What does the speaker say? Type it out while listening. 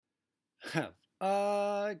have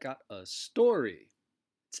I got a story.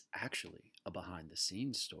 It's actually a behind the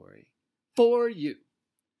scenes story for you.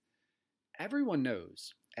 Everyone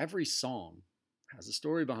knows every song has a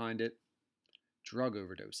story behind it. Drug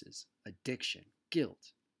overdoses, addiction,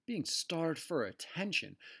 guilt, being starved for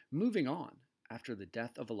attention, moving on after the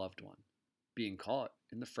death of a loved one, being caught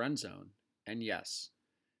in the friend zone, and yes,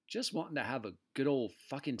 just wanting to have a good old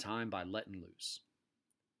fucking time by letting loose.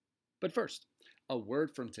 But first, a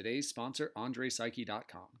word from today's sponsor,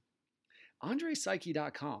 AndrePsyche.com.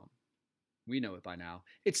 AndrePsyche.com, we know it by now.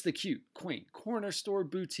 It's the cute, quaint corner store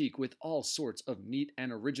boutique with all sorts of neat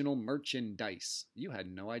and original merchandise you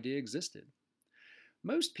had no idea existed.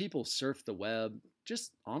 Most people surf the web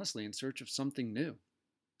just honestly in search of something new.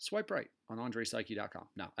 Swipe right on AndrePsyche.com.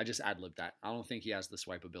 No, I just ad-libbed that. I don't think he has the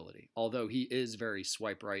swipe ability. Although he is very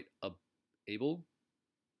swipe right able.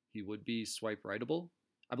 He would be swipe rightable.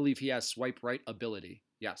 I believe he has swipe right ability.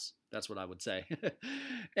 Yes, that's what I would say.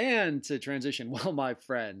 And to transition, well, my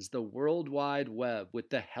friends, the World Wide Web, with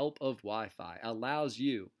the help of Wi-Fi, allows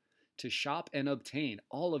you to shop and obtain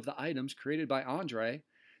all of the items created by Andre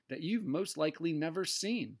that you've most likely never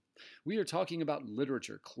seen. We are talking about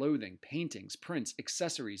literature, clothing, paintings, prints,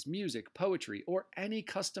 accessories, music, poetry, or any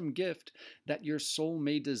custom gift that your soul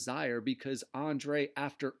may desire, because Andre,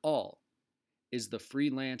 after all, is the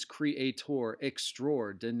freelance creator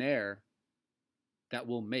extraordinaire that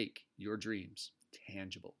will make your dreams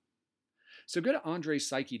tangible. So go to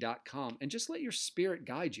AndrePsyche.com and just let your spirit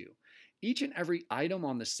guide you. Each and every item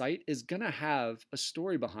on the site is going to have a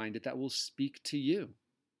story behind it that will speak to you.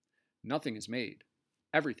 Nothing is made.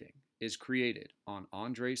 Everything is created on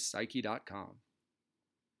AndrePsyche.com.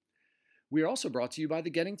 We are also brought to you by the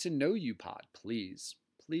Getting to Know You pod. Please,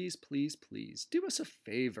 please, please, please do us a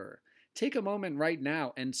favor. Take a moment right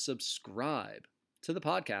now and subscribe to the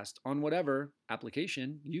podcast on whatever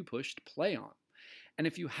application you pushed play on. And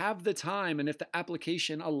if you have the time and if the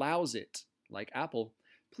application allows it, like Apple,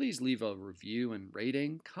 please leave a review and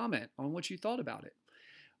rating, comment on what you thought about it.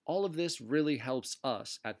 All of this really helps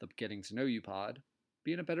us at the Getting to Know You pod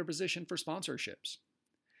be in a better position for sponsorships.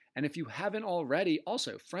 And if you haven't already,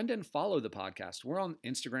 also friend and follow the podcast. We're on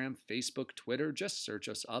Instagram, Facebook, Twitter. Just search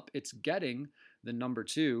us up. It's Getting the number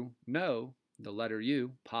 2, no, the letter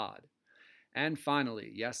U, pod. And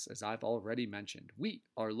finally, yes, as I've already mentioned, we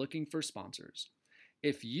are looking for sponsors.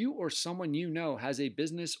 If you or someone you know has a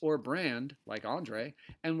business or brand, like Andre,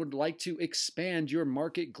 and would like to expand your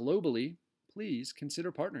market globally, please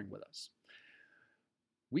consider partnering with us.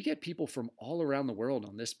 We get people from all around the world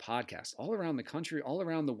on this podcast, all around the country, all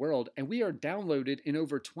around the world, and we are downloaded in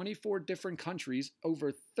over 24 different countries,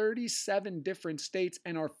 over 37 different states,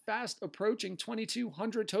 and are fast approaching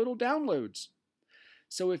 2,200 total downloads.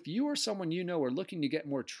 So if you or someone you know are looking to get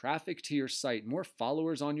more traffic to your site, more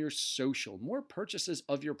followers on your social, more purchases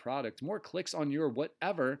of your product, more clicks on your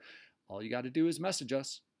whatever, all you got to do is message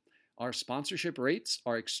us. Our sponsorship rates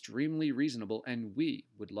are extremely reasonable, and we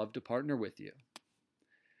would love to partner with you.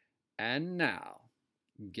 And now,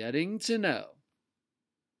 getting to know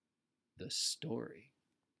the story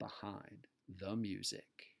behind the music.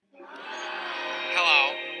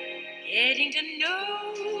 Hello. Getting to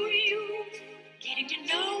know you, getting to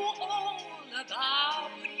know all about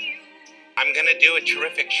you. I'm going to do a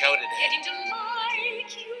terrific show today. Getting to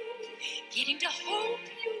like you, getting to hope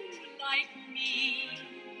you like me.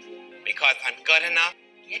 Because I'm good enough.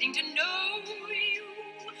 Getting to know you,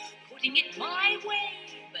 putting it my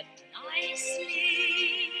way, but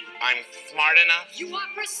nicely. I'm smart enough. You are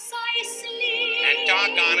precisely. And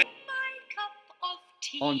doggone it. My cup of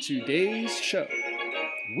tea. On today's show,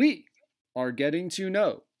 we are getting to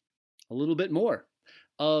know a little bit more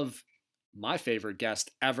of my favorite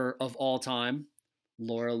guest ever of all time,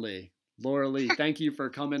 Laura Lee. Laura Lee, thank you for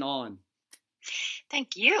coming on.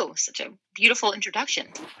 Thank you. Such a beautiful introduction.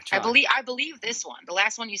 I believe this one. The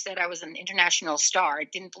last one you said I was an international star. I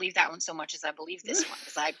didn't believe that one so much as I believe this one.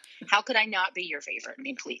 Because how could I not be your favorite? I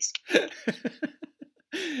mean, please.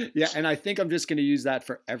 Yeah, and I think I'm just going to use that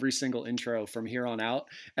for every single intro from here on out.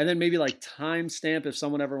 And then maybe like timestamp if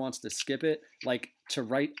someone ever wants to skip it, like to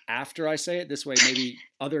right after I say it. This way maybe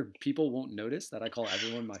other people won't notice that I call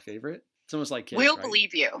everyone my favorite. It's almost like kids, we'll right?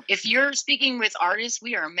 believe you. If you're speaking with artists,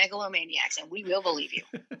 we are megalomaniacs, and we will believe you.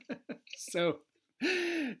 So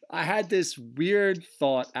I had this weird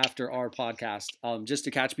thought after our podcast, just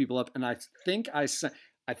to catch people up, and I think I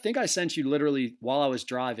sent you literally while I was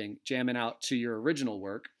driving, jamming out to your original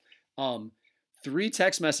work, 3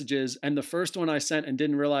 text messages, and the first one I sent and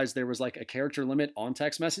didn't realize there was like a character limit on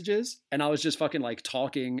text messages, and I was just fucking like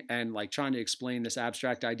talking and like trying to explain this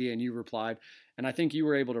abstract idea, and you replied, and I think you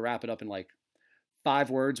were able to wrap it up in like 5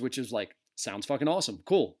 words, which is like sounds fucking awesome.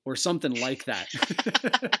 Cool. Or something like that.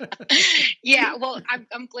 Yeah. Well,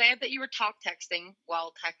 I'm glad that you were texting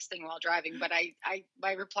while driving, but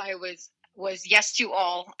my reply was yes to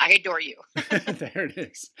all. I adore you. There it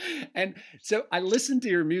is. And so I listened to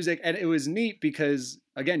your music, and it was neat because,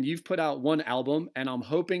 again, you've put out one album, and I'm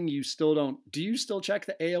hoping you still don't. Do you still check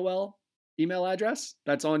the AOL email address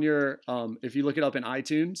that's on your, if you look it up in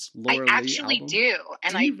iTunes? Laura I actually Lee do.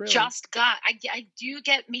 And I really? just got, I do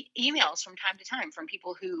get emails from time to time from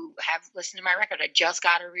people who have listened to my record. I just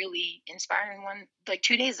got a really inspiring one like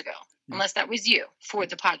 2 days ago. Unless that was you for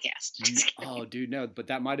the podcast. Oh, dude, no, but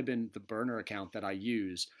that might have been the burner account that I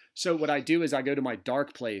use. So what I do is I go to my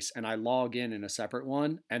dark place and I log in a separate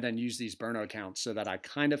one and then use these burner accounts so that I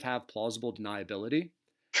kind of have plausible deniability.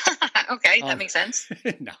 Okay, that makes sense.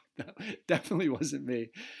 No, definitely wasn't me.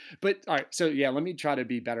 But all right, so yeah, let me try to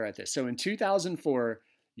be better at this. So in 2004,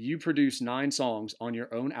 you produced 9 songs on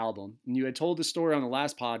your own album, and you had told the story on the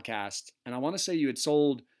last podcast, and I want to say you had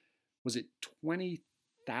sold, was it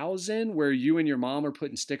 20,000 where you and your mom are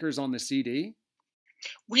putting stickers on the CD?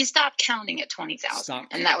 We stopped counting at 20,000,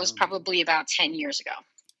 and that was probably about 10 years ago.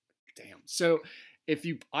 Damn. So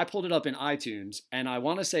I pulled it up in iTunes, and I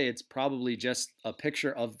want to say it's probably just a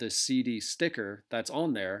picture of the CD sticker that's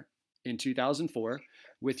on there in 2004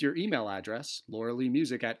 with your email address,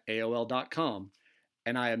 lauraleemusic@aol.com.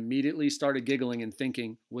 And I immediately started giggling and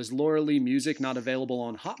thinking, was Laura Lee Music not available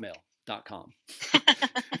on hotmail.com?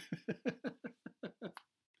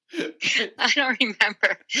 I don't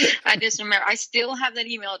remember. I just remember I still have that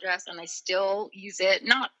email address and I still use it.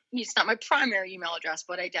 It's not my primary email address,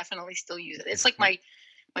 but I definitely still use it. It's like my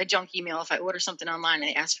junk email. If I order something online and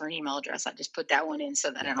I ask for an email address, I just put that one in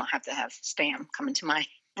so that I don't have to have spam come into my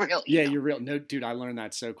real email. Yeah, you're real. No, dude, I learned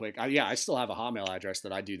that so quick. I still have a Hotmail address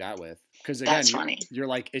that I do that with. Because again, funny. You're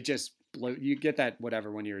like, it just, you get that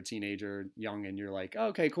whatever when you're a teenager, young, and you're like, oh,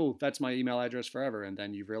 okay, cool. That's my email address forever. And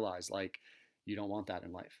then you realize like, you don't want that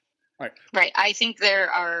in life. Right. I think there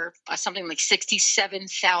are something like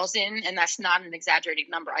 67,000, and that's not an exaggerated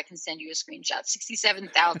number. I can send you a screenshot.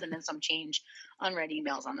 67,000 and some change unread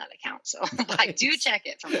emails on that account. So I do check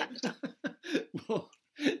it from time to time. Well,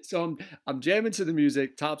 so I'm jamming to the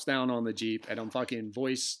music, tops down on the Jeep, and I'm fucking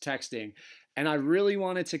voice texting. And I really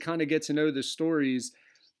wanted to kind of get to know the stories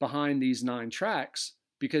behind these 9 tracks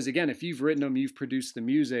because, again, if you've written them, you've produced the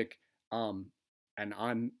music, and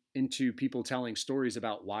I'm into people telling stories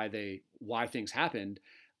about why things happened,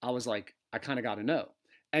 I was like, I kind of got to know.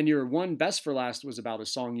 And your one Best for Last was about a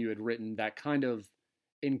song you had written that kind of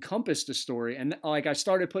encompassed a story. And like, I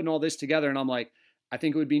started putting all this together and I'm like, I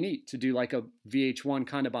think it would be neat to do like a VH1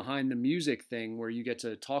 kind of behind the music thing where you get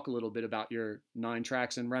to talk a little bit about your 9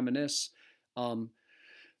 tracks and reminisce.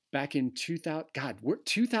 Back in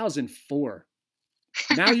 2004.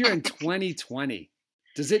 Now you're in 2020.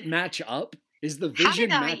 Does it match up? Is the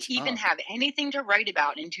vision How did I even have anything to write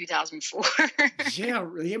about in 2004? Yeah,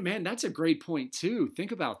 man, that's a great point too.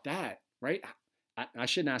 Think about that, right? I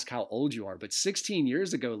shouldn't ask how old you are, but 16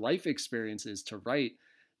 years ago, life experiences to write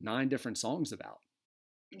 9 different songs about.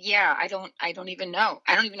 Yeah, I don't even know.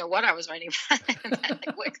 I don't even know what I was writing about.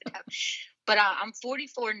 But I'm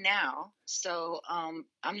 44 now, so I'm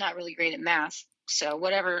not really great at math. So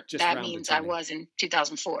whatever just that means, I was in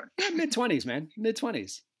 2004. Yeah, mid-20s, man,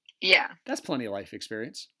 mid-20s. Yeah. That's plenty of life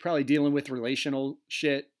experience. Probably dealing with relational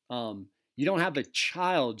shit. You don't have a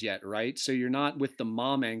child yet, right? So you're not with the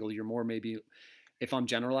mom angle. You're more maybe, if I'm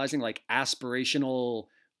generalizing, like aspirational,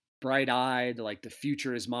 bright-eyed, like the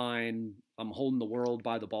future is mine, I'm holding the world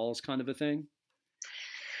by the balls kind of a thing.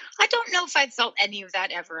 I don't know if I felt any of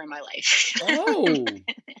that ever in my life. Oh.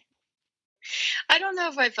 I don't know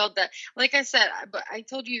if I felt that. Like I said, but I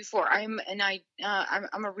told you before, I'm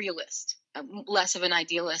a realist. I'm less of an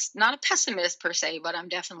idealist, not a pessimist per se, but I'm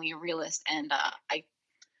definitely a realist. And I'm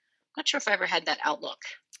not sure if I ever had that outlook.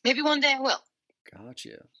 Maybe one day I will.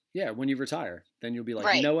 Gotcha. Yeah, when you retire, then you'll be like,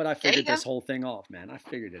 right. You know what? I figured this whole thing off, man. I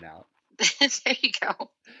figured it out. There you go.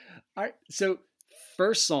 All right. So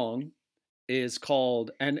first song is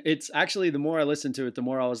called, and it's actually, the more I listened to it, the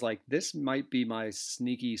more I was like, this might be my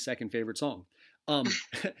sneaky second favorite song.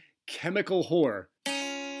 Chemical Whore.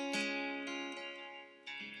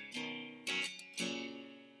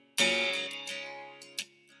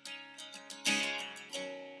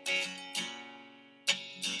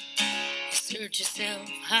 Search yourself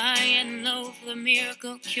high and low for the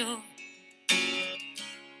miracle cure.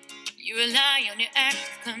 You rely on your act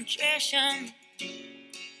of contrition.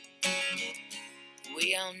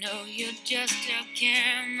 We all know you're just a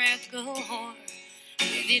chemical whore.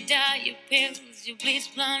 With your diet pills, your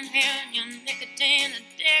bleach blonde hair, and your nicotine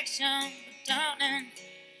addiction. But darling,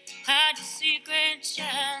 hide yourself secret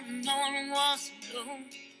child no one wants to know.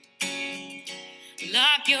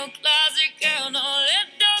 Lock your closet, girl, don't let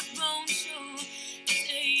those bones show.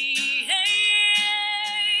 Say, hey,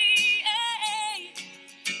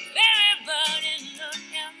 everybody look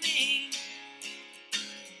at me.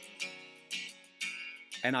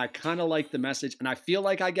 And I kind of like the message, and I feel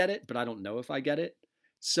like I get it, but I don't know if I get it.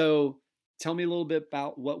 So tell me a little bit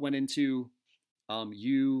about what went into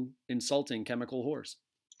you insulting Chemical Horse.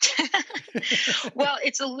 Well,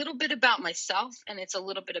 it's a little bit about myself, and it's a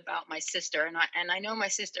little bit about my sister, and I know my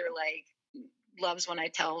sister like loves when I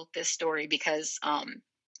tell this story because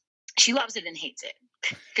she loves it and hates it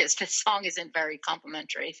because the song isn't very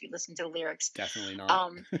complimentary if you listen to the lyrics. Definitely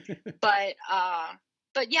not.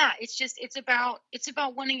 But yeah, it's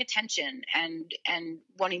about wanting attention and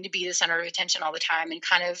wanting to be the center of attention all the time, and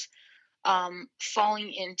kind of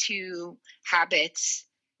falling into habits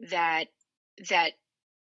that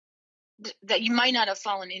you might not have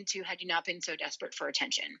fallen into had you not been so desperate for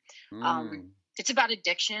attention. It's about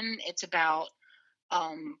addiction. It's about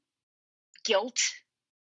guilt,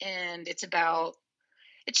 and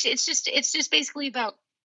it's just basically about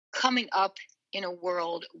coming up in a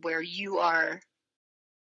world where you are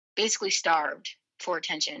basically starved for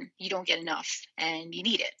attention. You don't get enough, and you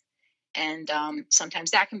need it. And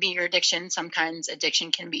sometimes that can be your addiction. Sometimes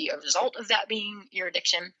addiction can be a result of that being your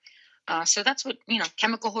addiction. So that's what,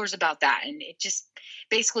 Chemical Whore is about that. And it just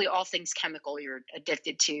basically all things chemical. You're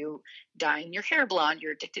addicted to dyeing your hair blonde.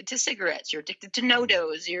 You're addicted to cigarettes. You're addicted to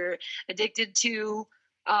NoDoz. You're addicted to,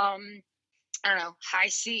 I don't know, high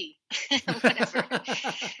C, whatever,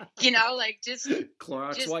 like just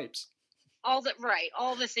Clorox wipes. All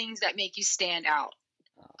the things that make you stand out.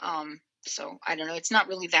 So I don't know. It's not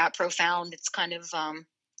really that profound. It's kind of,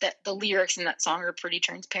 that the lyrics in that song are pretty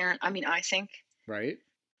transparent. I mean, I think. Right.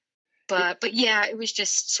 But yeah, it was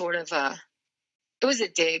just sort of it was a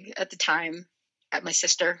dig at the time at my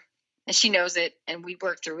sister, and she knows it, and we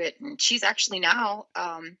worked through it, and she's actually now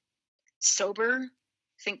sober, I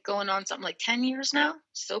think going on something like 10 years now,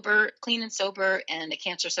 sober, clean and sober, and a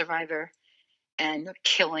cancer survivor, and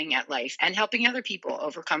killing at life and helping other people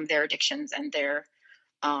overcome their addictions and their,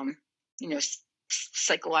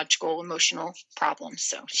 psychological, emotional problems.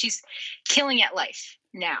 So she's killing at life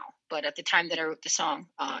now. But at the time that I wrote the song,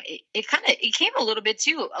 it came a little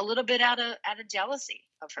bit out of jealousy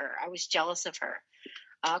of her. I was jealous of her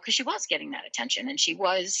because she was getting that attention, and she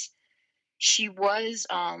was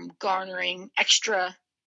garnering extra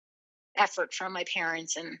effort from my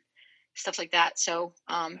parents and stuff like that. So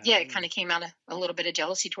it kind of came out of a little bit of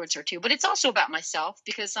jealousy towards her too. But it's also about myself,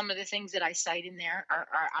 because some of the things that I cite in there are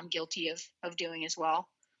I'm guilty of doing as well.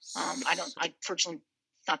 I fortunately,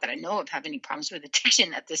 not that I know of, have any problems with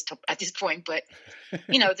addiction at this point, but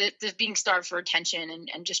the being starved for attention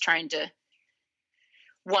and just trying to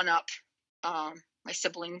one up my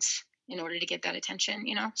siblings in order to get that attention,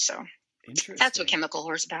 so that's what Chemical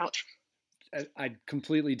Whore is about. I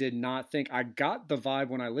completely did not think, I got the vibe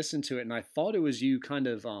when I listened to it, and I thought it was you kind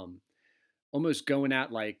of almost going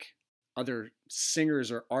at like other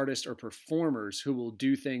singers or artists or performers who will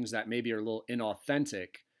do things that maybe are a little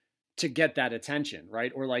inauthentic to get that attention,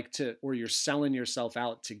 right? Or you're selling yourself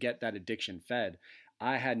out to get that addiction fed.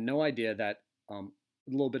 I had no idea that a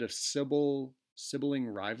little bit of sibling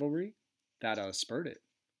rivalry that spurred it.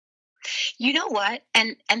 You know what?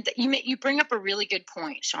 And you bring up a really good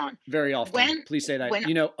point, Sean. Very often. Please say that.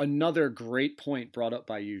 Another great point brought up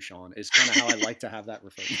by you, Sean, is kind of how I like to have that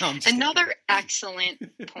referred. No, another excellent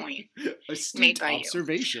point made by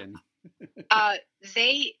observation.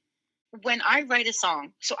 When I write a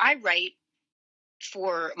song, so I write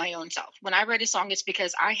for my own self. When I write a song, it's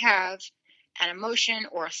because I have an emotion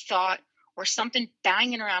or a thought or something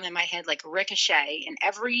banging around in my head like a ricochet, and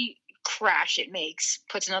every crash it makes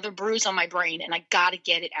puts another bruise on my brain, and I got to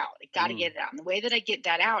get it out. Get it out. And the way that I get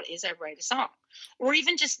that out is I write a song, or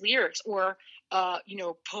even just lyrics, or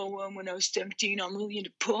poem. When I was 17, I'm really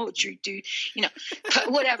into poetry, dude.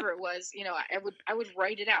 Whatever it was, I would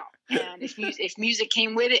write it out. And if music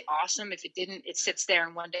came with it, awesome. If it didn't, it sits there,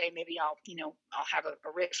 and one day maybe I'll have a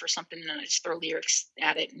riff or something, and I just throw lyrics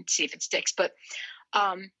at it and see if it sticks. But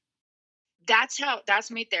that's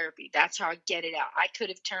my therapy. That's how I get it out. I could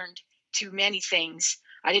have turned to many things.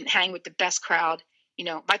 I didn't hang with the best crowd.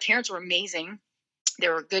 My parents were amazing. They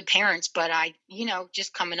were good parents, but I,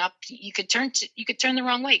 just coming up, you could turn the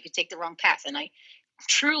wrong way. You could take the wrong path. And I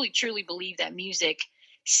truly, truly believe that music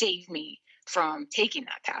saved me from taking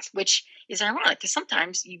that path, which is ironic because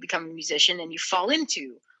sometimes you become a musician and you fall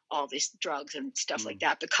into all these drugs and stuff like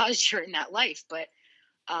that because you're in that life. But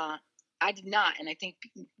I did not. And I think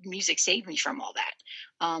music saved me from all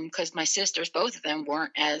that. Because my sisters, both of them,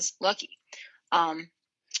 weren't as lucky.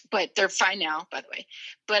 But they're fine now, by the way.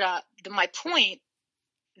 But my point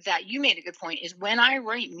that you made a good point is when I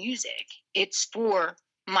write music, it's for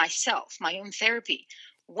myself, my own therapy.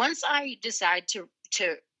 Once I decide to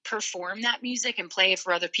perform that music and play it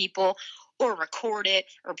for other people, or record it,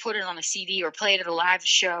 or put it on a CD, or play it at a live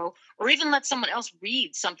show, or even let someone else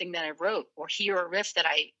read something that I wrote, or hear a riff that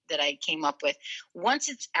I came up with. Once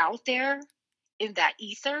it's out there in that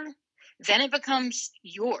ether, then it becomes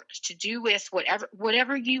yours to do with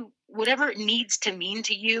whatever it needs to mean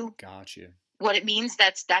to you. Gotcha. What it means,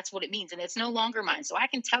 that's what it means, and it's no longer mine. So I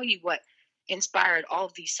can tell you what inspired all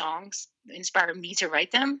of these songs, inspired me to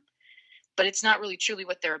write them, but it's not really truly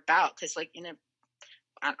what they're about. Because like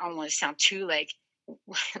I don't want to sound too like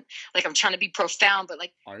I'm trying to be profound, but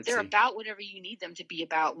like artsy. They're about whatever you need them to be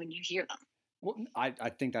about when you hear them. Well, I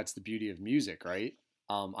think that's the beauty of music, right?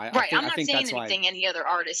 I'm not saying anything any other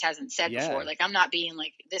artist hasn't said before. Like I'm not being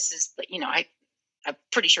like, this is, I'm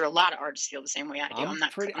pretty sure a lot of artists feel the same way I do. I'm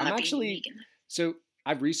not actually being vegan. So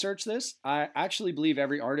I've researched this. I actually believe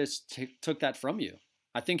every artist took that from you.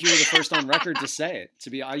 I think you were the first on record to say it.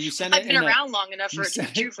 You sent it. I've been around long enough for it to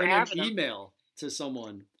be true for half of them. Email to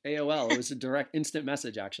someone, AOL. It was a direct instant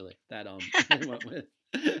message actually that I went with.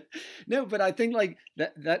 No, but I think like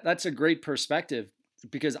that's a great perspective,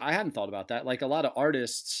 because I hadn't thought about that. Like a lot of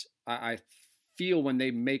artists, I feel when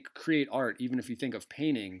they create art, even if you think of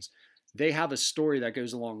paintings, they have a story that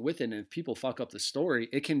goes along with it. And if people fuck up the story,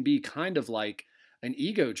 it can be kind of like an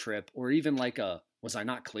ego trip, or even like was I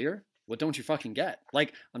not clear? What don't you fucking get?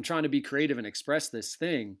 Like I'm trying to be creative and express this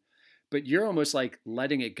thing, but you're almost like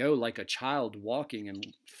letting it go like a child walking and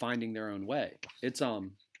finding their own way. It's I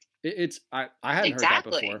hadn't heard that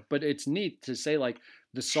before, but it's neat to say like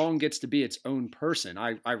the song gets to be its own person.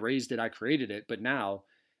 I raised it, I created it, but now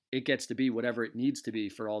it gets to be whatever it needs to be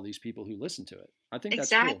for all these people who listen to it. I think that's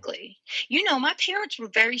cool. My parents were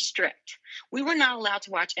very strict. We were not allowed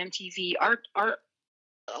to watch MTV. Our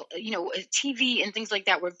TV and things like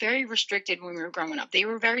that were very restricted when we were growing up. They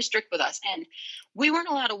were very strict with us, and we weren't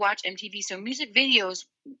allowed to watch MTV. So music videos,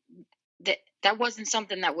 that wasn't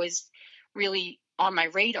something that was really on my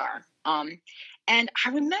radar. And I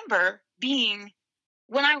remember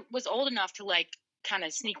when I was old enough to like kind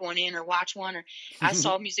of sneak one in or watch one, or I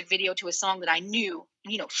saw a music video to a song that I knew,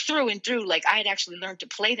 through and through. Like I had actually learned to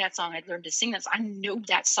play that song. I'd learned to sing that song. I know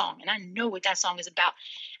that song, and I know what that song is about.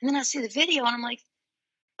 And then I see the video and I'm like,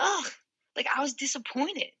 oh, like I was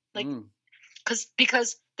disappointed. Like,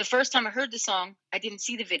 because the first time I heard the song, I didn't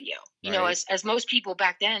see the video. As most people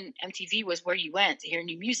back then, MTV was where you went to hear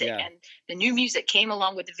new music, and the new music came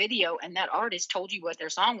along with the video, and that artist told you what their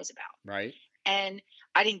song was about. Right. And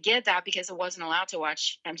I didn't get that because I wasn't allowed to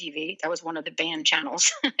watch MTV. That was one of the banned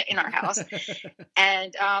channels in our house.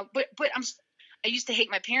 And but I used to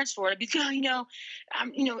hate my parents for it. I'd be like,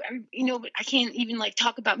 I can't even like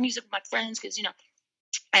talk about music with my friends because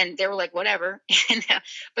and they were like, whatever.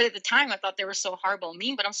 But at the time I thought they were so horrible and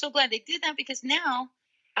mean, but I'm so glad they did that, because now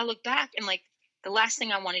I look back and like the last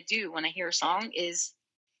thing I want to do when I hear a song is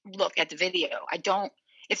look at the video.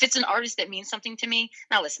 If it's an artist that means something to me,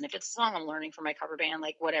 now listen, if it's a song I'm learning for my cover band,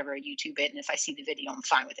 like whatever, YouTube it. And if I see the video, I'm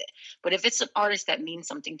fine with it. But if it's an artist that means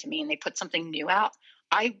something to me and they put something new out,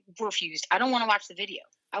 I refused. I don't want to watch the video.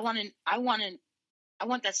 I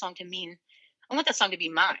want that song to be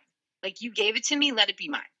mine. Like you gave it to me, let it be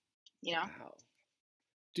mine. Wow.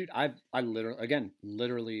 Dude, I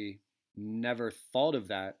literally never thought of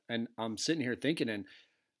that. And I'm sitting here thinking, and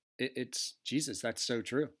it's Jesus, that's so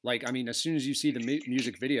true. Like, I mean, as soon as you see the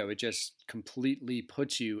music video, it just completely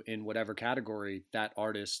puts you in whatever category that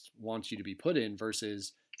artist wants you to be put in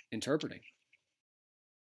versus interpreting.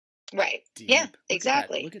 Right. Deep. Yeah,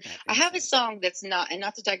 exactly. Look at that. I have a song that's not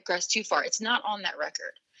to digress too far, it's not on that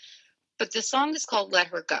record, but the song is called Let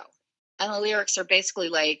Her Go. And the lyrics are basically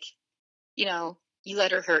like, you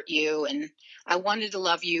let her hurt you, and I wanted to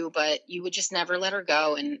love you, but you would just never let her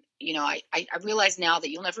go. And, I realize now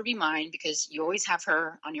that you'll never be mine because you always have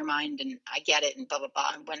her on your mind, and I get it, and blah, blah,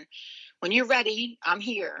 blah. And when you're ready, I'm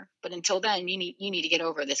here. But until then, you need to get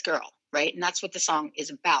over this girl. Right. And that's what the song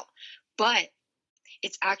is about. But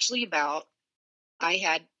it's actually about, I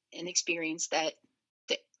had an experience that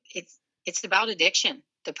it's about addiction.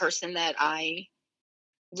 The person that I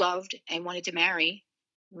loved and wanted to marry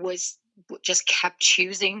just kept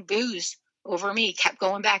choosing booze over me, kept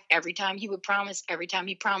going back every time he would promise. Every time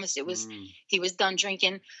he promised, he was done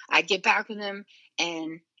drinking, I'd get back with him,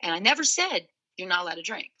 and I never said you're not allowed to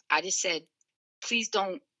drink. I just said, please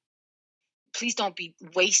don't please don't be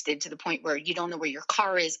wasted to the point where you don't know where your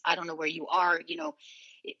car is. I don't know where you are.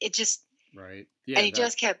 It just, right. Yeah, and he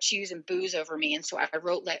just kept choosing booze over me. And so I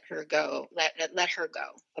wrote, let her go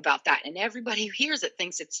about that. And everybody who hears it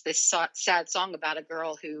thinks it's this sad song about a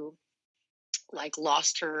girl who like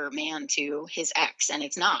lost her man to his ex. And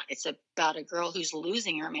it's not. It's about a girl who's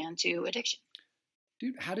losing her man to addiction.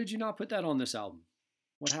 Dude, how did you not put that on this album?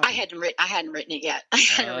 What happened? I hadn't written it yet.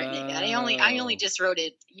 I only just wrote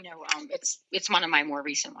it. It's one of my more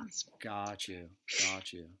recent ones. Got you.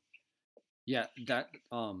 Yeah, that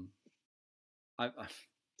I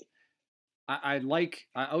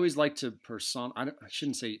always like to I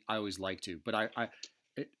shouldn't say I always like to, but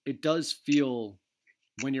it does feel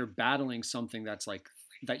when you're battling something that's like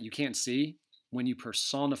that you can't see, when you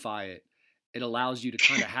personify it, it allows you to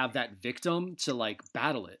kind of have that victim to like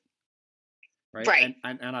battle it. Right.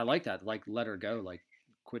 And I like that. Like, let her go. Like,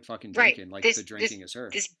 quit fucking drinking. Right. Like, the drinking is her.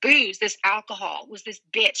 This booze, this alcohol was this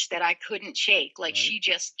bitch that I couldn't shake. Like, she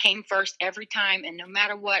just came first every time. And no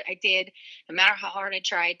matter what I did, no matter how hard I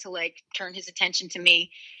tried to like turn his attention to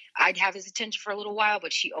me, I'd have his attention for a little while,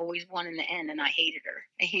 but she always won in the end. And I hated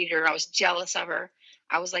her. I was jealous of her.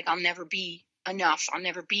 I was like, I'll never be enough. I'll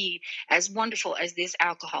never be as wonderful as this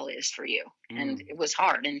alcohol is for you. And it was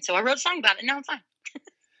hard. And so I wrote a song about it, and now I'm fine.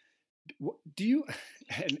 Do you,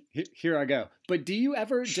 and here I go, but do you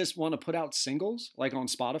ever just want to put out singles like on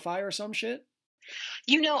Spotify or some shit?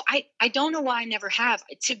 I don't know why I never have.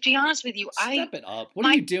 To be honest with you, Step it up. What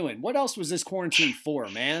are you doing? What else was this quarantine for,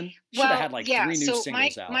 man? Should have had like 3 new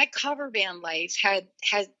singles out. My cover band life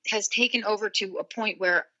has taken over to a point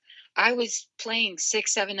where I was playing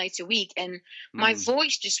 6-7 nights a week, and my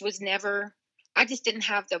voice just was never. I just didn't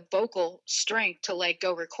have the vocal strength to like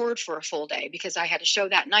go record for a full day because I had a show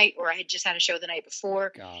that night, or I had just had a show the night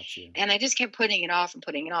before. Gotcha. And I just kept putting it off. And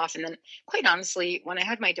then quite honestly, when I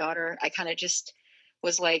had my daughter, I kind of just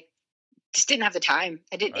was like, just didn't have the time.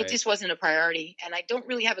 It just wasn't a priority. And I don't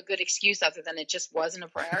really have a good excuse other than it just wasn't a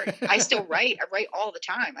priority. I still write. I write all the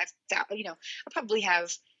time. I probably have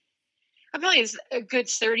a good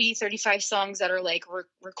 30, 35 songs that are like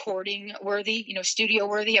recording worthy, studio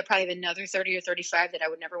worthy. I probably have another 30 or 35 that I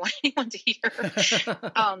would never want anyone to hear.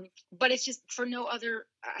 But it's just for no other,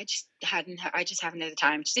 I just haven't had the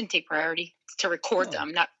time. Just didn't take priority to record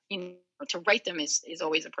them. Not, to write them is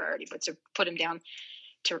always a priority, but to put them down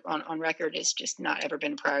on record is just not ever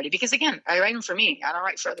been a priority. Because again, I write them for me. I don't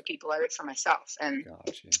write for other people. I write for myself. And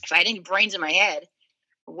if I had any brains in my head,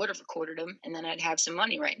 I would have recorded them, and then I'd have some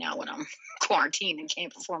money right now when I'm quarantined and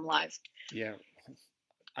can't perform live. Yeah.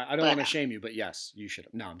 I don't want to shame you, but yes, you should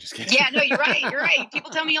have. No, I'm just kidding. Yeah, no, you're right.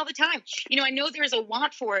 People tell me all the time. I know there's a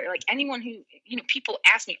want for it. Like anyone who, people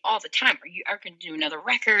ask me all the time, are you going to do another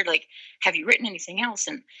record? Like, have you written anything else?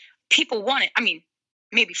 And people want it. I mean,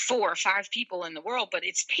 maybe 4 or 5 people in the world, but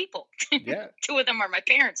it's people. Yeah. 2 of them are my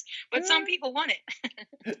parents, but some people want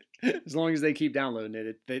it. As long as they keep downloading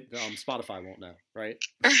it, Spotify won't know, right?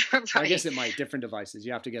 I guess it might. Different devices.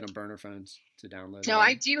 You have to get on burner phones to download. No,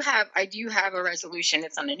 I do have a resolution.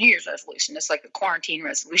 It's on a New Year's resolution. It's like a quarantine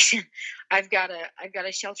resolution. I've got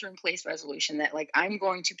a shelter in place resolution that like I'm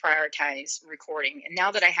going to prioritize recording. And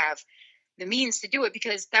now that I have the means to do it,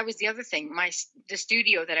 because that was the other thing. The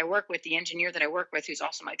studio that I work with, the engineer that I work with, who's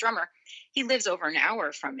also my drummer, he lives over an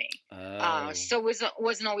hour from me. So it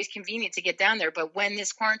wasn't always convenient to get down there. But when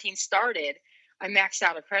this quarantine started, I maxed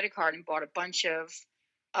out a credit card and bought a bunch of,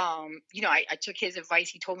 I took his advice.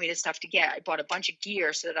 He told me the stuff to get. I bought a bunch of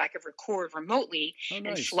gear so that I could record remotely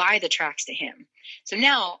and fly the tracks to him. So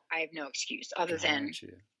now I have no excuse other than,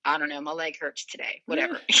 I don't know, my leg hurts today,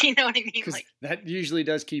 whatever. You know what I mean? Like, that usually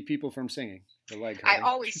does keep people from singing. The leg hurting. I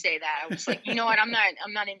always say that. I was like, you know what? I'm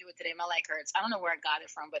not into it today. My leg hurts. I don't know where I got it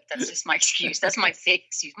from, but that's just my excuse. That's my fake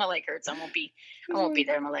excuse. My leg hurts. I won't be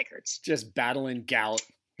there. My leg hurts. Just battling gout.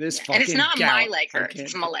 And it's not gout. My leg hurts.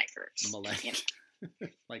 It's my leg hurts. My leg.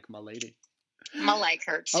 Like my lady. My leg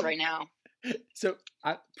hurts right now. So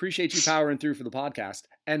I appreciate you powering through for the podcast.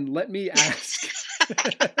 And let me ask,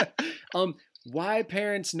 why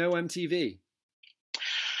parents no MTV?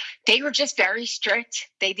 They were just very strict.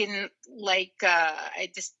 They didn't like,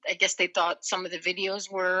 I guess they thought some of the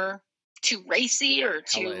videos were too racy or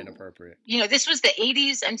too hella inappropriate. This was the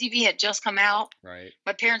 80s. MTV had just come out. Right.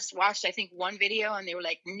 My parents watched, I think, one video and they were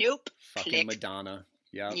like, nope. Fucking click. Madonna.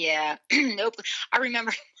 Yep. Yeah. Nope. I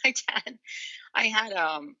remember my dad,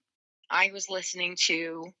 I was listening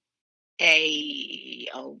to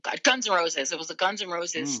Guns N' Roses. It was a Guns N'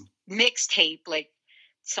 Roses mixtape, like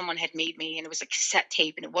someone had made me, and it was a cassette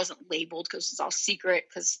tape, and it wasn't labeled because it was all secret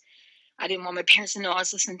because I didn't want my parents to know I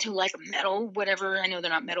was listening to like metal, whatever. I know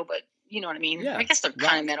they're not metal, but you know what I mean? Yeah. I guess they're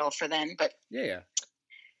kind of metal for then, but yeah.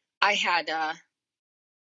 I had,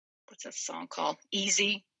 what's that song called?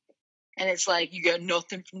 Easy. And it's like, you got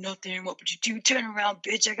nothing for nothing. What would you do? Turn around,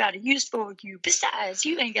 bitch. I got a use for you. Besides,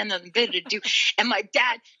 you ain't got nothing better to do. And my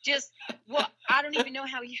dad just, I don't even know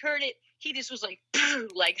how he heard it. He just was like,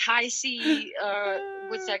 like high C,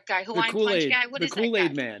 what's that guy? Hawaiian Punch guy? What is that guy? The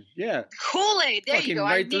Kool-Aid man. Yeah. Kool-Aid. There you go.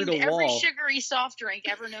 Right I through named the every wall. sugary soft drink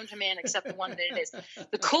ever known to man except the one that it is.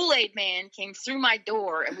 The Kool-Aid man came through my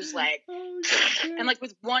door and was like, and like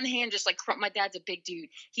with one hand, just like, my dad's a big dude.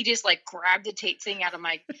 He just like grabbed the tape thing out of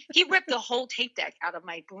he ripped the whole tape deck out of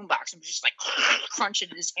my boombox and was just like crunch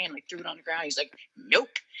it in his hand, like threw it on the ground. He's like, nope.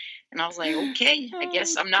 And I was like, okay, I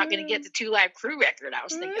guess I'm not going to get the 2 Live Crew record I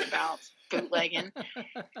was thinking about bootlegging.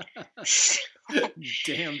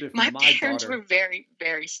 Damned if my parents were very,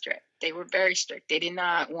 very strict. They were very strict. They did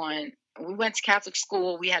not want. We went to Catholic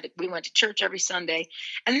school. We went to church every Sunday.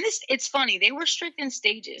 And it's funny. They were strict in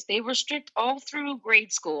stages. They were strict all through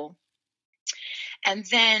grade school. And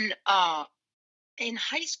then in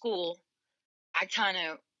high school, I kind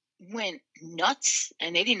of went nuts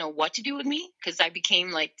and they didn't know what to do with me because I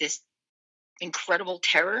became like this incredible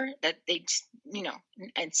terror that they, you know,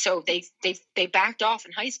 and so they backed off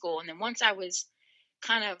in high school. And then once I was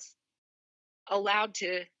kind of allowed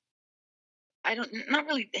to,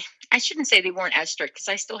 I shouldn't say they weren't as strict because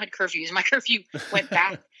I still had curfews. My curfew went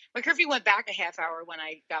back. My curfew went back a half hour when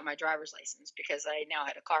I got my driver's license because I now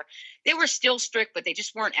had a car. They were still strict, but they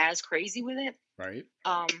just weren't as crazy with it. Right.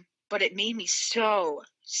 But it made me so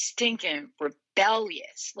stinking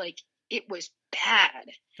rebellious. Like it was bad.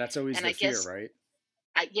 That's always the fear, right?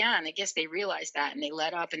 And I guess they realized that and they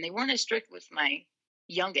let up and they weren't as strict with my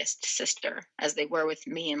youngest sister as they were with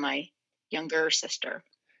me and my younger sister.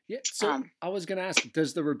 Yeah. So I was going to ask,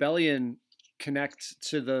 does the rebellion connect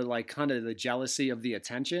to the like kind of the jealousy of the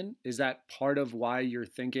attention? Is that part of why you're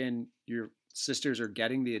thinking your sisters are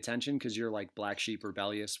getting the attention because you're like black sheep,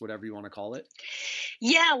 rebellious, whatever you want to call it?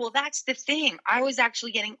 Yeah, well, that's the thing. I was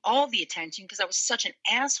actually getting all the attention because I was such an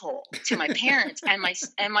asshole to my parents and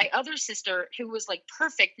my other sister who was like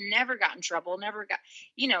perfect, never got in trouble, never got,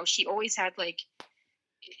 you know, she always had like,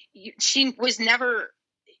 she was never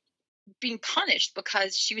being punished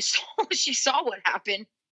because she saw what happened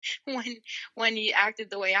when he acted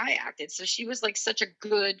the way I acted. So she was like such a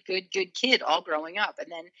good kid all growing up.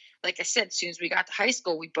 And then, like I said, as soon as we got to high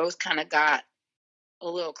school, we both kind of got a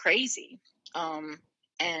little crazy.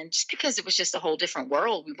 And just because it was just a whole different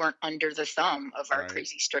world, we weren't under the thumb of our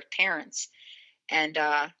crazy strict parents. And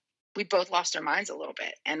we both lost our minds a little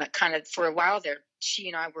bit. And kind of for a while there, she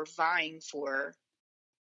and I were vying for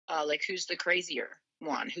like, who's the crazier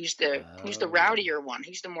one, who's the rowdier one,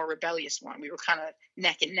 who's the more rebellious one. We were kind of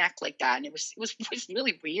neck and neck like that, and it was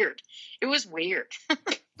really weird. It was weird.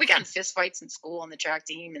 We got in fist fights in school on the track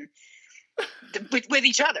team and with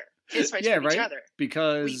each other. Fist fights with each other.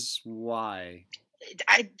 Why?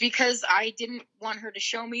 Because I didn't want her to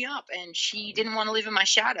show me up, and she didn't want to live in my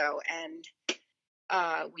shadow,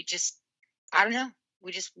 and we just, I don't know,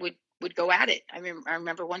 we just would go at it. I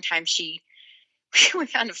remember one time we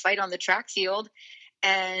got in a fight on the track field.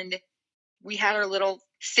 And we had our little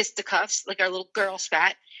fisticuffs, like our little girl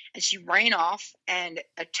spat, and she ran off and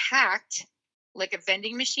attacked like a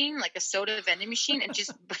vending machine, like a soda vending machine, and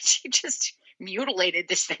she just mutilated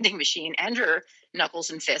this vending machine and her knuckles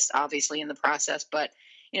and fists, obviously, in the process. But,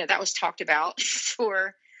 you know, that was talked about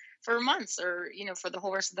for months or, you know, for the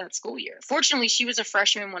whole rest of that school year. Fortunately, she was a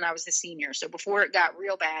freshman when I was a senior. So before it got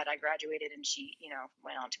real bad, I graduated and she, you know,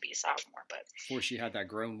 went on to be a sophomore. But before she had that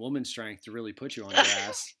grown woman strength to really put you on your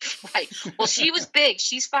ass. Right. Well, she was big.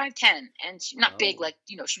 She's 5'10", and she's not big, like,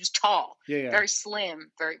 you know, she was tall, very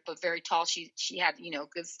slim, but very tall. She had, you know, a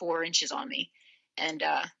good 4 inches on me. And,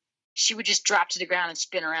 she would just drop to the ground and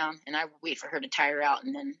spin around, and I would wait for her to tire out,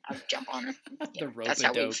 and then I would jump on her. That's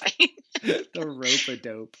how we would fight. The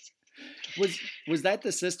rope-a-dope. Was that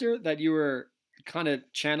the sister that you were kind of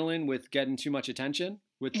channeling with getting too much attention?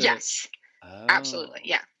 Yes, absolutely,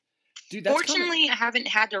 yeah. Dude, fortunately, I haven't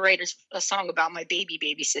had to write a song about my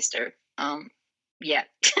baby sister yet.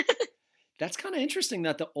 That's kind of interesting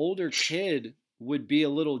that the older kid would be a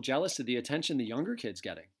little jealous of the attention the younger kid's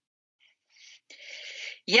getting.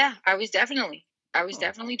 Yeah, I was definitely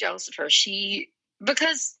jealous of her.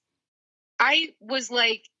 Because I was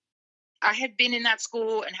like, I had been in that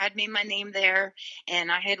school and had made my name there.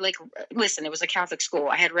 And I had listen, it was a Catholic school.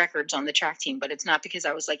 I had records on the track team, but it's not because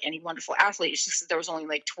I was like any wonderful athlete. It's just that there was only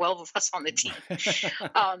like 12 of us on the team.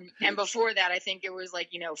 And before that, I think it was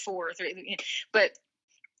like, 4 or 3, but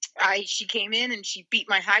She came in and she beat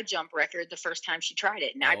my high jump record the first time she tried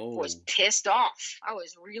it, and I was pissed off. I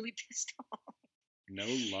was really pissed off. No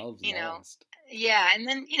love lost. Yeah, and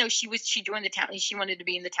then she joined the talent. She wanted to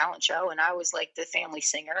be in the talent show, and I was like the family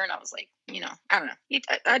singer, and I was like, I don't know.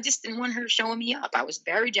 I just didn't want her showing me up. I was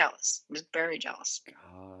very jealous.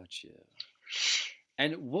 Gotcha.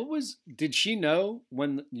 And did she know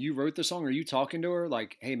when you wrote the song? Are you talking to her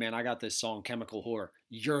like, hey man, I got this song, Chemical Whore.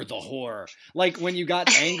 You're the whore. Like when you got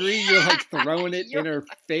angry, you're like throwing it in her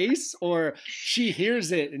face, or she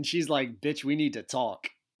hears it and she's like, bitch, we need to talk.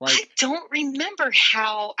 Like, I don't remember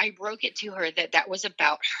how I broke it to her that was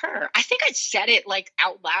about her. I think I said it like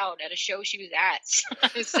out loud at a show she was at. So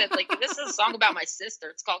I said like, this is a song about my sister.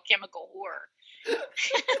 It's called Chemical Whore.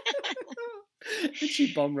 And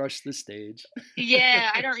she bum rushed the stage. Yeah,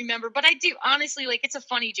 I don't remember, but I do honestly, like, it's a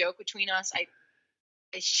funny joke between us.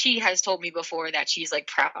 She has told me before that she's like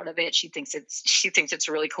proud of it. She thinks it's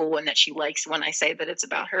really cool, and that she likes when I say that it's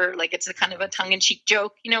about her. Like, it's a kind of a tongue-in-cheek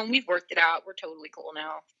joke, and we've worked it out. We're totally cool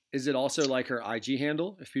now. Is it also like her IG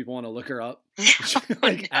handle if people want to look her up?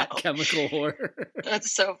 Like no. At Chemical Whore.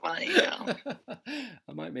 That's so funny. No.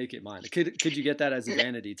 I might make it mine. Could you get that as a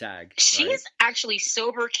vanity tag? She's right? Actually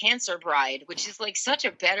Sober Cancer Bride, which is like such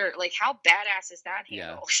a better, like, how badass is that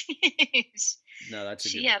handle? Yeah. No, that's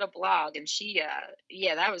she had a blog, and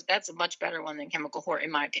that's a much better one than Chemical Whore,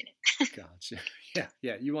 in my opinion. Gotcha.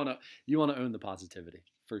 Yeah. You wanna own the positivity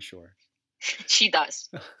for sure. She does.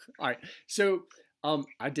 All right. So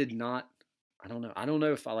I don't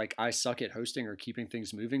know if I suck at hosting or keeping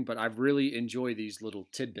things moving, but I really enjoy these little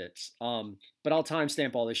tidbits. But I'll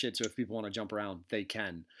timestamp all this shit, so if people want to jump around, they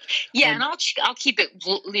can. Yeah, and I'll keep it,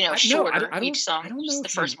 shorter each song. I don't know just the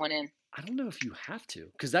first one in. I don't know if you have to,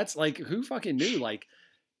 because that's like, who fucking knew? Like,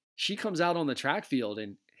 she comes out on the track field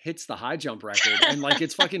and hits the high jump record, and like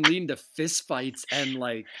it's fucking leading to fist fights, and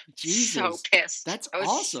like, Jesus, so pissed. That's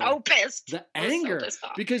awesome. So pissed. The anger,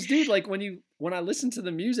 because dude, like when I listen to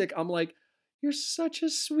the music, I'm like, you're such a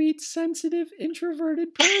sweet, sensitive,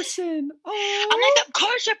 introverted person. Oh, I'm like, of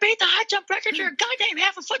course you beat the high jump record. You're a goddamn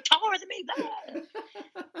half a foot taller than me.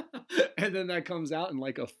 And then that comes out in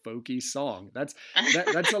like a folky song. That's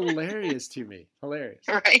hilarious to me. Hilarious.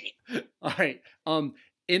 Right. All right.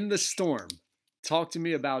 In the Storm. Talk to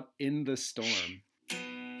me about In the Storm.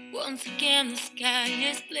 Once again, the sky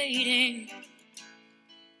is bleeding.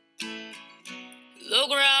 Low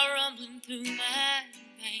ground rumbling through my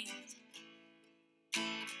veins.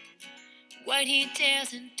 White heat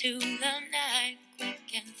tears into the night, quick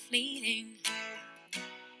and fleeting,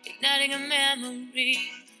 igniting a memory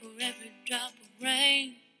for every drop of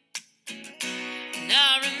rain. And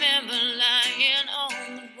I remember lying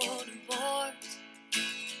on the wooden boards,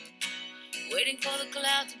 waiting for the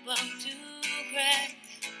clouds above to crack.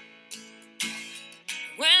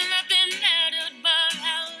 When nothing mattered but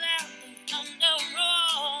how loud the thunder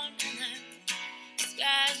roared, and the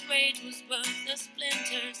sky's rage was worth the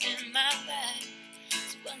splinters in my back.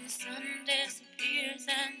 So when the sun disappears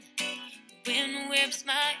and the wind whips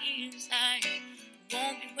my ears, I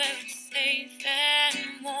won't be where it's safe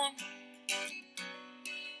and warm.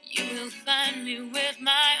 You will find me with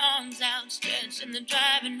my arms outstretched in the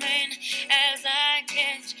driving rain, as I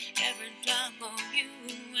catch every drop of you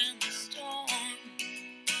in the storm.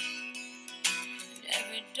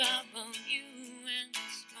 Every drop of you in the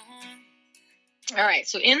storm. All right,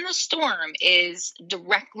 so In the Storm is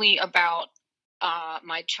directly about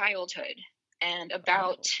my childhood, and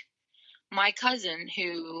about my cousin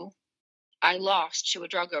who I lost to a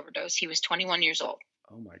drug overdose. He was 21 years old.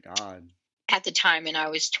 Oh my God. At the time, and I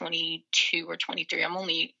was 22 or 23. I'm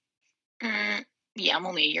only a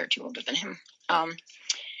year or two older than him.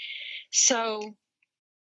 So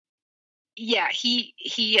yeah, he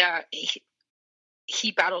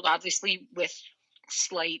battled obviously with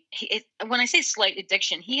when I say slight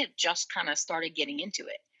addiction, he had just kind of started getting into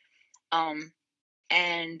it.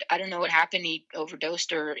 And I don't know what happened. He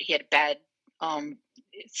overdosed, or he had a bad, I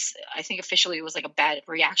think officially it was like a bad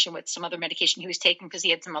reaction with some other medication he was taking, because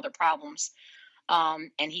he had some other problems.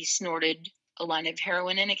 And he snorted a line of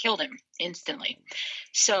heroin, and it killed him instantly.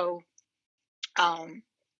 So, on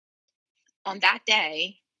that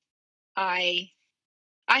day, I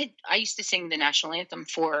used to sing the national anthem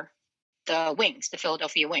for the Wings, the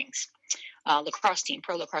Philadelphia Wings, lacrosse team,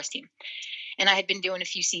 pro lacrosse team. And I had been doing a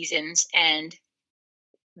few seasons, and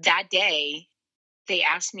that day they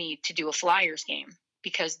asked me to do a Flyers game,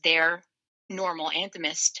 because their normal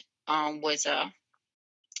anthemist was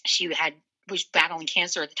battling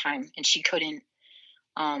cancer at the time, and she couldn't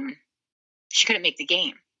make the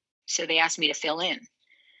game. So they asked me to fill in.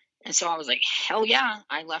 And so I was like, hell yeah.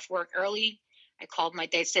 I left work early. I called my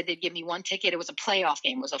dad, said they'd give me one ticket. It was a playoff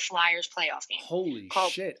game. It was a Flyers playoff game. Holy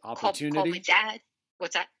shit, opportunity. Called my dad.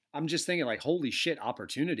 What's that? I'm just thinking like, holy shit,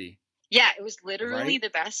 opportunity. Yeah, it was literally the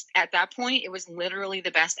best. At that point, it was literally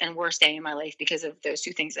the best and worst day in my life because of those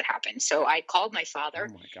two things that happened. So I called my father.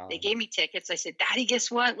 Oh my God. They gave me tickets. I said, Daddy,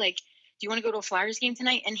 guess what? Like, do you want to go to a Flyers game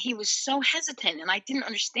tonight? And he was so hesitant, and I didn't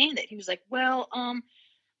understand it. He was like, well, I'm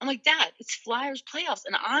like, Dad, it's Flyers playoffs,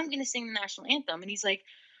 and I'm going to sing the national anthem. And he's like,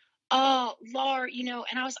 oh, Laura,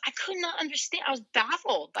 and I could not understand. I was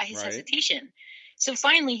baffled by his hesitation. So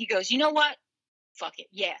finally he goes, you know what? Fuck it.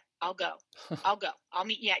 Yeah, I'll go. I'll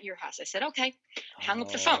meet you at your house. I said, okay. I hung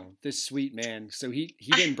up the phone. This sweet man. So he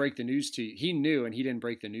didn't break the news to you. He knew, and he didn't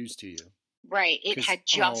break the news to you. Right. It had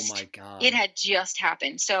just, oh my God. It had just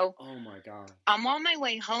happened. So, oh my God. I'm on my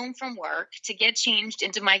way home from work to get changed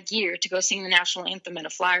into my gear to go sing the national anthem at a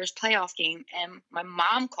Flyers playoff game. And my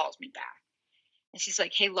mom calls me back and she's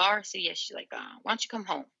like, hey, Laura. So yeah, she's like, why don't you come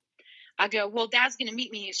home? I go, well, Dad's going to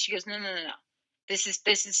meet me. She goes, no. This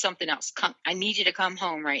is something else. Come, I need you to come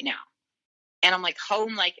home right now. And I'm like,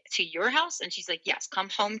 home, like to your house? And she's like, yes, come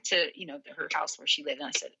home to, her house where she lived.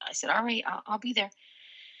 And I said, all right, I'll be there.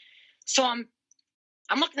 So I'm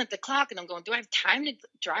looking at the clock and I'm going, do I have time to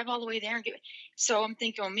drive all the way there and get it? So I'm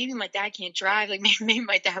thinking, well, maybe my dad can't drive. Like maybe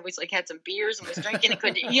my dad was like, had some beers and was drinking and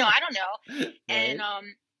couldn't, I don't know. Right. And,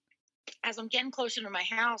 as I'm getting closer to my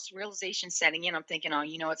house, realization setting in, I'm thinking, oh,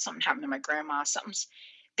 what? Something happened to my grandma.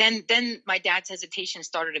 Then my dad's hesitation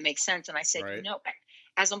started to make sense. And I said,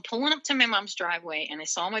 as I'm pulling up to my mom's driveway and I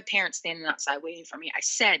saw my parents standing outside waiting for me, I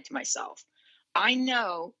said to myself, I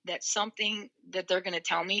know that something that they're going to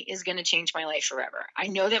tell me is going to change my life forever. I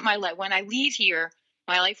know that my life, when I leave here,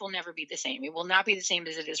 my life will never be the same. It will not be the same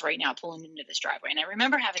as it is right now pulling into this driveway. And I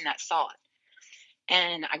remember having that thought.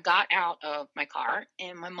 And I got out of my car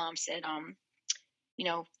and my mom said,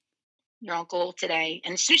 your uncle today.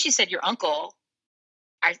 And as soon as she said your uncle,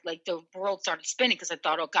 the world started spinning because I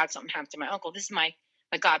thought, oh God, something happened to my uncle. This is my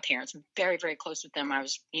godparents. I'm very, very close with them. I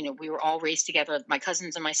was, we were all raised together. My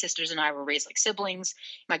cousins and my sisters and I were raised like siblings.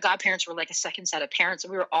 My godparents were like a second set of parents.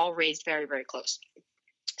 And we were all raised very, very close.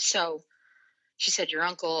 So she said, your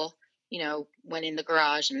uncle, went in the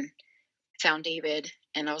garage and found David.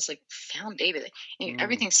 And I was like, found David. And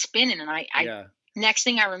everything's spinning. And next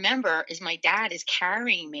thing I remember is my dad is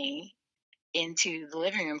carrying me into the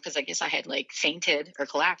living room because I guess I had like fainted or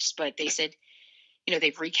collapsed. But they said,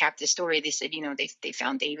 they've recapped the story. They said, they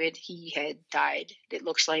found David. He had died. It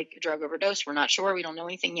looks like a drug overdose. We're not sure. We don't know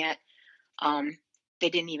anything yet. They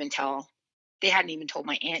hadn't even told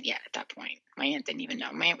my aunt yet at that point. My aunt didn't even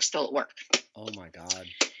know. My aunt was still at work. Oh my God.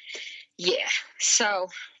 Yeah. So,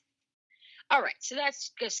 all right. So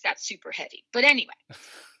that's just got super heady. But anyway,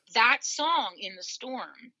 that song In the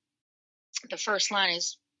Storm, the first line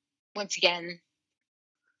is, once again,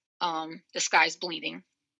 the sky's bleeding.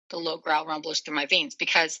 The low growl rumbles through my veins.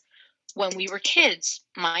 Because when we were kids,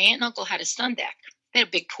 my aunt and uncle had a sun deck. They had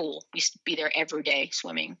a big pool. We used to be there every day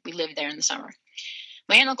swimming. We lived there in the summer.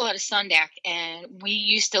 My aunt and uncle had a sun deck, and we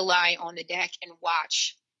used to lie on the deck and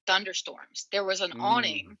watch thunderstorms. There was an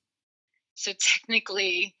awning. So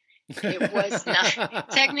technically, it was not.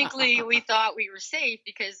 Technically, we thought we were safe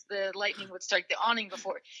because the lightning would strike the awning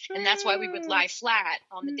before. And that's why we would lie flat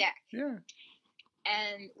on the deck. Yeah.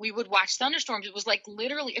 And we would watch thunderstorms. It was like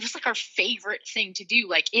literally, it was like our favorite thing to do.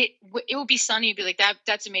 Like it would be sunny. It'd be like,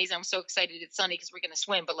 that's amazing. I'm so excited it's sunny because we're going to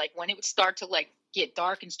swim. But like when it would start to like get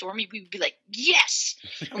dark and stormy, we would be like, yes.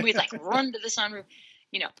 And we'd like run to the sunroof,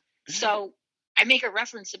 So I make a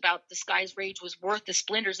reference about the sky's rage was worth the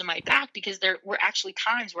splinters in my back because there were actually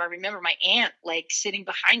times where I remember my aunt like sitting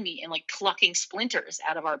behind me and like plucking splinters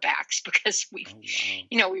out of our backs because we,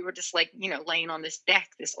 we were just like, laying on this deck,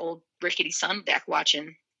 this old rickety sun deck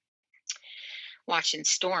watching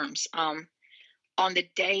storms. On the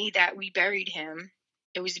day that we buried him,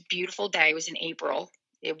 it was a beautiful day. It was in April.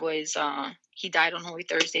 It was, he died on Holy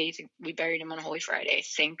Thursday. We buried him on Holy Friday. I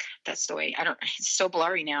think that's the way. It's so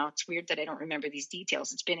blurry now. It's weird that I don't remember these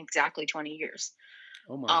details. It's been exactly 20 years.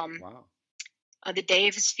 Oh my, wow. The day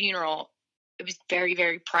of his funeral, it was very,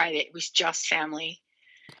 very private. It was just family.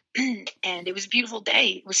 And it was a beautiful day.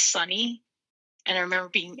 It was sunny. And I remember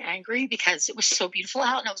being angry because it was so beautiful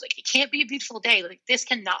out. And I was like, it can't be a beautiful day. Like, this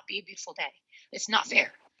cannot be a beautiful day. It's not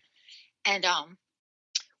fair. And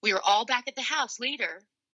we were all back at the house later,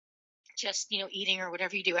 just, eating or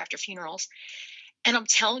whatever you do after funerals. And I'm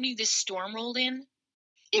telling you, this storm rolled in.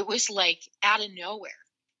 It was like out of nowhere.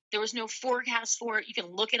 There was no forecast for it. You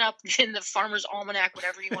can look it up in the Farmer's Almanac,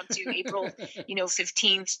 whatever you want to, April,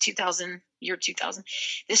 15th, 2000.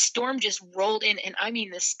 This storm just rolled in. And I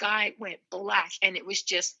mean, the sky went black and it was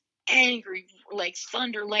just angry, like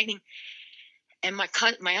thunder, lightning. And my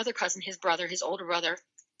other cousin, his brother, his older brother,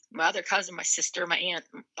 my other cousin, my sister, my aunt,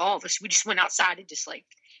 all of us, we just went outside and just like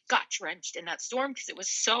got drenched in that storm because it was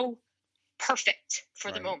so perfect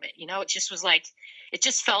for the moment. You know, it just was like, it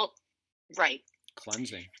just felt right.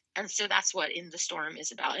 Cleansing. And so that's what In the Storm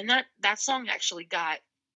is about. And that song actually got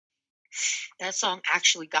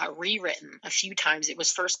rewritten a few times. It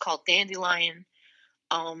was first called Dandelion,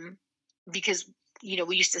 because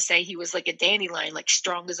we used to say he was like a dandelion, like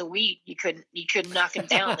strong as a weed. You couldn't knock him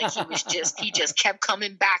down. Like he just kept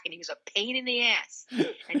coming back, and he was a pain in the ass,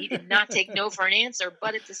 and he did not take no for an answer.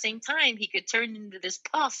 But at the same time, he could turn into this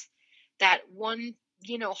puff, that one,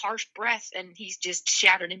 harsh breath, and he's just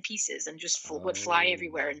shattered in pieces and just would fly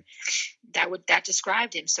everywhere. And that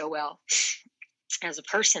described him so well as a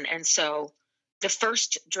person. And so the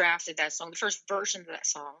first draft of that song, the first version of that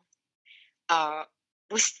song,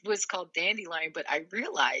 was called Dandelion, but I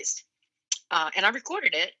realized, and I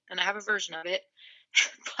recorded it, and I have a version of it,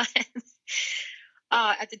 but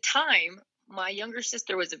at the time, my younger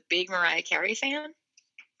sister was a big Mariah Carey fan,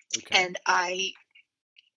 and I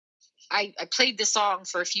played the song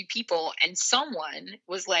for a few people, and someone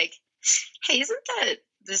was like, "Hey, isn't that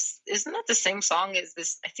the same song as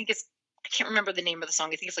this? I can't remember the name of the song.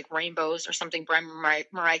 I think it's like Rainbows or something by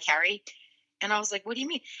Mariah Carey." And I was like, "What do you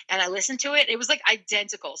mean?" And I listened to it. It was like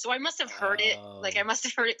identical. So I must have heard it. Like I must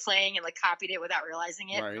have heard it playing and like copied it without realizing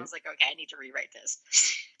it. Right. And I was like, okay, I need to rewrite this.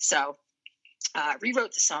 So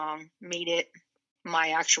rewrote the song, made it my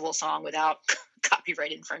actual song without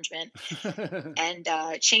copyright infringement, and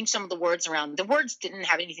changed some of the words around. The words didn't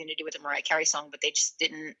have anything to do with the Mariah Carey song, but they just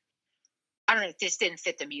didn't, I don't know, this didn't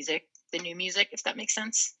fit the music, the new music, if that makes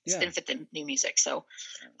sense. Yeah. It didn't fit the new music. So,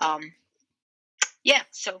 yeah,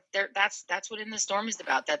 so that's what In the Storm is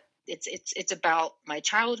about. That it's about my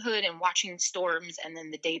childhood and watching storms, and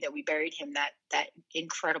then the day that we buried him, that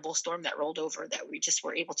incredible storm that rolled over that we just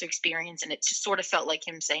were able to experience, and it just sort of felt like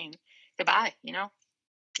him saying goodbye,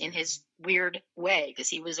 in his weird way, because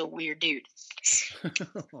he was a weird dude.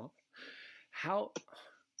 How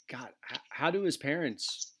do his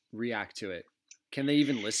parents react to it? Can they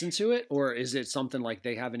even listen to it, or is it something like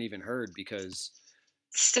they haven't even heard? Because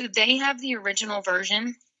so they have the original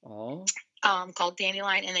version called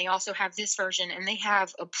Dandelion, and they also have this version, and they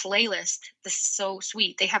have a playlist. This is so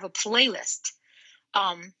sweet. They have a playlist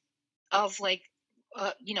of like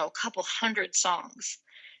a couple hundred songs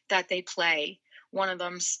that they play. One of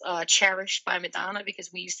them's Cherished by Madonna,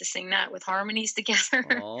 because we used to sing that with harmonies together.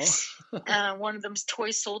 One of them's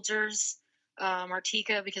Toy Soldiers,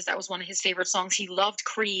 Martika, because that was one of his favorite songs. He loved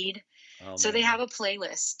Creed. So they have a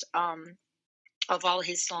playlist of all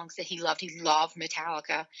his songs that he loved. He loved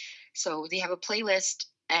Metallica. So they have a playlist,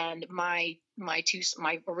 and my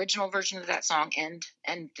original version of that song and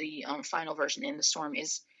the final version, In the Storm,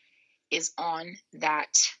 is on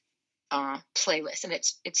that playlist. And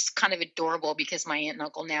it's kind of adorable, because my aunt and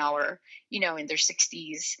uncle now are, in their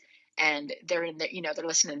 60s, and they're they're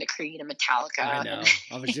listening to Creed and Metallica. I know.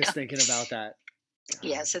 I was just thinking about that.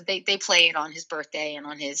 Yeah, so they play it on his birthday and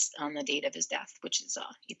on the date of his death, which is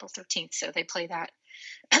April 13th. So they play that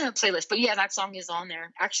playlist. But yeah, that song is on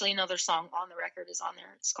there. Actually, another song on the record is on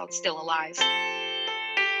there. It's called Still Alive.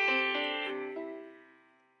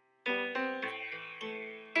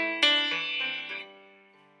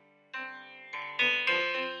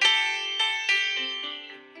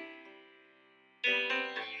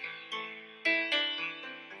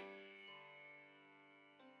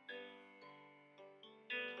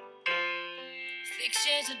 Fix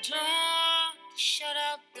as a dawn, shut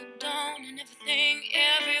out the dawn and everything,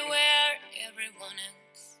 everywhere, everyone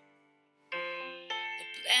else. The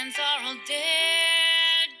plans are all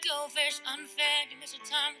dead, goldfish unfed. You miss your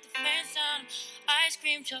time with the fence on ice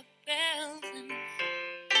cream truck bells. And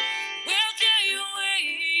we'll tell you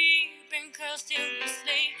wait, bring curls till you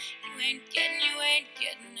sleep. You ain't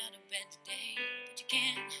getting out of bed today, but you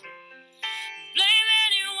can't blame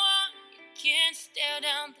anyone. You can't stare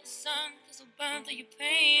down the sun, 'cause it'll burn through your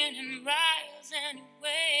pain and rise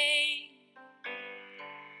anyway.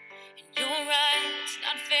 And you're right, it's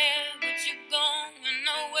not fair, but you're going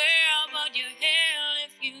nowhere about your hair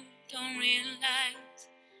if you don't realize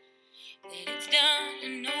that it's done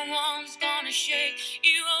and no one's gonna shake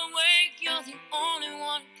you awake. You're the only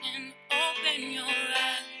one who can open your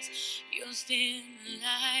eyes. You're still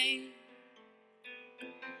alive.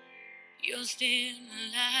 You're still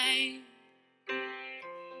alive.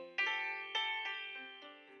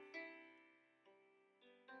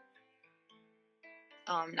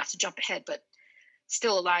 Not to jump ahead, but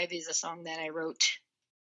Still Alive is a song that I wrote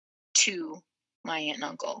to my aunt and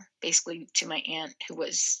uncle, basically to my aunt, who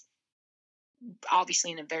was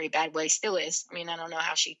obviously in a very bad way, still is. I mean, I don't know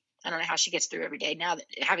how she gets through every day now that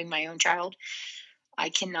having my own child. I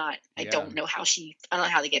don't know how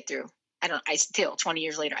they get through. I still 20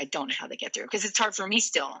 years later, I don't know how they get through, because it's hard for me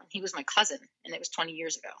still. He was my cousin and it was 20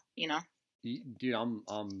 years ago, you know? Dude,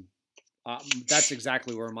 that's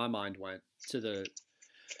exactly where my mind went, to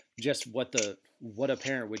just what a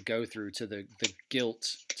parent would go through, to the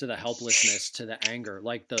guilt, to the helplessness, to the anger,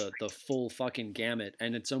 like the full fucking gamut.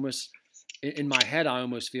 And it's almost, in my head, I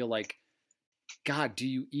almost feel like, God, do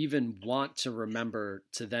you even want to remember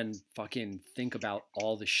to then fucking think about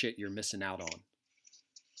all the shit you're missing out on?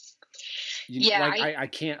 I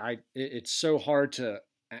can't. It's so hard to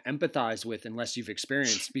empathize with unless you've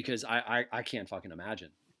experienced, because I can't fucking imagine.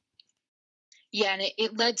 Yeah, and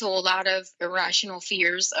it led to a lot of irrational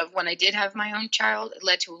fears of when I did have my own child. It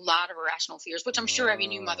led to a lot of irrational fears, which I'm sure every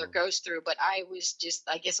new mother goes through. But I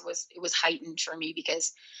guess it was heightened for me,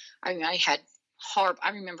 because I mean, I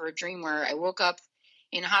remember a dream where I woke up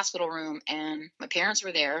in a hospital room and my parents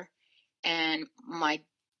were there, and my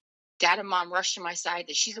dad and mom rushed to my side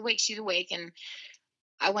that she's awake. And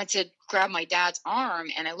I went to grab my dad's arm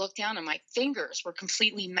and I looked down and my fingers were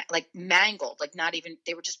completely mangled, like not even,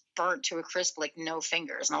 they were just burnt to a crisp, like no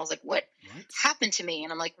fingers. And I was like, what happened to me?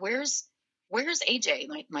 And I'm like, where's AJ?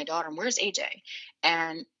 My daughter, where's AJ?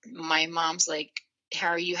 And my mom's like,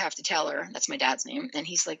 Harry, you have to tell her. That's my dad's name. And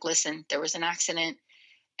he's like, listen, there was an accident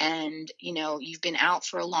and, you know, you've been out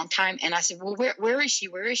for a long time. And I said, well, where is she?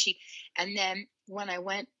 Where is she? And then when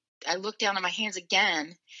I looked down at my hands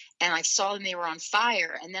again and I saw them, they were on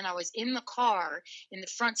fire. And then I was in the car in the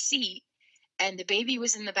front seat and the baby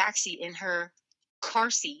was in the back seat in her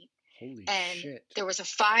car seat. Holy and shit. There was a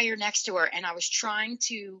fire next to her and I was trying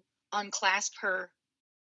to unclasp her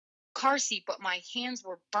car seat, but my hands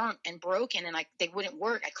were burnt and broken and they wouldn't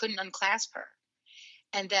work. I couldn't unclasp her.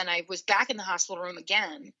 And then I was back in the hospital room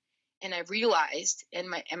again and I realized, and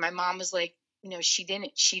my mom was like, you know, she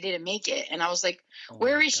didn't make it. And I was like,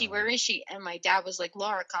 where is she? Where is she? And my dad was like,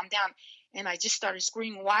 Laura, calm down. And I just started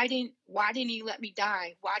screaming, why didn't you let me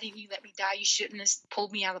die? Why didn't you let me die? You shouldn't have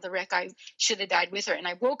pulled me out of the wreck. I should have died with her. And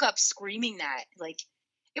I woke up screaming that. Like,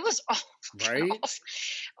 it was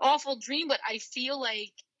awful dream, but I feel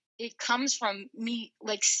like it comes from me,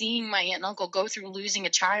 like seeing my aunt and uncle go through losing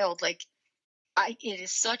a child. Like, it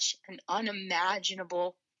is such an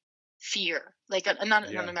unimaginable fear, like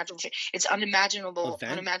unimaginable fear. It's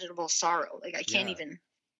unimaginable sorrow. Like I can't even.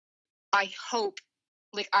 I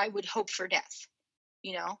would hope for death.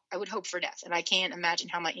 You know, I would hope for death, and I can't imagine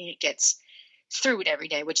how my aunt gets through it every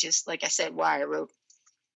day. Which is, like I said, why I wrote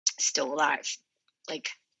 "Still Alive." Like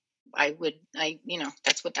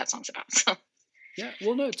that's what that song's about. So. Yeah.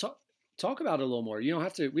 Well, no. Talk about it a little more. We don't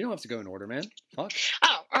have to go in order, man. Fuck.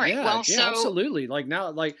 Oh, all right. Yeah, absolutely. Like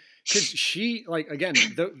now, like, cause she, like, again,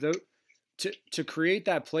 to create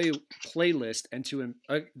that playlist and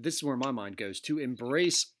this is where my mind goes, to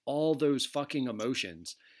embrace all those fucking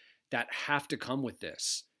emotions that have to come with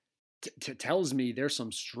this, tells me there's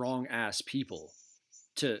some strong ass people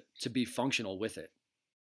to be functional with it.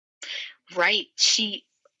 Right. She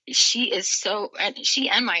is so, and she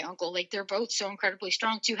and my uncle, like they're both so incredibly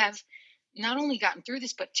strong to have not only gotten through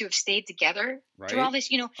this, but to have stayed together through all this,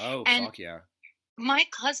 you know. Oh, and fuck yeah. My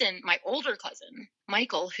older cousin,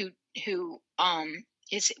 Michael, who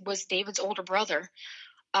was David's older brother,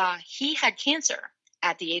 he had cancer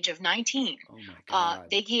at the age of 19. Oh my God.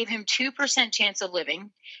 They gave him 2% chance of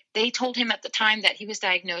living. They told him at the time that he was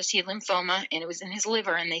diagnosed, he had lymphoma and it was in his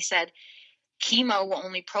liver. And they said, chemo will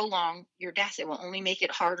only prolong your death. It will only make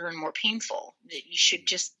it harder and more painful. You should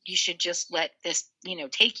just let this, you know,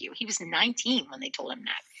 take you. He was 19 when they told him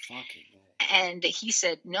that. Fucking and he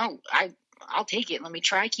said, no, I'll take it. Let me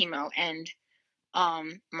try chemo. And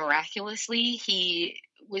miraculously, he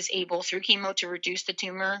was able through chemo to reduce the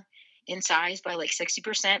tumor in size by like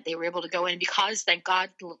 60%. They were able to go in because, thank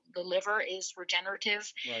God, the liver is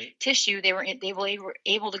regenerative tissue. They were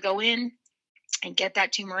able to go in and get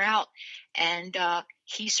that tumor out. And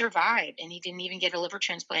he survived, and he didn't even get a liver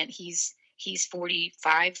transplant. He's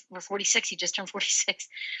 45 or 46. He just turned 46.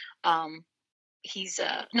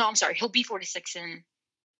 He'll be 46 in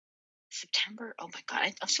September. Oh my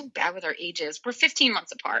God, I'm so bad with our ages. We're 15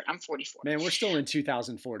 months apart. I'm 44. Man, we're still in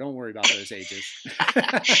 2004. Don't worry about those ages.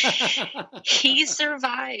 He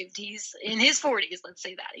survived. He's in his 40s. Let's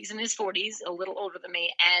say that he's in his 40s, a little older than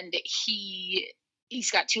me, and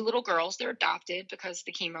he's got 2 little girls. They're adopted because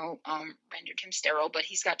the chemo rendered him sterile, but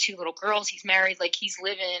he's got 2 little girls. He's married. Like, he's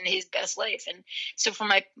living his best life. And so for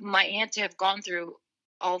my aunt to have gone through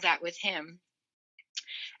all that with him,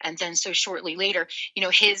 and then so shortly later, you know,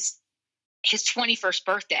 his 21st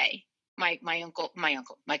birthday,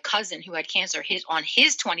 my cousin who had cancer, on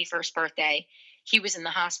his 21st birthday, he was in the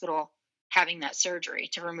hospital having that surgery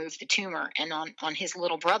to remove the tumor. And on his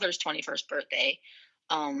little brother's 21st birthday,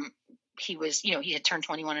 he was, he had turned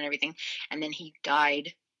 21 and everything. And then he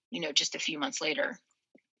died, just a few months later.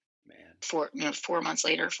 Man. 4 months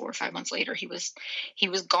later, 4 or 5 months later, he was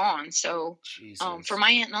gone. So, for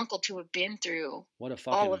my aunt and uncle to have been through what a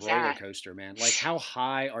fucking roller coaster, man. Like, how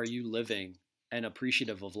high are you living and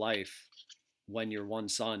appreciative of life when your one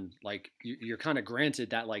son, like, you're kind of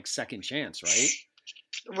granted that, like, second chance, right?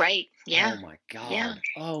 Right. Yeah. Oh my God. Yeah.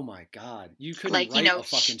 Oh my God. You couldn't write a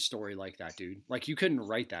fucking story like that, dude. Like, you couldn't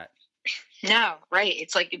write that. No, right.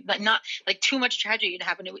 It's like not like too much tragedy to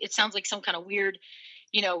happen. It sounds like some kind of weird,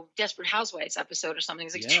 Desperate Housewives episode or something.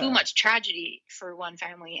 It's like too much tragedy for one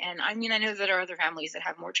family. And I mean, I know there are other families that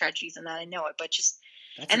have more tragedies than that. I know it, but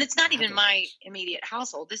it's not even my immediate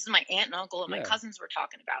household. This is my aunt and uncle and my cousins we're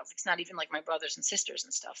talking about. It's not even like my brothers and sisters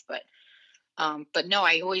and stuff. But no,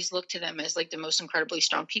 I always look to them as like the most incredibly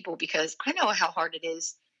strong people, because I know how hard it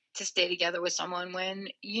is to stay together with someone when,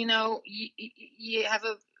 you have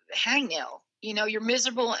a hangnail. You're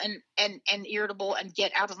miserable and irritable and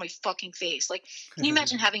get out of my fucking face. Like, can you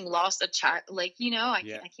imagine having lost a child? Like,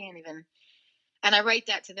 I can't even. And I write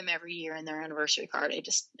that to them every year in their anniversary card.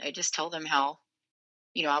 I just tell them how,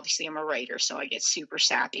 obviously I'm a writer, so I get super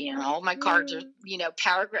sappy and all my cards are,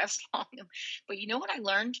 paragraphs long. But you know what I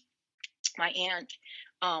learned? My aunt,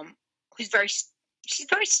 she's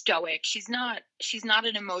very stoic. She's not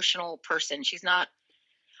an emotional person.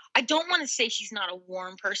 I don't want to say she's not a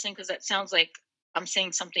warm person, because that sounds like I'm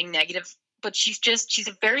saying something negative, but she's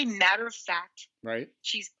a very matter of fact. Right.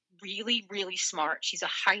 She's really, really smart. She's a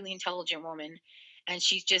highly intelligent woman. And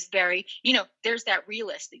she's just very, there's that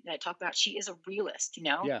realist that I talk about. She is a realist,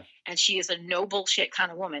 Yeah. And she is a no bullshit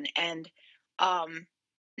kind of woman, and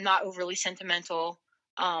not overly sentimental.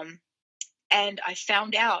 And I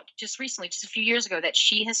found out just recently, just a few years ago, that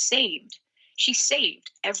she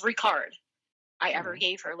saved every card I ever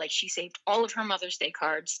gave her. Like, she saved all of her Mother's Day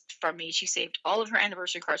cards from me. She saved all of her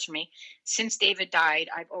anniversary cards from me. Since David died,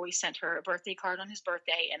 I've always sent her a birthday card on his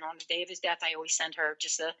birthday. And on the day of his death, I always sent her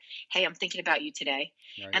just hey, I'm thinking about you today.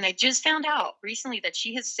 Right. And I just found out recently that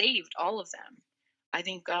she has saved all of them. I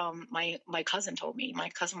think my cousin told me. My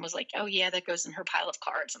cousin was like, oh, yeah, that goes in her pile of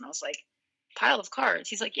cards. And I was like, pile of cards?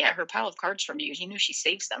 He's like, yeah, her pile of cards from you. You knew she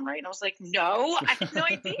saves them, right? And I was like, no, I had no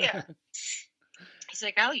idea. He's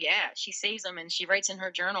like, oh yeah, she saves them, and she writes in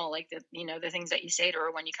her journal like the things that you say to her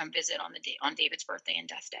when you come visit on David's birthday and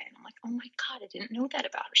death day. And I'm like, oh my God, I didn't know that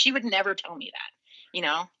about her. She would never tell me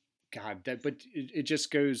that, God, but it just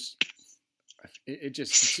goes. It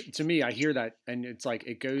just, to me, I hear that, and it's like,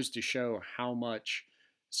 it goes to show how much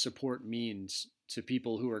support means to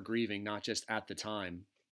people who are grieving, not just at the time,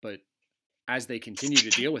 but as they continue to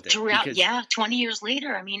deal with it. Throughout, 20 years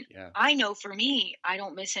later. I mean, I know for me, I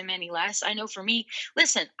don't miss him any less. I know for me,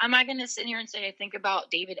 listen, am I going to sit here and say I think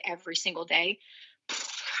about David every single day?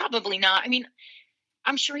 Probably not. I mean,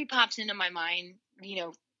 I'm sure he pops into my mind,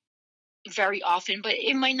 very often, but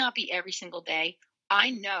it might not be every single day. I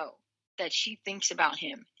know that she thinks about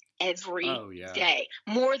him every day,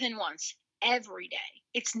 more than once, every day.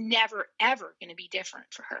 It's never, ever going to be different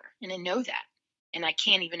for her. And I know that. And I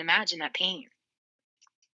can't even imagine that pain.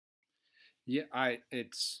 Yeah,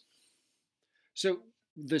 so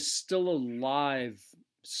the Still Alive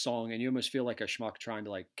song, and you almost feel like a schmuck trying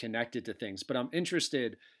to like connect it to things, but I'm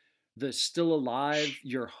interested, the Still Alive,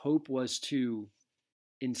 your hope was to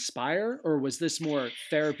inspire, or was this more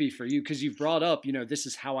therapy for you? Because you've brought up, this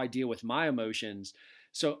is how I deal with my emotions.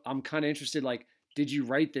 So I'm kind of interested, like, did you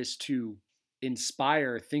write this to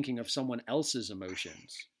inspire thinking of someone else's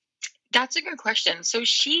emotions? That's a good question. So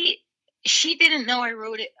she didn't know I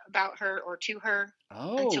wrote it about her or to her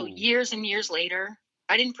until years and years later.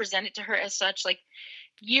 I didn't present it to her as such. Like,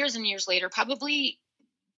 years and years later, probably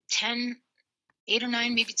 8 or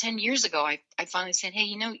 9, maybe 10 years ago, I finally said,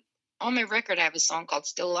 hey, on my record, I have a song called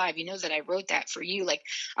Still Alive. You know that I wrote that for you. Like,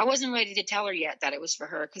 I wasn't ready to tell her yet that it was for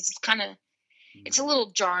her, because it's kind of, it's a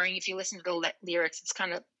little jarring if you listen to the lyrics. It's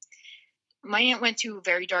kind of, my aunt went to a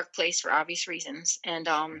very dark place for obvious reasons. And,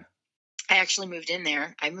 I actually moved in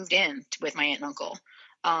there. I moved in with my aunt and uncle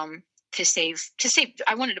to save.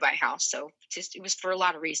 I wanted to buy a house, so it was for a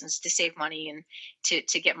lot of reasons, to save money and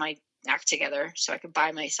to get my act together so I could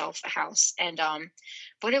buy myself a house. And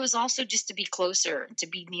but it was also just to be closer, to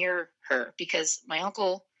be near her, because my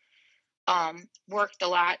uncle worked a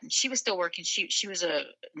lot, and she was still working. She was a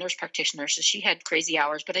nurse practitioner, so she had crazy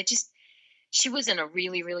hours. But she was in a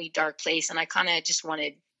really, really dark place, and I kind of just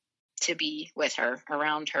wanted to be with her,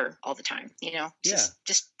 around her all the time,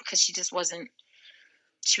 just because she was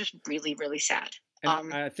really, really sad.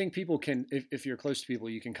 And I think people can, if you're close to people,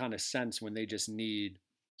 you can kind of sense when they just need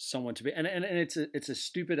someone to be, and it's a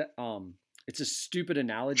stupid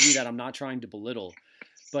analogy that I'm not trying to belittle,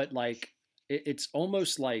 but like it's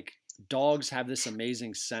almost like dogs have this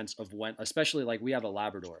amazing sense of when, especially like we have a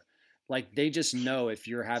Labrador, like they just know if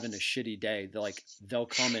you're having a shitty day, they'll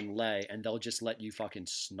come and lay and they'll just let you fucking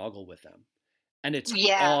snuggle with them, and it's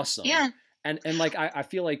awesome. Yeah. And like I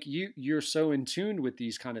feel like you're so in tune with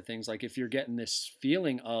these kind of things. Like if you're getting this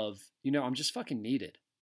feeling of, I'm just fucking needed,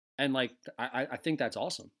 and like I think that's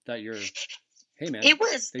awesome that you're, hey man,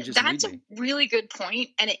 that's a really good point,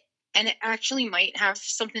 and it actually might have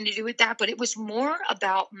something to do with that, but it was more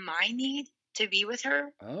about my need to be with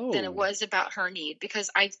her than it was about her need, because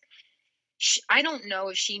I don't know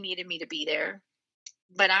if she needed me to be there,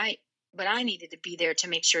 but I needed to be there to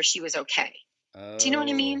make sure she was okay. Do you know what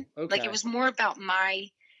I mean? Okay. Like it was more about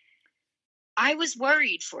I was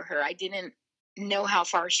worried for her. I didn't know how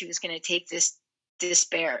far she was going to take this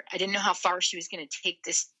despair. I didn't know how far she was going to take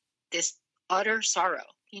this utter sorrow,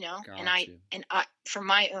 Gotcha. and I for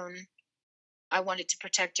my own, I wanted to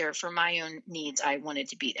protect her. For my own needs, I wanted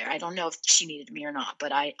to be there. I don't know if she needed me or not,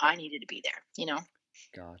 but I needed to be there,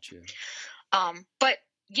 Gotcha. But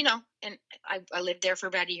and I lived there for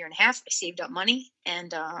about a year and a half. I saved up money,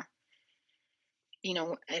 and and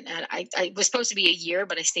I was supposed to be a year,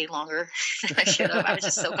 but I stayed longer than I should have. I was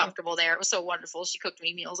just so comfortable there. It was so wonderful. She cooked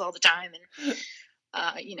me meals all the time, and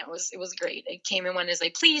it was great. I came and went as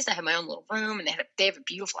I pleased. I had my own little room, and they have a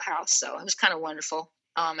beautiful house, so it was kind of wonderful.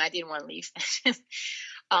 I didn't want to leave,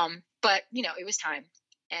 but it was time.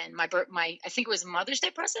 And I think it was a Mother's Day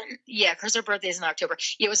present. Yeah, because her birthday is in October.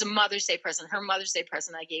 Yeah, it was a Mother's Day present. Her Mother's Day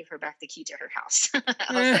present, I gave her back the key to her house. I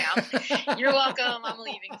was like, you're welcome. I'm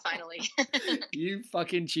leaving finally. You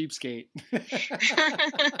fucking cheapskate.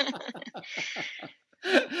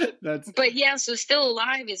 But yeah, so Still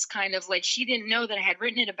Alive is kind of like, she didn't know that I had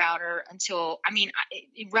written it about her until,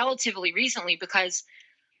 relatively recently, because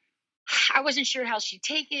I wasn't sure how she'd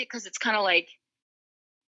take it, because it's kind of like,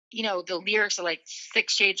 the lyrics are like,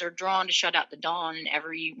 6 shades are drawn to shut out the dawn, and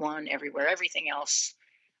everyone, everywhere, everything else.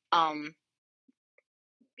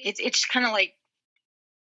 It's kind of like,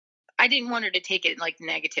 I didn't want her to take it like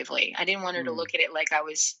negatively. I didn't want her to look at it like I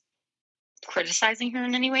was criticizing her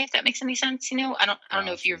in any way, if that makes any sense. I don't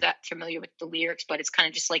know if you're that familiar with the lyrics, but it's kind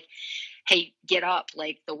of just like, hey, get up,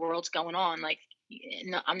 like the world's going on. Like,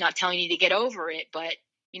 I'm not telling you to get over it, but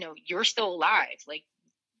you're still alive. Like,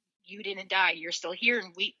 you didn't die. You're still here,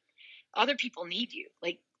 and other people need you.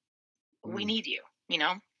 Like, we need you,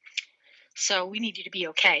 so we need you to be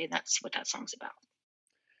okay. And that's what that song's about.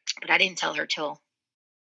 But I didn't tell her till,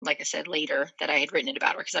 like I said, later, that I had written it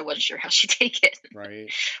about her, because I wasn't sure how she'd take it.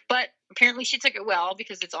 Right. But apparently she took it well,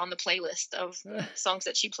 because it's on the playlist of songs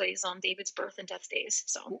that she plays on David's birth and death days.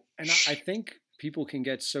 So, and I think people can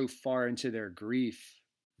get so far into their grief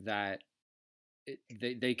that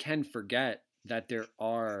they can forget that there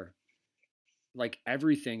are, like,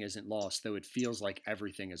 everything isn't lost, though it feels like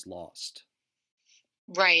everything is lost.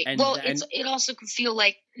 Right. It also can feel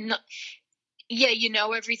like,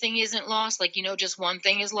 everything isn't lost. Like, just one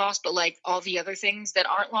thing is lost, but like all the other things that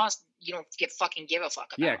aren't lost, you don't fucking give a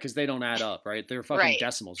fuck about. Yeah, because they don't add up, right? They're fucking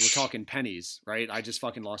decimals. We're talking pennies, right? I just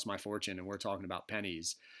fucking lost my fortune, and we're talking about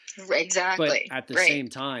pennies. Exactly. But at the same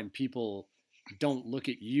time, people don't look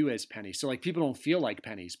at you as pennies. So like, people don't feel like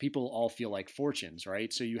pennies. People all feel like fortunes,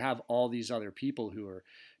 right? So you have all these other people who are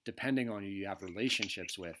depending on you. You have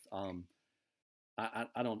relationships with.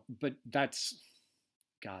 I don't. But that's,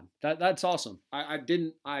 God, that's awesome.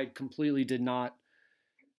 I completely did not.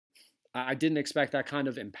 I didn't expect that kind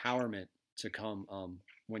of empowerment to come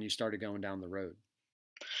when you started going down the road.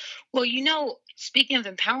 Well, speaking of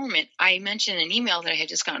empowerment, I mentioned an email that I had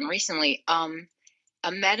just gotten recently.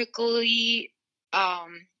 A medically, how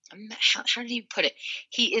did he put it?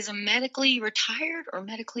 He is a medically retired or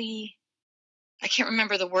medically, I can't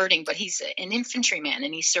remember the wording, but he's an infantryman,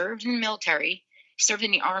 and he served in the military, served in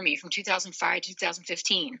the Army from 2005 to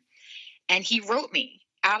 2015. And he wrote me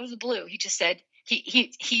out of the blue. He just said,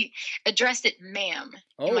 he addressed it ma'am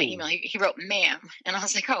in my email. He wrote ma'am. And I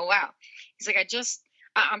was like, oh, wow. He's like,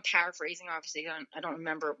 I'm paraphrasing, obviously. I don't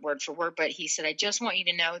remember word for word, but he said, I just want you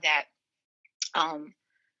to know that, and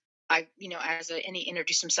he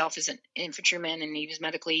introduced himself as an infantryman, and he was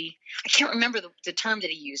medically, I can't remember the term that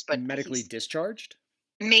he used, but medically discharged?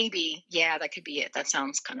 Maybe. Yeah, that could be it. That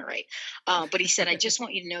sounds kind of right. But he said, I just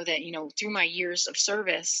want you to know that, through my years of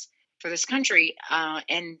service for this country,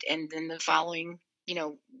 and then the following,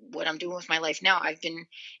 what I'm doing with my life now. I've been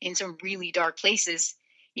in some really dark places,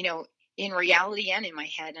 in reality and in my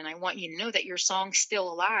head. And I want you to know that your song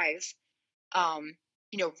Still Alive,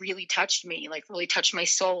 really touched me, like really touched my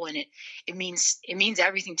soul. And it means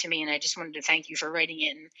everything to me. And I just wanted to thank you for writing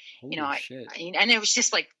it. And, Holy shit. And it was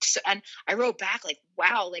just like, and I wrote back like,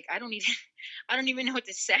 wow, like, I don't even know what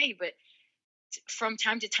to say, but from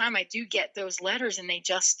time to time I do get those letters and they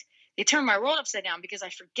turn my world upside down, because I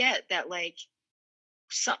forget that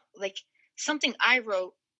something I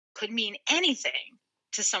wrote could mean anything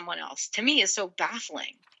to someone else. To me, is so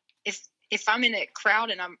baffling. If I'm in a crowd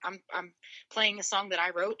and I'm playing a song that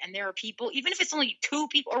I wrote, and there are people, even if it's only 2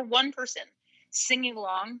 people or 1 person singing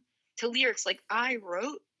along to lyrics like I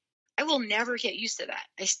wrote, I will never get used to that.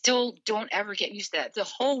 I still don't ever get used to that. The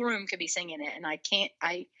whole room could be singing it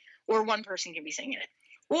and or 1 person can be singing it,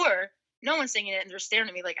 or no one's singing it and they're staring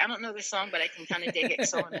at me like, I don't know this song, but I can kind of dig it.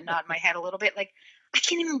 So I'm going to nod my head a little bit. Like, I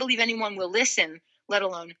can't even believe anyone will listen, let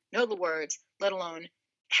alone know the words, let alone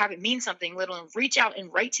have it mean something, let alone reach out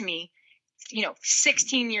and write to me,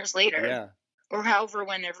 16 years later, or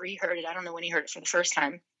whenever he heard it. I don't know when he heard it for the first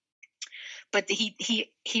time, but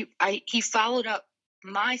he followed up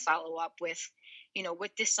my follow-up with,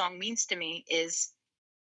 what this song means to me is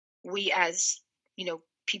we, as,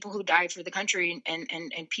 people who died for the country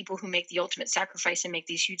and people who make the ultimate sacrifice and make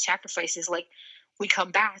these huge sacrifices, like, we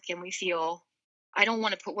come back and we feel, I don't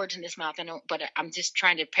want to put words in his mouth, but I'm just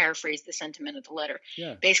trying to paraphrase the sentiment of the letter.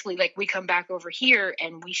 Yeah. Basically, like, we come back over here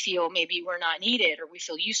and we feel maybe we're not needed, or we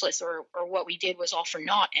feel useless, or what we did was all for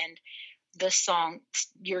naught. And this song,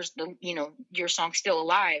 your song Still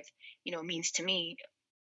Alive, means to me,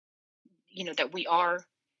 that we are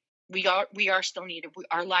still needed.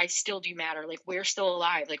 Our lives still do matter. Like, we're still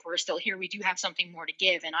alive. Like, we're still here. We do have something more to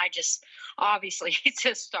give. And I just, obviously,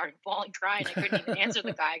 just started bawling, crying. I couldn't even answer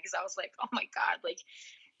the guy, because I was like, oh my God, like,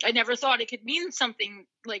 I never thought it could mean something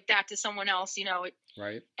like that to someone else,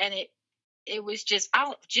 Right. And it was just,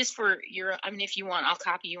 if you want, I'll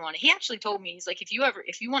copy you on it. He actually told me, he's like, if you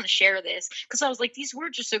want to share this, because I was like, these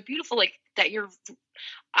words are so beautiful, like, that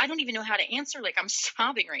I don't even know how to answer. Like, I'm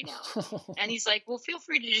sobbing right now. And he's like, well, feel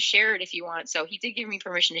free to just share it if you want. So he did give me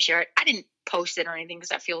permission to share it. I didn't post it or anything, because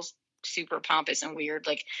that feels super pompous and weird.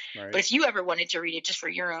 Like, right. But if you ever wanted to read it just for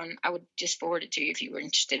your own, I would just forward it to you if you were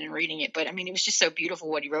interested in reading it. But I mean, it was just so beautiful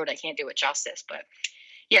what he wrote. I can't do it justice, but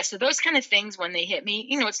yeah. So those kind of things, when they hit me,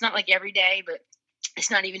 it's not like every day, but it's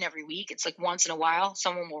not even every week. It's like once in a while,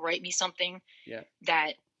 someone will write me something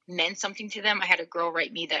that meant something to them. I had a girl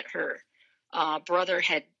write me that her brother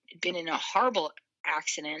had been in a horrible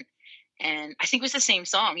accident, and I think it was the same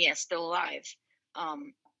song, Still Alive,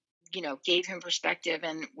 gave him perspective.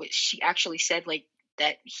 And she actually said, like,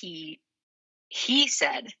 that he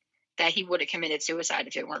said that he would have committed suicide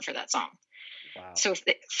if it weren't for that song. Wow. So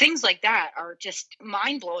things like that are just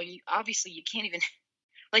mind-blowing. Obviously, you can't even,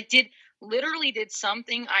 like, did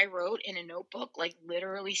something I wrote in a notebook, like,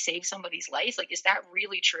 literally save somebody's life? Like, is that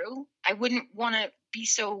really true? I wouldn't want to be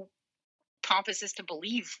so pompous as to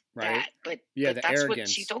believe that, but that's what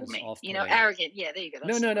she told me. Arrogant. Yeah, there you go.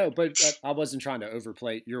 No. But I wasn't trying to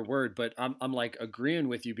overplay your word, but I'm like agreeing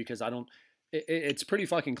with you, because I don't. It's pretty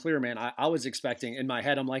fucking clear, man. I was expecting, in my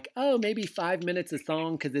head, I'm like, oh, maybe 5 minutes a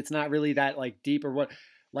song, because it's not really that, like, deep or what.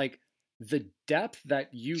 Like, the depth that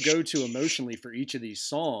you go to emotionally for each of these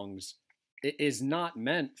songs is not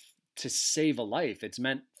meant to save a life. It's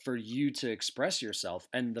meant for you to express yourself.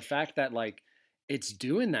 And the fact that, like, it's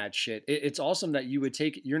doing that shit, it's awesome that you would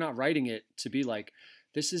you're not writing it to be like,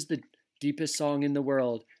 this is the deepest song in the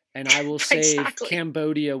world, and I will save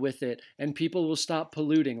Cambodia with it, and people will stop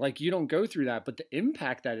polluting. Like, you don't go through that, but the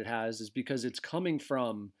impact that it has is because it's coming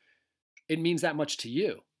from, it means that much to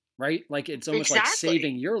you, right? Like, it's almost like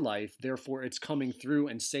saving your life, therefore it's coming through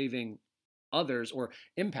and saving others or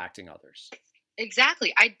impacting others.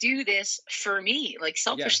 Exactly. I do this for me, like,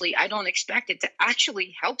 selfishly. I don't expect it to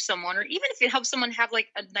actually help someone, or even if it helps someone have, like,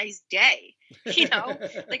 a nice day,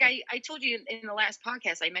 like I told you in the last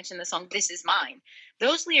podcast, I mentioned the song This Is Mine.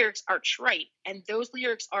 Those lyrics are trite, and those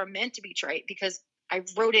lyrics are meant to be trite, because I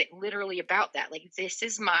wrote it literally about that. Like, this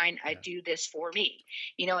is mine. I do this for me,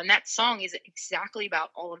 and that song is exactly about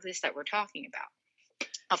all of this that we're talking about.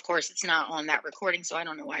 Of course, it's not on that recording, so I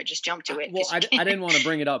don't know why I just jumped to it. Well, I didn't want to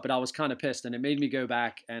bring it up, but I was kind of pissed, and it made me go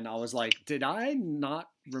back, and I was like, did I not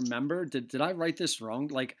remember? Did I write this wrong?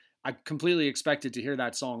 Like, I completely expected to hear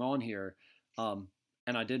that song on here, and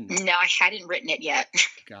I didn't. No, I hadn't written it yet.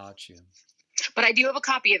 Gotcha. But I do have a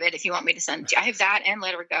copy of it if you want me to send it to you. I have that and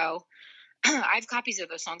Let Her Go. I have copies of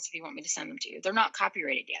those songs if you want me to send them to you. They're not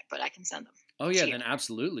copyrighted yet, but I can send them. Oh, yeah, then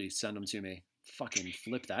absolutely send them to me. fucking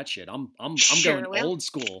flip that shit. I'm Sure going will. old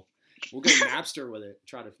school. We'll go Napster with it.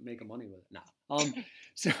 Try to make money with it. Nah.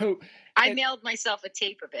 So I mailed myself a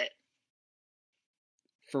tape of it.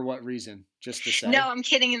 For what reason? Just to say? No, I'm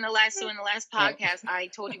kidding. In the last podcast, I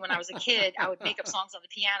told you when I was a kid, I would make up songs on the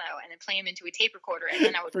piano and then play them into a tape recorder, and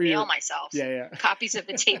then I would mail myself copies of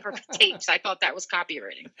the tapes. I thought that was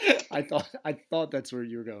copywriting. I thought that's where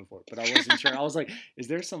you were going for, but I wasn't sure. I was like, is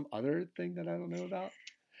there some other thing that I don't know about?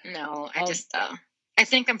 No, I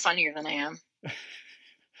think I'm funnier than I am.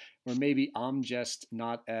 Or maybe I'm just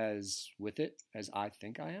not as with it as I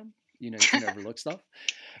think I am. You know, you can overlook stuff.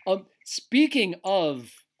 Speaking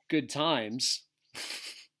of good times,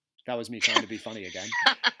 that was me trying to be funny again.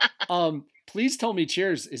 Please tell me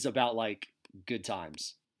Cheers is about like good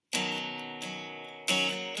times.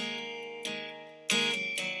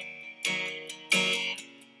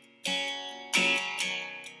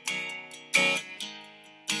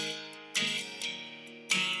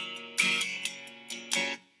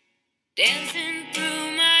 Dancing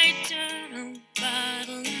through my eternal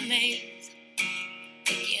bottle maze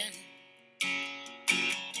again.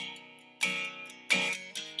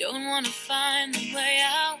 Don't want to find the way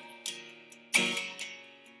out.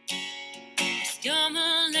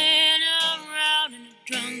 Stumbling around in a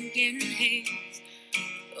drunken haze.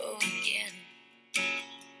 Oh, again.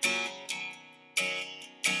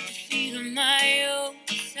 Feeling my own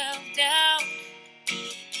self-doubt.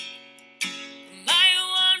 My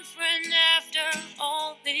one friend after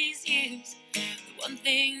all these years. The one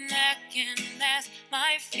thing that can mask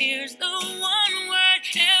my fears. The one word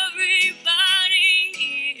everybody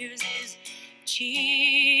hears is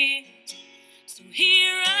cheers. So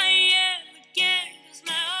here I am again, 'cause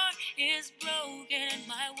my heart is broken,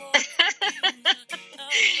 my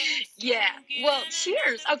Yeah, well,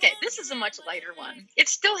 Cheers. Okay, this is a much lighter one.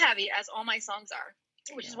 It's still heavy, as all my songs are,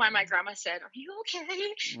 which is why my grandma said, "Are you okay?"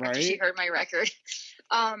 Right. After she heard my record.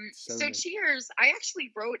 So Cheers, I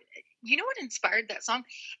actually wrote, you know what inspired that song?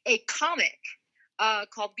 A comic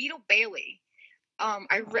called Beetle Bailey.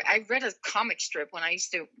 I read a comic strip when I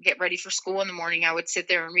used to get ready for school in the morning. I would sit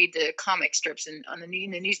there and read the comic strips in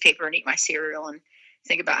the newspaper and eat my cereal and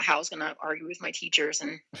think about how I was going to argue with my teachers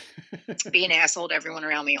and be an asshole to everyone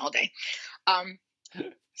around me all day.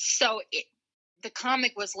 So the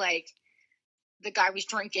comic was like, the guy was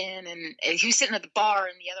drinking and he was sitting at the bar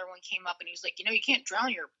and the other one came up and he was like, you can't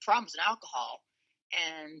drown your problems in alcohol.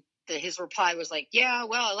 And his reply was like, yeah,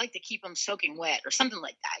 well, I like to keep them soaking wet or something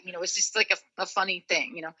like that. It's just like a funny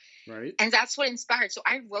thing, Right. And that's what inspired. So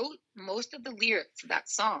I wrote most of the lyrics for that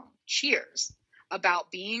song, Cheers, about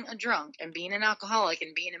being a drunk and being an alcoholic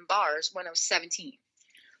and being in bars when I was 17.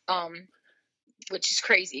 Which is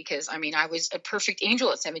crazy because I was a perfect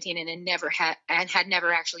angel at 17 and had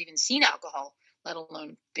never actually even seen alcohol, let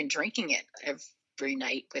alone been drinking it every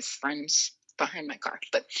night with friends behind my car.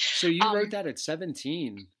 But so you wrote that at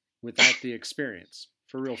 17 without the experience,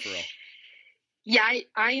 for real. Yeah,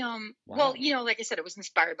 I Wow. Well, like I said, it was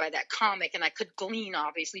inspired by that comic, and I could glean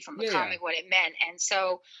obviously from the comic what it meant, and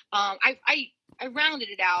so I rounded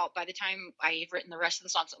it out by the time I had written the rest of the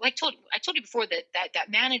songs. Like I told you before that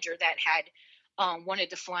manager that had wanted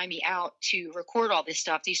to fly me out to record all this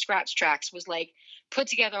stuff, these scratch tracks, was like, put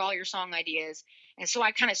together all your song ideas. And so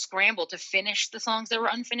I kind of scrambled to finish the songs that were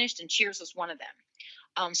unfinished, and Cheers was one of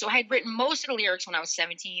them. So I had written most of the lyrics when I was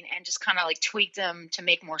 17 and just kind of like tweaked them to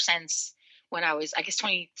make more sense when I was, I guess,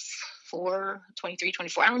 24, 23,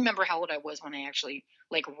 24. I don't remember how old I was when I actually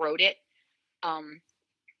like wrote it.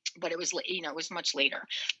 But it was, it was much later.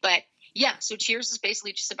 But yeah, so Cheers is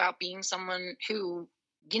basically just about being someone who,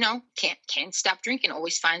 can't stop drinking,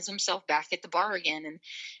 always finds himself back at the bar again.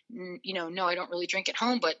 And, no, I don't really drink at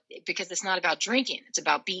home, but because it's not about drinking, it's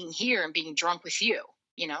about being here and being drunk with you,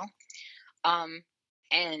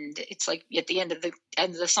 and it's like at the end of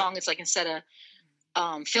the song, it's like, instead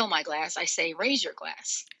of fill my glass, I say raise your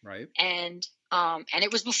glass. Right. And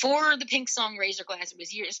it was before the Pink song Raise Your Glass.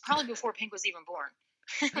 It's probably before Pink was even born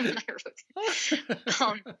when I wrote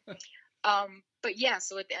it. But yeah,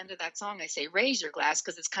 so at the end of that song, I say raise your glass,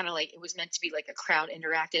 because it's kind of like, it was meant to be like a crowd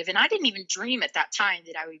interactive. And I didn't even dream at that time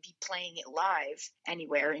that I would be playing it live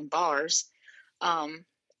anywhere in bars.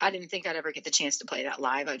 I didn't think I'd ever get the chance to play that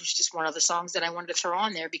live. It was just one of the songs that I wanted to throw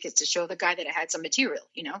on there because to show the guy that I had some material,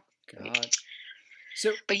 God.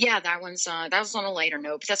 But yeah, that was on a lighter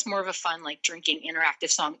note, but that's more of a fun, like, drinking interactive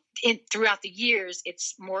song. Throughout the years,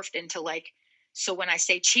 it's morphed into like, so when I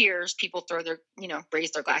say cheers, people throw their,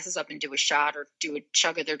 raise their glasses up and do a shot or do a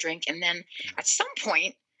chug of their drink. And then at some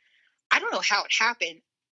point, I don't know how it happened.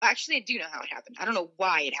 Actually, I do know how it happened. I don't know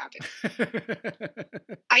why it happened.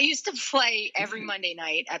 I used to play every Monday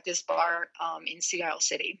night at this bar in Sea Isle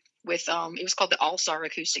City with it was called the All-Star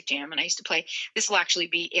Acoustic Jam, and I used to play. This will actually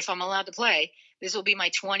be, if I'm allowed to play, this will be my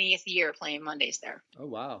 20th year playing Mondays there. Oh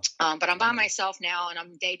wow! But I'm by myself now, and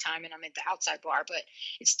I'm daytime, and I'm at the outside bar. But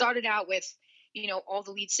it started out with, you know, all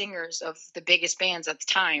the lead singers of the biggest bands at the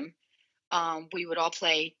time. We would all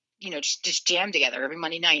play, you know, just jam together every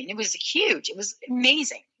Monday night, and it was huge. It was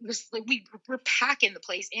amazing. It was like we were packing the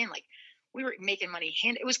place in, like. We were making money.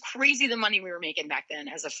 It was crazy the money we were making back then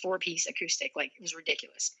as a 4-piece acoustic. Like, it was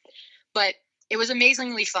ridiculous. But it was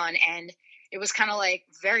amazingly fun, and it was kind of like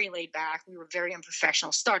very laid back. We were very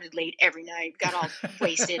unprofessional. Started late every night. Got all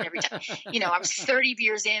wasted every time. You know, I was 30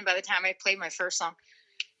 beers in by the time I played my first song.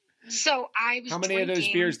 So I was. How many of those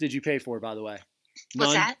beers did you pay for, by the way? None?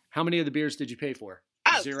 What's that? How many of the beers did you pay for?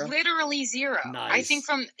 Oh, 0? Literally 0. Nice. I think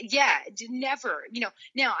never. You know,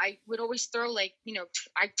 now I would always throw like, you know,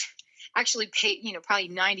 I actually paid, you know, probably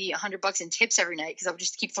 $90, $100 in tips every night because I would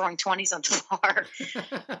just keep throwing 20s onto the bar.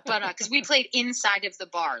 But because we played inside of the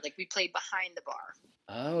bar, like we played behind the bar.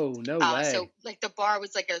 Oh, no way! So like the bar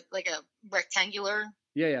was like a rectangular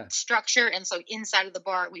yeah structure, and so inside of the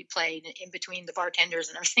bar we played in between the bartenders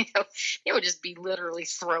and everything. So they would just be literally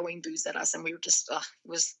throwing booze at us, and we were just it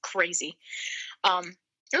was crazy.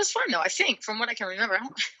 It was fun though. I think from what I can remember, I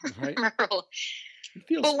don't remember. It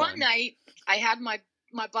feels but fun. One night I had my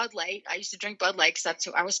Bud Light. I used to drink Bud Light because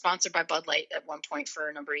I was sponsored by Bud Light at one point for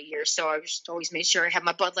a number of years. So I just always made sure I had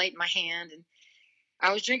my Bud Light in my hand, and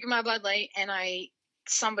I was drinking my Bud Light, and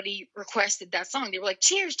somebody requested that song. They were like,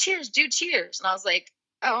 "Cheers, cheers, dude, cheers!" And I was like,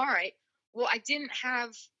 "Oh, all right." Well, I didn't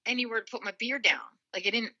have anywhere to put my beer down. Like I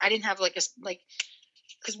didn't have because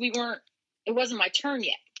it wasn't my turn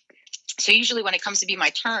yet. So usually when it comes to be my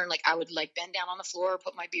turn, like I would like bend down on the floor,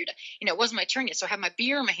 put my beer down. You know, it wasn't my turn yet. So I had my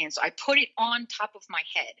beer in my hand. So I put it on top of my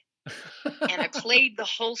head and I played the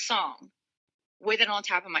whole song with it on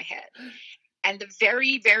top of my head. And the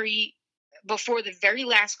before the very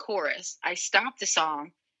last chorus, I stopped the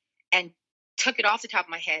song and took it off the top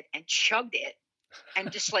of my head and chugged it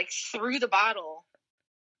and just like threw the bottle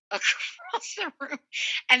across the room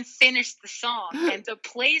and finished the song. And the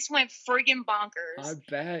place went friggin' bonkers. I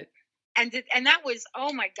bet. And that was,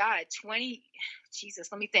 oh my God, let me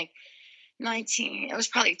think, 19, it was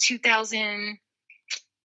probably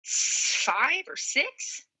 2005 or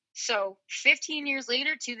 6. So 15 years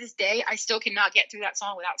later, to this day, I still cannot get through that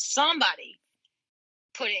song without somebody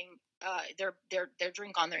putting their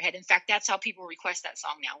drink on their head. In fact, that's how people request that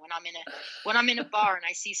song now. When I'm in a bar and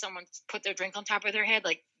I see someone put their drink on top of their head,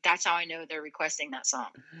 like that's how I know they're requesting that song.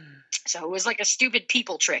 So it was like a stupid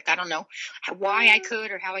people trick. I don't know why I could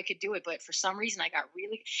or how I could do it, but for some reason I got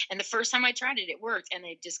and the first time I tried it, it worked. And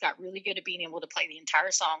I just got really good at being able to play the entire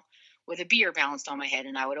song with a beer balanced on my head.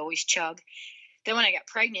 And I would always chug. Then when I got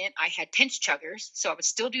pregnant, I had pinch chuggers. So I would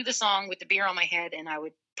still do the song with the beer on my head, and I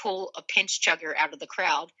would pull a pinch chugger out of the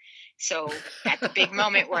crowd. So at the big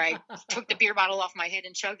moment where I took the beer bottle off my head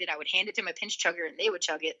and chugged it, I would hand it to my pinch chugger and they would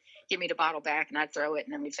chug it, give me the bottle back, and I'd throw it,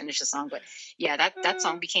 and then we'd finish the song. But yeah, that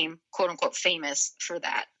song became quote unquote famous for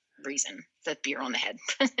that reason, that beer on the head.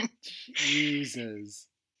 Jesus.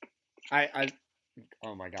 Oh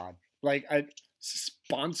my God. Like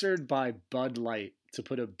sponsored by Bud Light to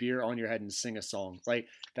put a beer on your head and sing a song. Like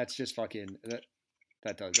that's just fucking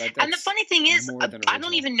that does. And the funny thing is, I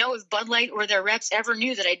don't even know if Bud Light or their reps ever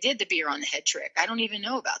knew that I did the beer on the head trick. I don't even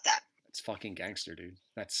know about that. That's fucking gangster, dude.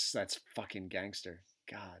 That's fucking gangster.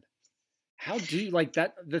 God. How do you like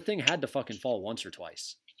that? The thing had to fucking fall once or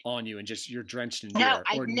twice on you and just you're drenched in beer. No,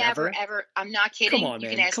 I never ever. I'm not kidding. Come on, you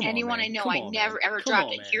man. can ask anyone I know. I never ever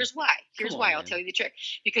dropped it. Here's why. I'll tell you the trick.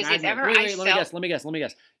 Because if ever I felt... Let me guess.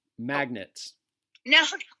 Magnets. No.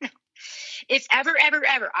 If ever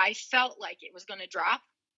I felt like it was going to drop,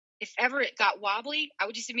 if ever it got wobbly, I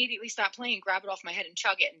would just immediately stop playing, grab it off my head and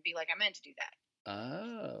chug it and be like, I meant to do that.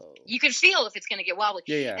 Oh. You could feel if it's going to get wobbly.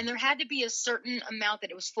 Yeah. And there had to be a certain amount that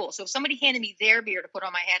it was full. So if somebody handed me their beer to put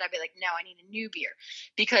on my head, I'd be like, no, I need a new beer.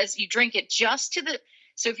 Because you drink it just to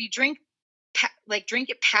so if you drink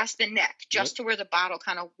it past the neck, just to where the bottle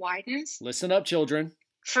kind of widens. Listen up, children.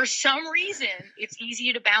 For some reason, it's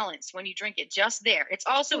easier to balance when you drink it just there. It's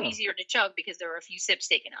also easier to chug because there are a few sips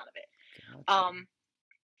taken out of it. Gotcha.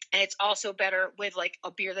 And it's also better with like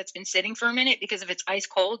a beer that's been sitting for a minute because if it's ice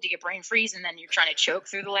cold, you get brain freeze and then you're trying to choke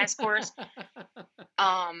through the last course.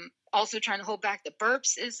 Also trying to hold back the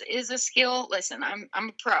burps is a skill. Listen, I'm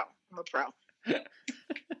a pro.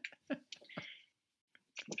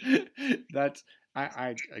 That's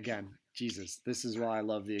I again, Jesus, this is why I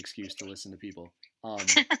love the excuse to listen to people.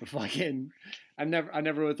 Fucking, I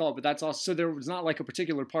never would have thought, but that's also, so there was not like a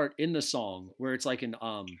particular part in the song where it's like an,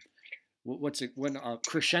 what's it, when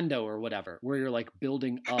crescendo or whatever, where you're like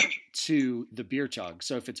building up to the beer chug.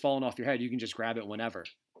 So if it's falling off your head, you can just grab it whenever.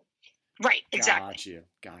 Right, exactly.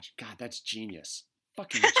 Got you. God, that's genius.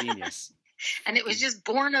 Fucking genius. And it was just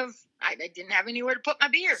born of, I didn't have anywhere to put my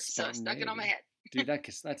beer, so I stuck it on my head. Dude,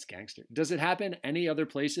 that's gangster. Does it happen any other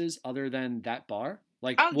places other than that bar?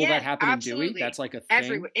 Like, will that happen absolutely. In Dewey? That's like a thing?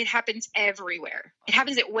 Everywhere. It happens everywhere. It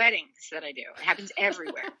happens at weddings that I do. It happens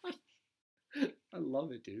everywhere. I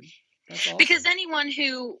love it, dude. That's awesome. Because anyone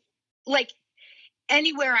who, like,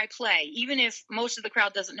 anywhere I play, even if most of the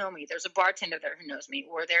crowd doesn't know me, there's a bartender there who knows me,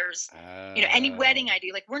 or there's, any wedding I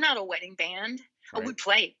do. Like, we're not a wedding band.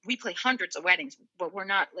 Right. We play hundreds of weddings, but we're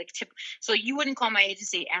not like so you wouldn't call my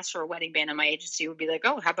agency, ask for a wedding band, and my agency would be like,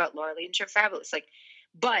 oh, how about Laura Lee and Trip Fabulous? Like,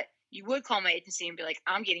 but you would call my agency and be like,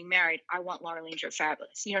 I'm getting married, I want Laura Lee and Trip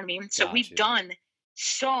Fabulous. You know what I mean? So we've done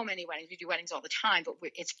so many weddings. We do weddings all the time, but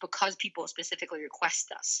it's because people specifically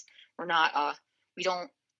request us. We're not we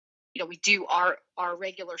don't, we do our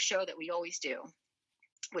regular show that we always do,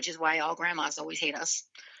 which is why all grandmas always hate us.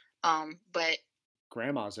 But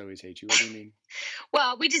grandmas always hate you. What do you mean?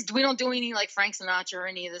 Well, we don't do any like Frank Sinatra or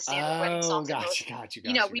any of the standard wedding songs.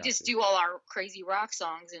 Gotcha. We just do all our crazy rock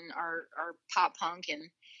songs and our pop punk and,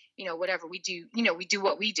 whatever we do. We do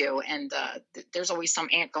what we do. And there's always some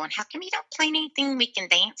aunt going, how come you don't play anything we can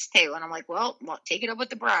dance to? And I'm like, well, take it up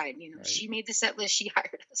with the bride. Right. She made the set list. She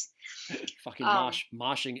hired us. Fucking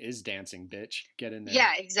moshing is dancing, bitch. Get in there.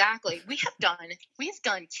 Yeah, exactly. We've done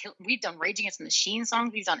Rage Against the Machine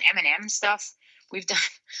songs. We've done Eminem stuff.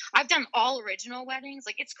 I've done all original weddings.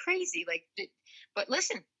 Like, it's crazy. Like, but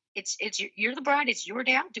listen, you're the bride. It's your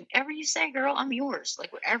day. I'll do whatever you say, girl. I'm yours.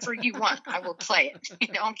 Like, whatever you want, I will play it. I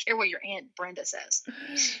don't care what your Aunt Brenda says.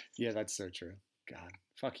 Yeah, that's so true. God,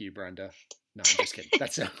 fuck you, Brenda. No, I'm just kidding.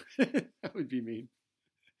 That would be mean.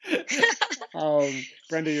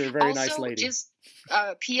 Brenda, you're a very nice lady. Just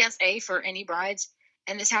PSA for any brides,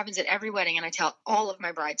 and this happens at every wedding, and I tell all of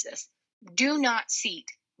my brides this: do not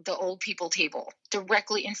seat the old people table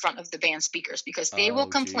directly in front of the band speakers, because they will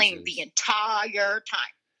complain the entire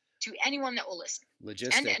time to anyone that will listen.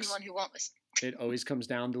 Logistics. And to anyone who won't listen. It always comes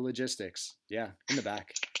down to logistics. Yeah, in the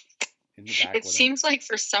back. It seems like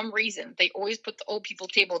for some reason they always put the old people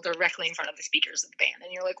table directly in front of the speakers of the band,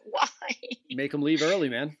 and you're like, why? Make them leave early,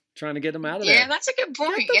 man. Trying to get them out of there. Yeah, that's a good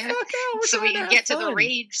point. Get the fuck out. So we can get to the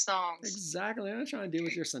rage songs. Exactly. I'm not trying to deal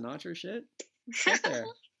with your Sinatra shit. Get there.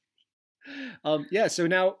 Yeah, so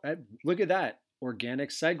now look at that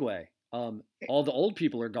organic segue. All the old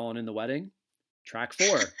people are gone in the wedding. Track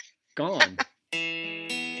 4, gone.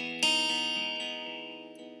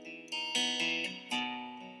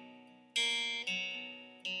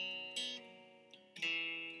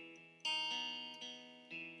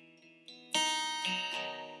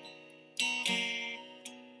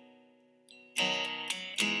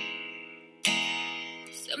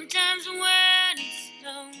 Sometimes when it's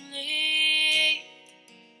lonely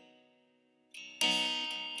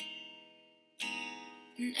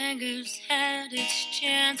and anger's had its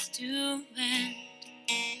chance to vent,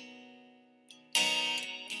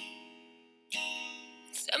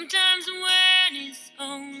 sometimes when it's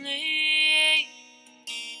only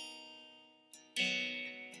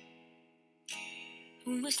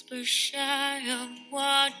a whisper shy of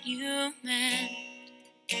what you meant.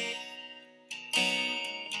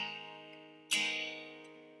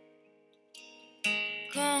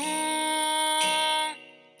 Gone,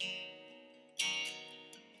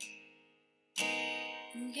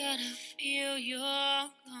 gotta feel you're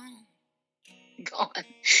gone. Gone.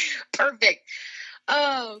 Perfect.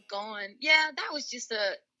 Oh, Gone. Yeah, that was just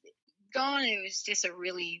Gone. It was just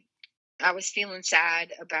I was feeling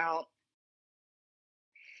sad about,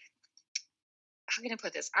 how can I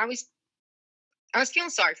put this? I was feeling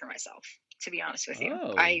sorry for myself, to be honest with you.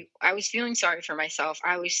 Oh. I was feeling sorry for myself.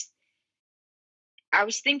 I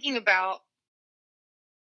was thinking about,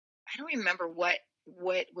 I don't remember what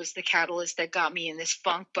was the catalyst that got me in this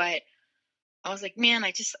funk, but I was like, man,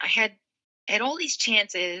 I had all these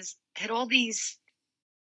chances, had all these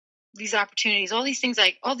opportunities, all these things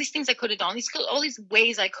I could have done, all these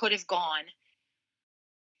ways I could have gone.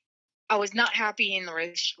 I was not happy in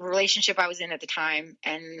the relationship I was in at the time,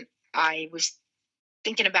 and I was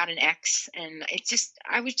thinking about an ex, and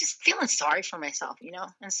I was just feeling sorry for myself,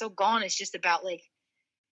 And so Gone is just about, like,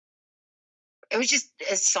 it was just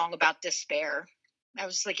a song about despair. I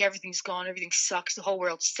was like, everything's gone, everything sucks, the whole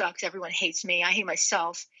world sucks, everyone hates me, I hate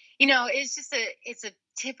myself. You know, it's a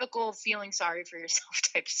typical feeling sorry for yourself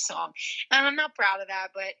type of song. And I'm not proud of that,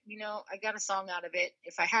 but you know, I got a song out of it.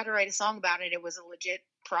 If I had to write a song about it, it was a legit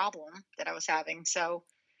problem that I was having. So,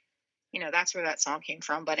 you know, that's where that song came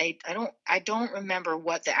from. But I don't remember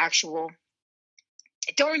what the actual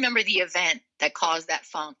I don't remember the event that caused that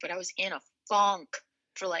funk, but I was in a funk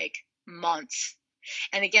for like months.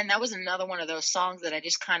 And again, that was another one of those songs that I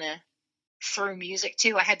just kind of threw music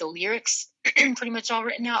to. I had the lyrics pretty much all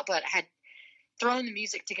written out, but I had thrown the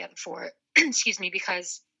music together for it. Excuse me,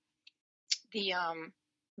 because the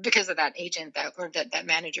because of that agent that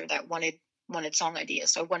manager that wanted song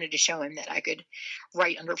ideas. So I wanted to show him that I could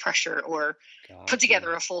write under pressure or put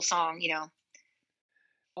together a full song, you know.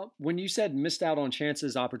 When you said missed out on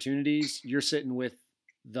chances, opportunities, you're sitting with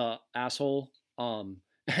the asshole, and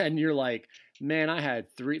you're like, man, I had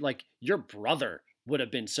 3, like your brother would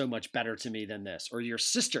have been so much better to me than this, or your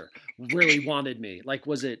sister really wanted me. Like,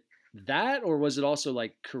 was it that, or was it also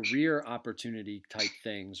like career opportunity type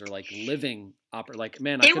things, or like living like,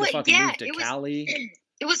 man, I could have fucking moved to Cali.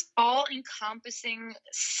 It was all encompassing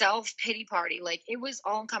self pity party. Like it was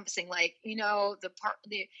all encompassing. Like, you know,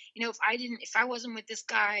 you know, if I wasn't with this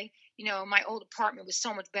guy, you know, my old apartment was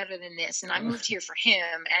so much better than this, and I moved here for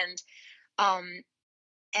him.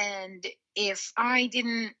 And if I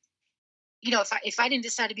didn't, you know, if I didn't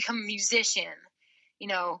decide to become a musician, you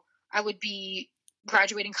know, I would be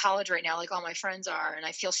graduating college right now, like all my friends are, and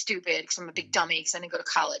I feel stupid because I'm a big dummy because I didn't go to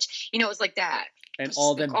college. You know, it's like that. And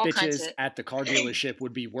all them bitches at the car dealership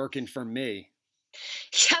would be working for me.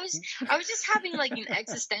 Yeah, I was just having like an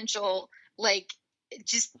existential, like,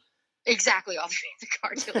 just exactly all the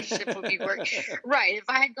car dealership would be working. Right. If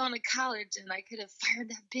I had gone to college and I could have fired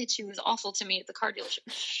that bitch who was awful to me at the car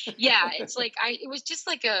dealership. Yeah, it's like it was just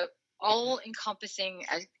like a all encompassing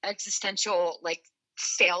existential like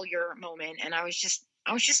failure moment, and I was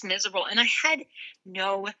just miserable, and I had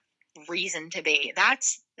no reason to be.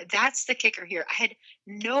 That's the kicker here. I had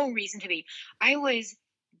no reason to be. I was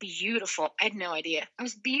beautiful. I had no idea. I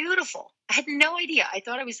was beautiful. I had no idea. I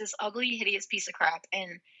thought I was this ugly, hideous piece of crap.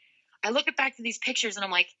 And I look back to these pictures and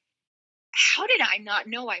I'm like, how did I not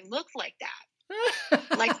know I looked like that?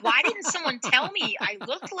 Like, why didn't someone tell me I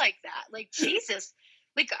looked like that? Like, Jesus.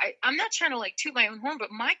 Like, I'm not trying to like toot my own horn, but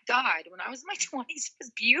my God, when I was in my 20s, it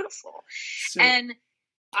was beautiful. And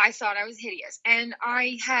I thought I was hideous. And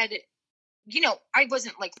I had, you know, I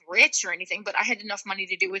wasn't like rich or anything, but I had enough money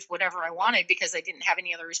to do with whatever I wanted because I didn't have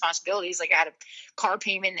any other responsibilities. Like I had a car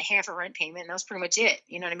payment and half a rent payment, and that was pretty much it.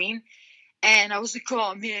 You know what I mean? And I was like,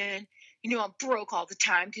 oh man, you know, I'm broke all the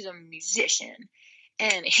time because I'm a musician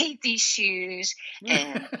and I hate these shoes.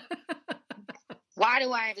 And why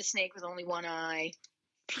do I have a snake with only one eye?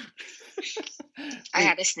 I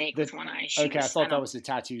had a snake with one eye. Okay, I thought that was a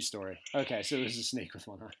tattoo story. Okay, so it was a snake with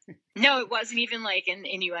one eye. No, it wasn't even like an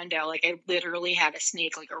innuendo. Like I literally had a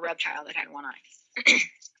snake, like a reptile that had one eye.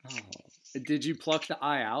 Oh. Did you pluck the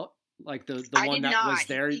eye out? Like the one that was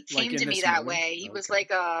there? He came to me that way. He was like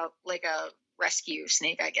a rescue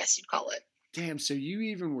snake, I guess you'd call it. Damn, so you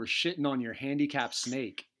even were shitting on your handicapped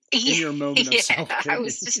snake. In your moment of self-pity. I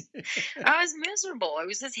was miserable. I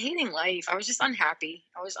was just hating life. I was just unhappy.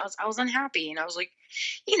 I was unhappy, and I was like,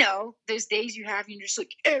 you know, those days you have, and you're just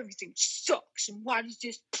like, everything sucks, and why does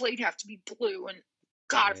this plate have to be blue? And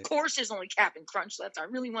God, right. Of course, there's only Captain Crunch left. I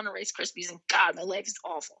really want to Rice Krispies, and God, my life is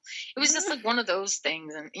awful. It was just like one of those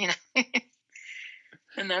things, and you know,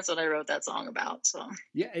 and that's what I wrote that song about. So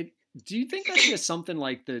yeah, do you think that's just something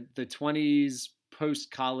like the 20s?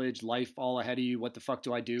 Post-college life all ahead of you? What the fuck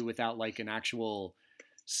do I do without like an actual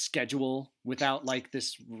schedule, without like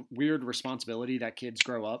this weird responsibility that kids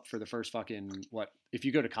grow up for the first fucking, what, if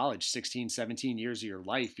you go to college 16, 17 years of your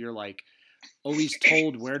life, you're like always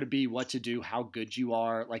told where to be, what to do, how good you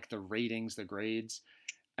are, like the ratings, the grades.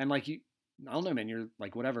 And like I don't know, man, you're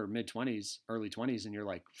like whatever, mid-20s, early 20s, and you're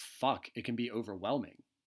like, fuck, it can be overwhelming.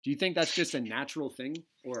 Do you think that's just a natural thing,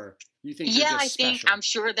 or you think? Yeah, I think I'm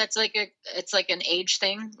sure that's like it's like an age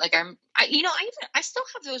thing. Like I still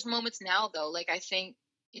have those moments now though. Like I think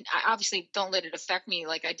I obviously don't let it affect me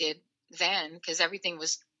like I did then, because everything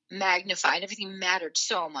was magnified. Everything mattered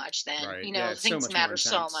so much then. Right. You know, yeah, things matter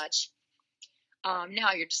so much.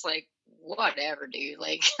 Now you're just like, whatever, dude.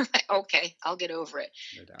 Like, okay, I'll get over it.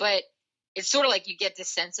 No doubt. But it's sort of like you get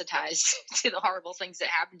desensitized to the horrible things that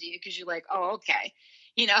happen to you because you're like, oh, okay.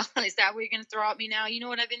 You know, is that what you're going to throw at me now? You know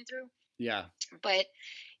what I've been through? Yeah. But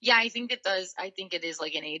yeah, I think it does. I think it is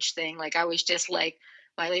like an age thing. Like I was just like,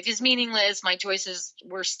 my life is meaningless. My choices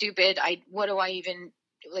were stupid. What do I even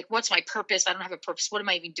like, what's my purpose? I don't have a purpose. What am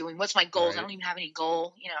I even doing? What's my goals? Right. I don't even have any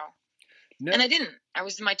goal, you know. No. And I didn't. I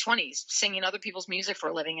was in my 20s singing other people's music for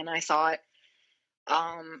a living. And I thought,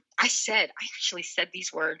 I actually said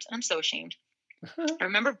these words. I'm so ashamed. I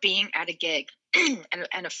remember being at a gig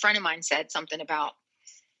and a friend of mine said something about,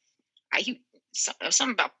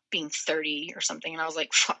 something about being 30 or something. And I was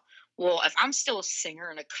like, well, if I'm still a singer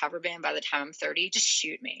in a cover band by the time I'm 30, just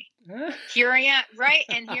shoot me. Here I am, right?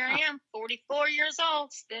 And here I am, 44 years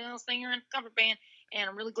old, still a singer in a cover band. And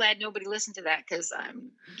I'm really glad nobody listened to that because I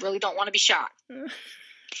really don't want to be shot.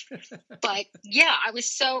 But yeah, I was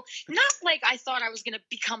so, not like I thought I was going to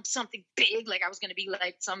become something big, like I was going to be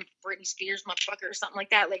like some Britney Spears motherfucker or something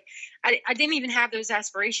like that. Like I didn't even have those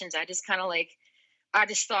aspirations. I just kind of like, I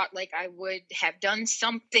just thought like I would have done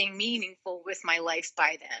something meaningful with my life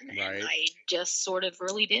by then. Right. And I just sort of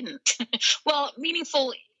really didn't. Well,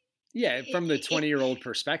 meaningful. Yeah, from the 20-year-old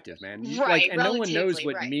perspective, man. Right. Like, and no one knows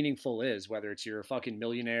what meaningful is, whether it's you're a fucking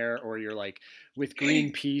millionaire or you're like with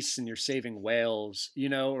Greenpeace and you're saving whales, you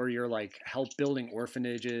know, or you're like help building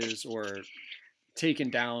orphanages or taking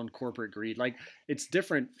down corporate greed. Like, it's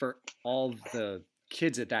different for all the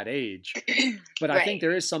kids at that age. But I think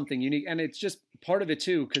there is something unique, and it's just part of it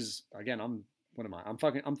too, because again, I'm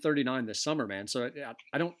 39 this summer, man. So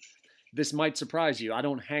I don't, this might surprise you, I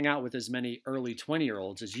don't hang out with as many early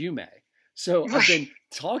 20-year-olds as you may. So I've been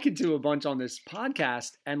talking to a bunch on this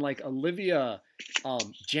podcast, and like Olivia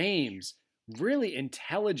James, really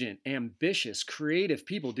intelligent, ambitious, creative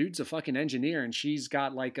people. Dude's a fucking engineer, and she's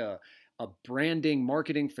got like a branding,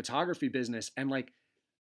 marketing, photography business, and like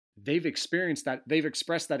they've experienced that, they've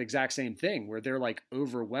expressed that exact same thing where they're like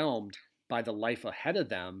overwhelmed by the life ahead of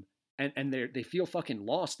them, and they feel fucking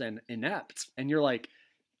lost and inept. And you're like,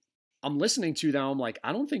 I'm listening to them, I'm like,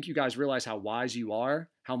 I don't think you guys realize how wise you are,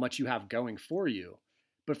 how much you have going for you.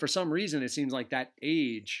 But for some reason, it seems like that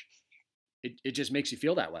age, it just makes you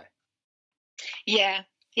feel that way. Yeah,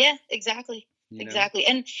 exactly. You know? Exactly.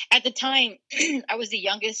 And at the time, I was the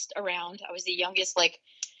youngest around. I was the youngest, like,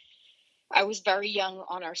 I was very young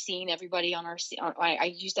on our scene. Everybody on our scene,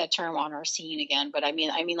 I use that term, on our scene, again, but I mean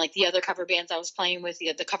like the other cover bands I was playing with,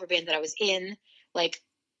 the cover band that I was in, like,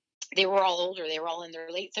 they were all older. They were all in their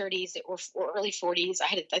late 30s or early 40s.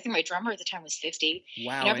 I think my drummer at the time was 50.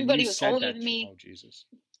 Wow. And everybody was older than me. Oh, Jesus.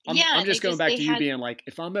 I'm just going back to you being like,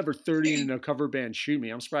 if I'm ever 30 in a cover band, shoot me.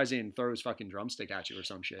 I'm surprised they didn't throw his fucking drumstick at you or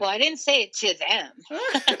some shit. Well, I didn't say it to them.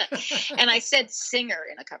 And I said singer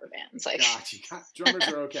in a cover band. It's like, gotcha. Drummers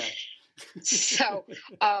are okay. So,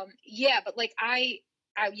 but like I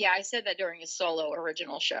said that during a solo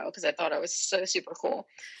original show because I thought I was so super cool.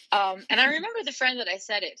 And I remember the friend that I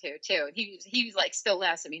said it to too. He was like still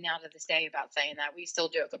laughs at me now to this day about saying that. We still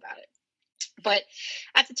joke about it. But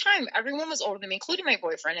at the time, everyone was older than me, including my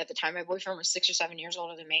boyfriend at the time. My boyfriend was 6 or 7 years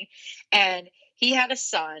older than me. And he had a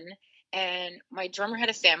son. And my drummer had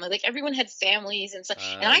a family. Like, everyone had families and stuff.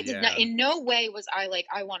 And I did not, in no way was I like,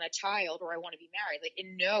 I want a child or I want to be married. Like,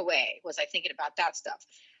 in no way was I thinking about that stuff.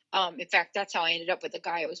 In fact, that's how I ended up with the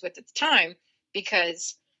guy I was with at the time,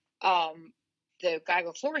 because the guy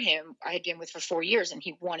before him I had been with for 4 years, and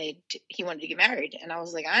he wanted to get married. And I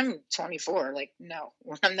was like, I'm 24. Like, no,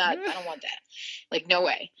 I'm not. I don't want that. Like, no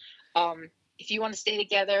way. If you want to stay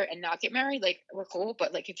together and not get married, like, we're cool.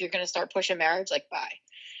 But like, if you're going to start pushing marriage, like, bye.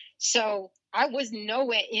 So I was in no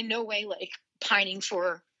way like pining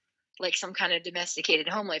for like some kind of domesticated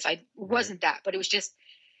home life. I wasn't that, but it was just,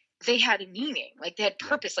 they had a meaning, like they had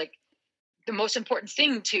purpose. Like, the most important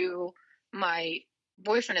thing to my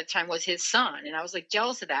boyfriend at the time was his son. And I was like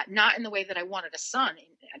jealous of that, not in the way that I wanted a son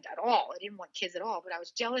at all. I didn't want kids at all, but I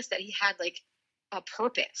was jealous that he had like a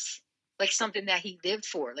purpose, like something that he lived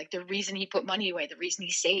for. Like, the reason he put money away, the reason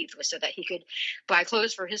he saved was so that he could buy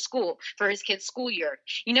clothes for his school, for his kid's school year,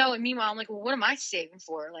 you know? And meanwhile, I'm like, well, what am I saving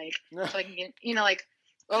for? Like, so I can get, you know, like,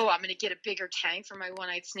 oh, I'm going to get a bigger tank for my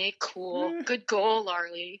one-eyed snake. Cool. Good goal,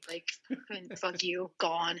 Larly. Like, fuck you,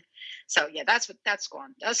 gone. So yeah, that's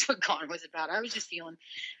Gone. That's what Gone was about. I was just feeling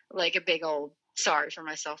like a big old sorry for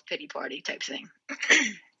myself pity party type thing.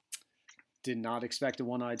 Did not expect a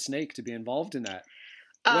one-eyed snake to be involved in that.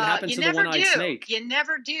 What happened to the one-eyed snake? You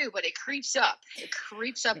never do, but it creeps up. It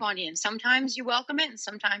creeps up on you, and sometimes you welcome it, and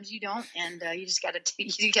sometimes you don't, and you just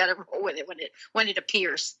gotta roll with it when it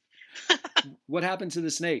appears. What happened to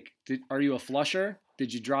the snake? Are you a flusher?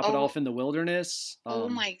 Did you drop it off in the wilderness? Oh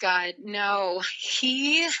my God, no.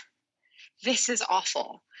 This is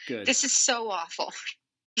awful. Good. This is so awful.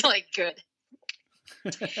 Like, good.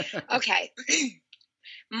 Okay.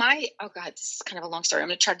 Oh God, this is kind of a long story. I'm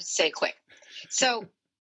going to try to say it quick. So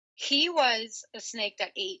he was a snake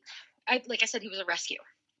that ate, like I said, he was a rescue.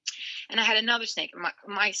 And I had another snake.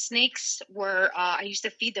 My snakes were, I used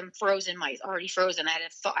to feed them frozen mice, already frozen.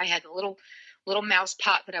 I had a little mouse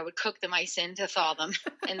pot that I would cook the mice in to thaw them,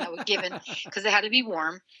 and I would give them because they had to be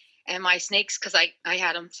warm. And my snakes, because I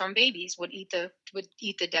had them from babies, would eat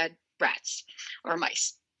the dead rats or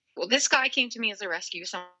mice. Well, this guy came to me as a rescue.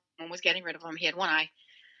 Someone was getting rid of him. He had one eye.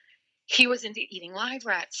 He was into eating live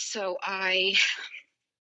rats, so I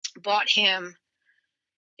bought him.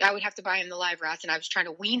 I would have to buy him the live rats, and I was trying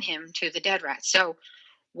to wean him to the dead rats. So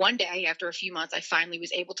one day, after a few months, I finally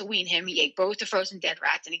was able to wean him. He ate both the frozen dead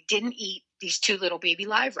rats, and he didn't eat these 2 little baby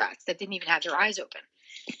live rats that didn't even have their eyes open.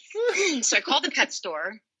 So I called the pet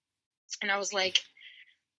store, and I was like,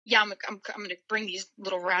 yeah, I'm going to bring these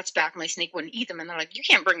little rats back. My snake wouldn't eat them. And they're like, you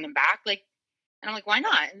can't bring them back. Like, and I'm like, why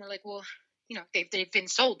not? And they're like, well, you know, they've been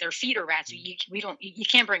sold. They're feeder rats. You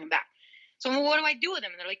can't bring them back. So well, what do I do with them?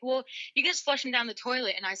 And they're like, well, you just flush them down the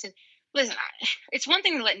toilet. And I said, listen, it's one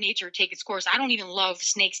thing to let nature take its course. I don't even love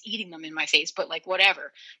snakes eating them in my face, but like,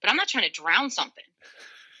 whatever. But I'm not trying to drown something.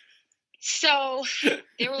 So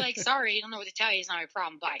they were like, sorry, I don't know what to tell you. It's not my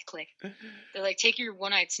problem. Bye. Click. They're like, take your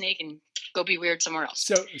one-eyed snake and go be weird somewhere else.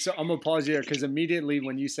 So I'm going to pause here because immediately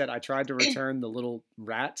when you said I tried to return the little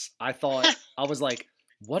rats, I was like,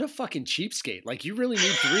 what a fucking cheapskate. Like, you really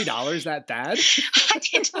need $3 that bad?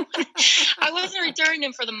 I wasn't returning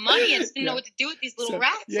them for the money. I just didn't know what to do with these little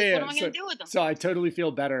rats. What am I going to do with them? So I totally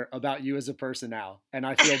feel better about you as a person now. And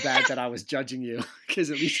I feel bad that I was judging you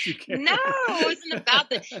because at least you care. No, it wasn't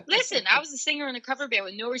about that. Listen, I was a singer in a cover band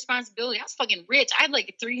with no responsibility. I was fucking rich. I had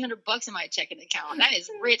like $300 in my checking account. That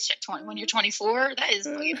is rich at 20. When you're 24, that is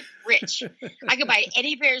fucking rich. I could buy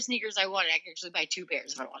any pair of sneakers I wanted. I could actually buy 2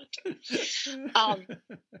 pairs if I wanted to.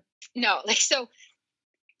 No, like,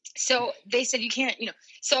 so they said you can't, you know.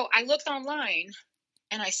 So I looked online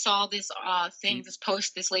and I saw this thing, this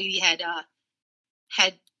post. This lady had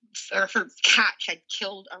or her cat had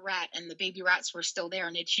killed a rat, and the baby rats were still there,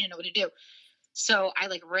 and she didn't know what to do. So I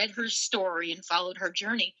like read her story and followed her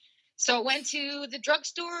journey. So I went to the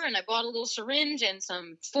drugstore and I bought a little syringe and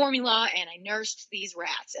some formula, and I nursed these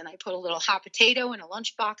rats, and I put a little hot potato in a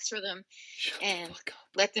lunchbox for them and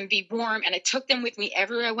let them be warm. And I took them with me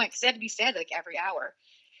everywhere I went because they had to be fed like every hour.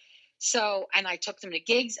 So, and I took them to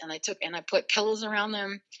gigs, and I put pillows around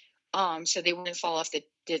them so they wouldn't fall off the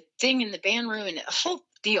thing in the band room, and a whole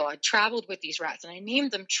deal. I traveled with these rats, and I named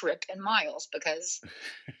them Trip and Miles because,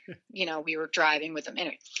 you know, we were driving with them.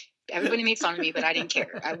 Anyway, everybody made fun of me, but I didn't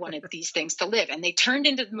care. I wanted these things to live, and they turned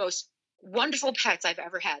into the most wonderful pets I've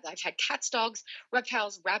ever had. I've had cats, dogs,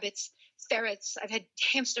 reptiles, rabbits, ferrets. I've had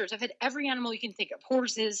hamsters. I've had every animal you can think of,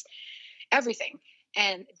 horses, everything.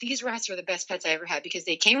 And these rats were the best pets I ever had because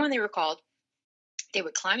they came when they were called. They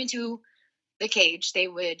would climb into the cage.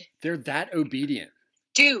 They're that obedient.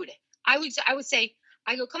 Dude, I would say,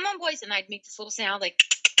 I go, come on, boys. And I'd make this little sound like,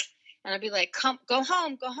 and I'd be like, come, go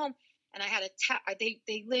home. And I had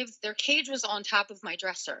their cage was on top of my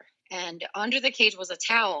dresser. And under the cage was a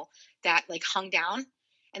towel that like hung down,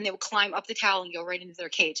 and they would climb up the towel and go right into their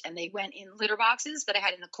cage. And they went in litter boxes that I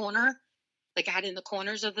had in the corner. Like I had in the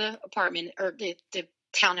corners of the apartment or the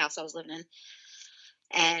townhouse I was living in.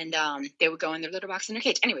 And they would go in their litter box in their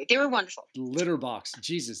cage. Anyway, they were wonderful. Litter box.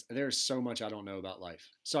 Jesus, there's so much I don't know about life.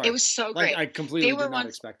 Sorry. It was so great. I completely did not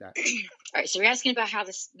expect that. All right, so you're asking about how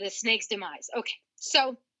the snake's demise. Okay,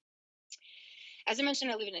 so as I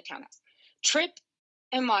mentioned, I live in a townhouse. Trip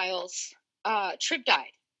and Miles, Trip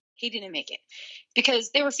died. He didn't make it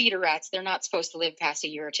because they were feeder rats. They're not supposed to live past a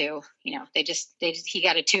year or 2. You know, he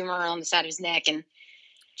got a tumor on the side of his neck, and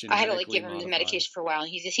I had to like give him the medication for a while, and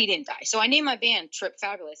he didn't die. So I named my band Trip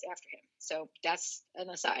Fabulous after him. So that's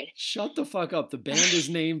an aside. Shut the fuck up. The band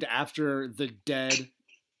is named after the dead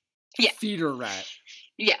feeder rat.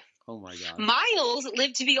 Yeah. Oh my God. Miles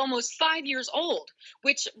lived to be almost 5 years old,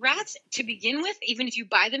 which rats to begin with, even if you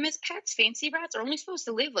buy them as pets, fancy rats are only supposed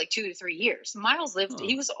to live like 2 to 3 years. Miles lived,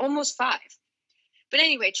 he was almost 5. But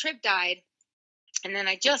anyway, Trip died, and then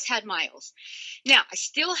I just had Miles. Now, I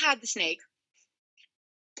still had the snake.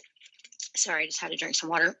 Sorry, I just had to drink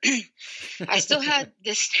some water. I still had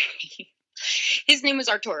this snake. His name was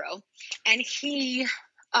Arturo, and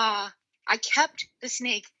I kept the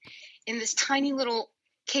snake in this tiny little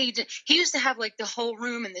cage. He used to have like the whole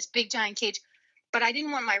room in this big giant cage, but I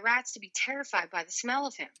didn't want my rats to be terrified by the smell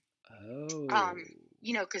of him. Oh.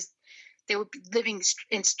 You know, because they would be living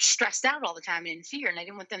stressed out all the time and in fear, and I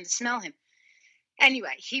didn't want them to smell him.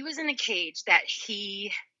 Anyway, he was in a cage that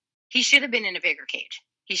he should have been in a bigger cage.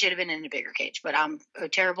 He should have been in a bigger cage, but I'm a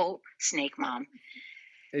terrible snake mom.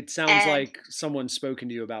 It sounds like someone's spoken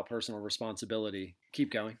to you about personal responsibility.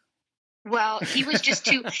 Keep going. Well, he was just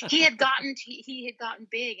too. He had gotten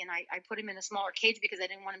big, and I put him in a smaller cage because I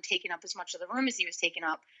didn't want him taking up as much of the room as he was taking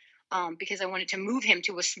up. Because I wanted to move him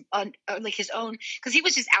to like his own, because he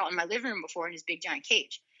was just out in my living room before in his big giant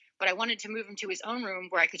cage. But I wanted to move him to his own room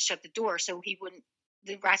where I could shut the door so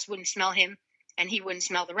the rats wouldn't smell him, and he wouldn't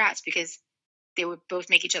smell the rats because they would both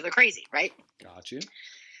make each other crazy, right? Got you.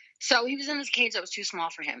 So he was in this cage that was too small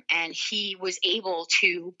for him, and he was able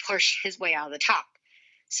to push his way out of the top.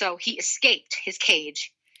 So he escaped his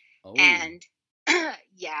cage, and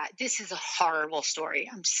yeah, this is a horrible story.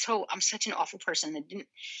 I'm such an awful person.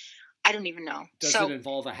 I don't even know. Does it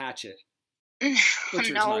involve a hatchet?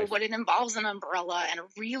 No, but it involves an umbrella and a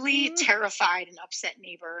really terrified and upset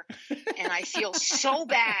neighbor. And I feel so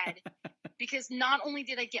bad because not only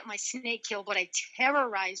did I get my snake killed, but I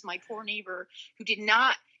terrorized my poor neighbor who did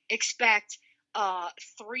not expect a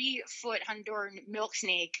 3-foot Honduran milk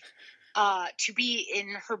snake to be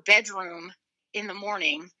in her bedroom in the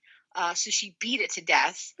morning. So she beat it to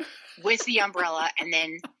death with the umbrella and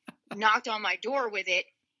then knocked on my door with it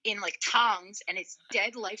in like tongs, and its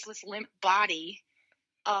dead, lifeless, limp body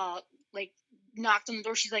like knocked on the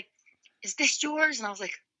door. She's like, "Is this yours?" And I was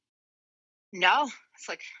like, "No." It's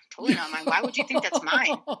like, totally not mine. Why would you think that's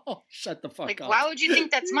mine? Shut the fuck up. Like, why would you think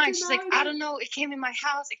that's mine? She's like, "I don't know. It came in my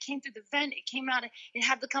house. It came through the vent. It came out. It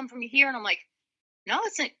had to come from here." And I'm like, "No,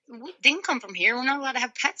 it didn't come from here. We're not allowed to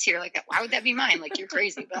have pets here. Like, why would that be mine? Like, you're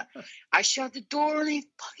crazy." But I shut the door and I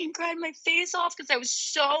fucking cried my face off because I was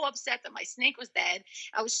so upset that my snake was dead.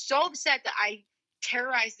 I was so upset that I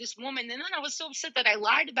terrorized this woman. And then I was so upset that I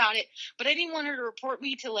lied about it, but I didn't want her to report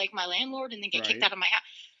me to like my landlord and then get kicked out of my house.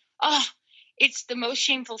 Oh, it's the most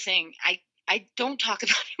shameful thing. I don't talk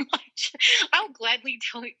about it much. I'll gladly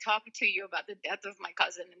talk to you about the death of my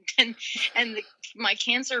cousin and my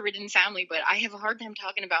cancer-ridden family, but I have a hard time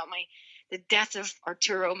talking about the death of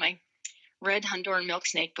Arturo, my red Honduran milk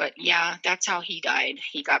snake. But yeah, that's how he died.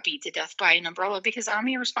 He got beat to death by an umbrella because I'm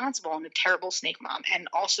irresponsible and a terrible snake mom and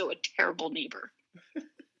also a terrible neighbor.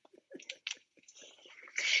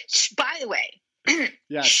 By the way,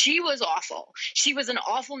 yes. She was awful. She was an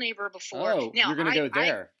awful neighbor before. Oh, now, you're going to go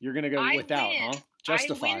there. You're going to go without, huh?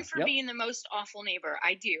 Justify. I win for being the most awful neighbor.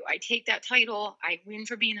 I do. I take that title. I win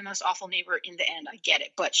for being the most awful neighbor in the end. I get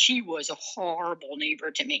it. But she was a horrible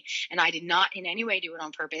neighbor to me. And I did not in any way do it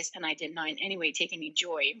on purpose. And I did not in any way take any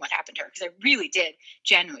joy in what happened to her. Because I really did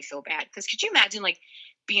genuinely feel bad. Because could you imagine, like,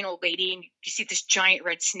 being an old lady and you see this giant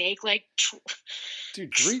red snake, like,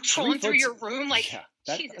 dude, trolling through your room? Like, yeah,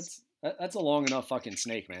 that's a long enough fucking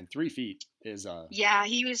snake, man. 3 feet is Yeah,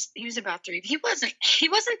 he was about 3. He wasn't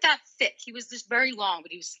that thick. He was just very long,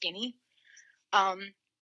 but he was skinny.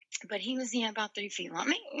 But he was about 3 feet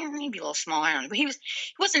long. Maybe a little small. I don't know. But he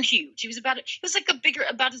wasn't huge. He was about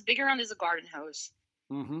as big around as a garden hose.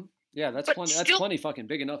 Mm-hmm. Yeah, that's plenty. That's plenty fucking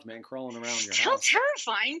big enough, man. Crawling around your house. Still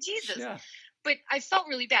terrifying, Jesus. Yeah. But I felt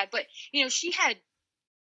really bad. But she had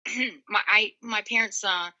my parents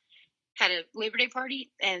had a Labor Day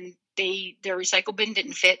party, and their recycle bin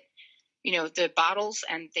didn't fit, the bottles,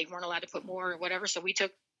 and they weren't allowed to put more or whatever. So we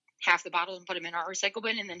took half the bottles and put them in our recycle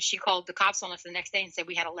bin. And then she called the cops on us the next day and said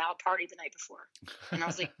we had a loud party the night before. And I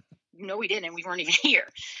was like, no, we didn't. We weren't even here.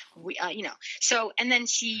 So, and then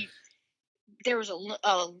there was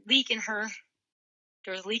a leak in her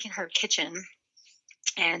kitchen,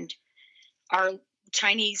 and our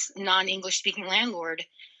Chinese non-English speaking landlord,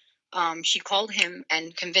 she called him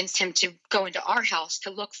and convinced him to go into our house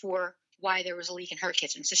to look for why there was a leak in her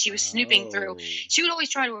kitchen. So she was snooping through. She would always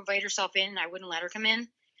try to invite herself in, and I wouldn't let her come in.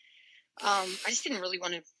 I just didn't really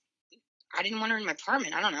want to. I didn't want her in my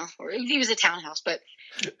apartment. I don't know. Or it was a townhouse. But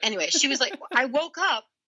anyway, she was like, I woke up.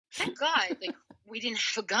 Thank God, like, we didn't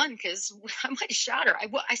have a gun because I might have shot her.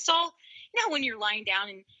 I saw, when you're lying down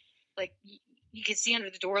and like you can see under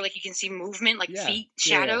the door, like you can see movement, like feet,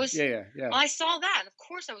 shadows. Yeah. Well, I saw that. And of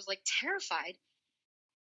course, I was like terrified.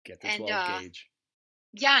 Get the 12 gauge.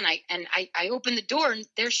 Yeah, and I opened the door, and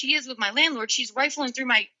there she is with my landlord. She's rifling through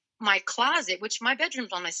my closet, which my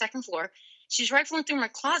bedroom's on my second floor. She's rifling through my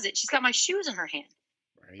closet. She's got my shoes in her hand.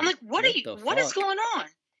 Right. I'm like, what is going on?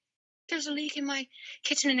 There's a leak in my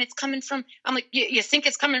kitchen, and it's coming from. I'm like, you think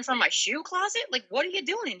it's coming from my shoe closet? Like, what are you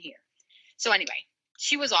doing in here? So anyway,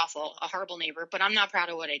 she was awful, a horrible neighbor, but I'm not proud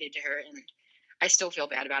of what I did to her, and I still feel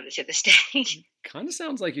bad about it to this day. Kind of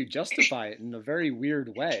sounds like you justify it in a very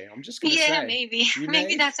weird way. I'm just going to say. Yeah, maybe.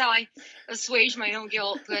 Maybe that's how I assuage my own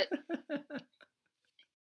guilt, but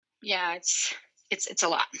yeah, it's a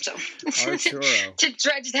lot. So Arturo. to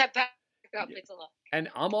dredge that back up, it's a lot. And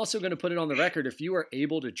I'm also going to put it on the record, if you are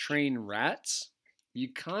able to train rats,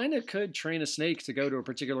 You kind of could train a snake to go to a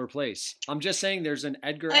particular place. I'm just saying there's an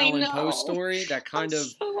Edgar Allan Poe story that kind of...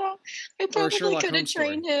 I probably could have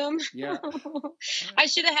trained him. Yeah. I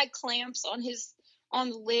should have had clamps on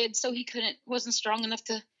the lid so he wasn't strong enough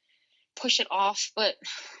to push it off. But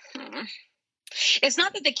it's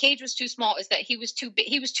not that the cage was too small. It's that he was too big.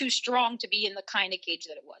 He was too strong to be in the kind of cage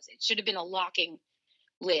that it was. It should have been a locking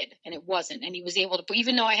lid, and it wasn't. And he was able to,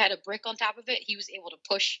 even though I had a brick on top of it, he was able to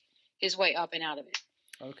push his way up and out of it.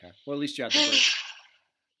 Okay. Well, at least you had the brick.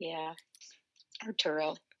 Yeah.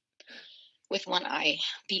 Arturo. With one eye,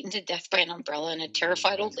 beaten to death by an umbrella and a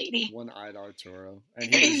terrified old lady. One-eyed Arturo.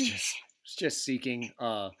 And he was just seeking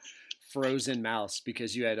a frozen mouse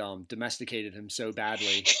because you had domesticated him so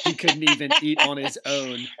badly. He couldn't even eat on his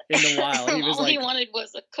own in the wild. He was All he wanted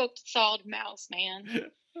was a cooked, thawed mouse,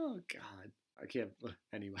 man. Oh, God. I can't...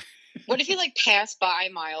 Anyway. What if he passed by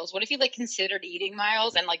Miles? What if he considered eating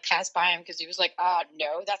Miles and passed by him because he was like, oh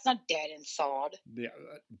no, that's not dead and thawed? Yeah,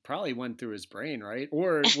 probably went through his brain, right?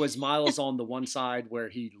 Or was Miles on the one side where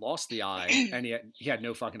he lost the eye and he had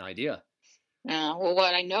no fucking idea? Well,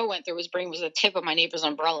 what I know went through his brain was the tip of my neighbor's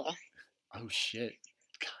umbrella. Oh shit!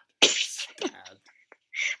 God, that's bad.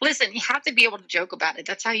 Listen, you have to be able to joke about it.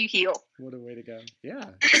 That's how you heal. What a way to go.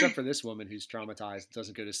 Yeah, except for this woman who's traumatized,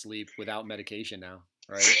 doesn't go to sleep without medication now,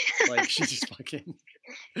 right? She's just fucking,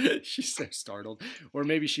 she's so startled. Or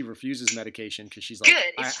maybe she refuses medication because she's like,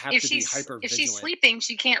 good. I have to be hyper vigilant. If she's sleeping,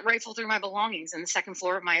 she can't rifle through my belongings in the second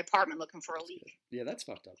floor of my apartment looking for a leak. Yeah, that's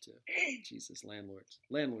fucked up too. Jesus, landlords.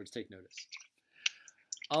 Landlords, take notice.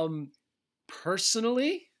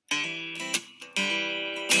 Personally...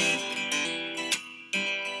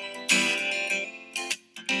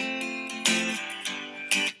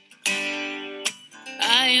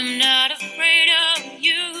 I am not afraid of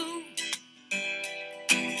you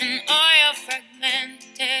and all your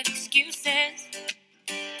fragmented excuses.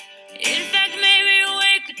 In fact, maybe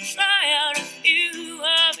we could try out a few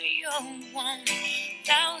of your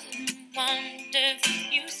 1,001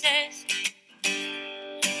 different uses.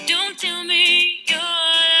 Don't tell me you're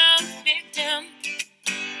a victim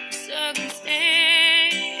of circumstance.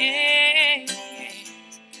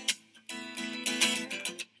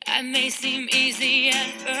 I may seem easy at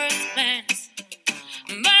first glance,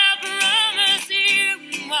 but I promise you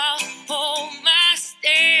I'll hold my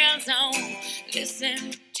stance. I won't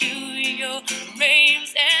listen to your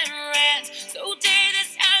raves and rants. So take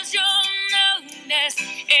this as your notice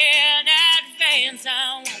in advance. I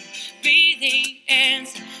won't be the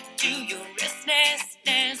answer to your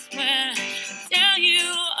restlessness when I tell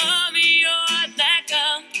you I'm your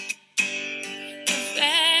backup.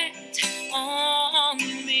 Effect on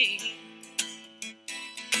me.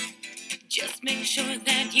 Just make sure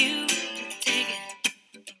that you take it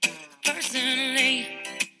personally.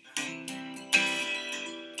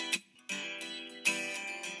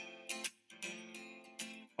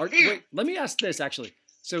 Wait, let me ask this actually.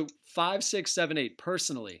 So 5, 6, 7, 8,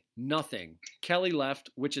 personally, nothing. Kelly left,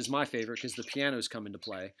 which is my favorite because the pianos come into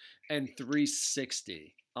play, and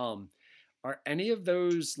 360. Are any of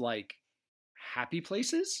those happy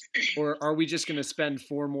places, or are we just going to spend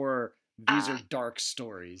 4 more? These are dark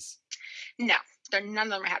stories. No, none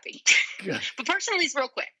of them are happy. But personally, is real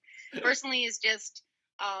quick. Personally, is just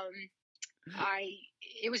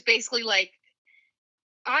it was basically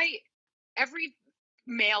every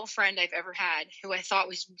male friend I've ever had who I thought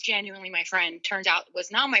was genuinely my friend turns out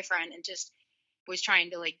was not my friend and just was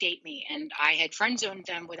trying to date me, and I had friend zoned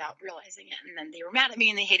them without realizing it, and then they were mad at me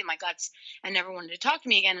and they hated my guts and never wanted to talk to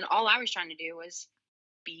me again, and all I was trying to do was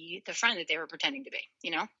be the friend that they were pretending to be,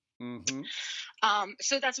 Mm-hmm.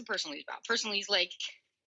 So that's what personally is about. Personally is and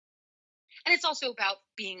it's also about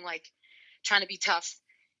being trying to be tough,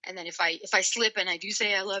 and then if I slip and I do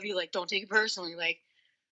say I love you, don't take it personally,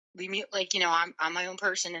 leave me, I'm my own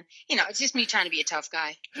person, and it's just me trying to be a tough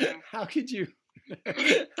guy. How could you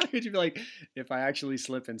be like, if I actually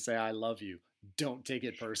slip and say I love you, don't take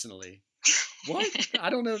it personally? What?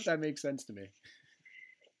 I don't know if that makes sense to me.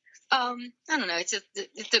 I don't know. It's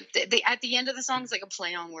at the end of the song, it's like a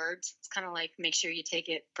play on words. It's kind of make sure you take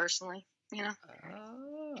it personally,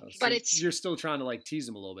 but you're still trying to tease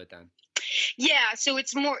them a little bit then. Yeah. So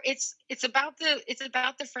it's more, it's about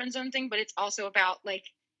the friend zone thing, but it's also about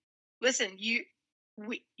listen, you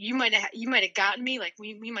might have gotten me,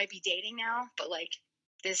 we might be dating now, but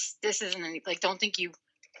this isn't any, don't think you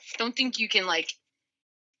can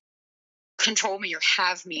control me or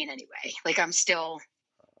have me in any way. I'm still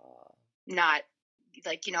not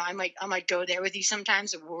I might go there with you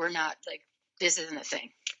sometimes, but we're not this isn't a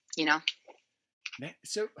thing, Man,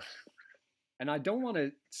 so, and I don't want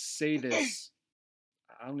to say this,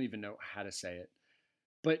 I don't even know how to say it.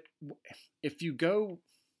 But if you go,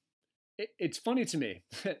 it's funny to me.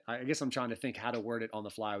 I guess I'm trying to think how to word it on the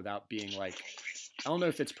fly without being like, I don't know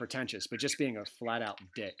if it's pretentious, but just being a flat out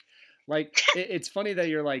dick. Like, it's funny that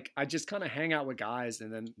you're like, I just kind of hang out with guys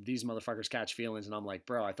and then these motherfuckers catch feelings. And I'm like,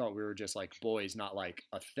 bro, I thought we were just like boys, not like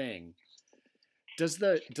a thing. Does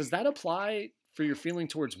that apply for your feeling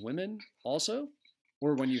towards women also?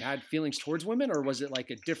 Or when you had feelings towards women, or was it like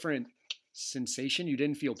a different sensation? You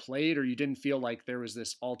didn't feel played, or you didn't feel like there was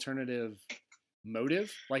this alternative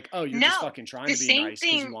motive? Like, oh, you're just fucking trying to be nice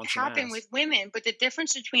because you want some ass. The same thing happened with women, but the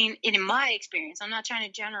difference between, in my experience, I'm not trying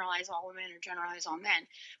to generalize all women or generalize all men,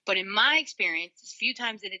 but in my experience, a few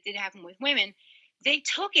times that it did happen with women, they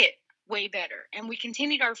took it way better, and we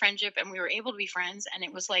continued our friendship, and we were able to be friends, and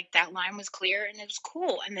it was like that line was clear, and it was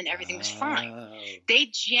cool, and then everything was fine.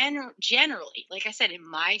 They generally, like I said, in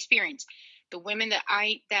my experience, the women that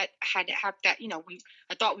had to have that,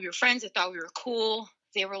 I thought we were friends, I thought we were cool,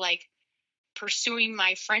 they were like pursuing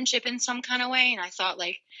my friendship in some kind of way, and I thought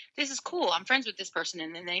like, this is cool, I'm friends with this person,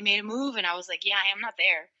 and then they made a move, and I was like, yeah, I am not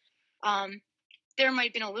there. There might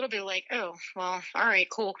have been a little bit like, oh, well, all right,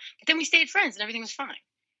 cool, but then we stayed friends, and everything was fine.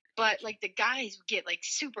 But like the guys would get like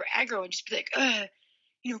super aggro and just be like,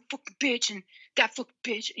 fucking bitch and that fucking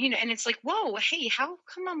bitch, and it's like, whoa, hey, how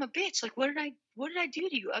come I'm a bitch? Like, what did I do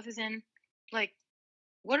to you other than like,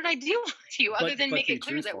 what did I do to you other than make it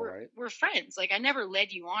clear that we're friends? Like, I never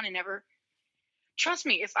led you on, and never, trust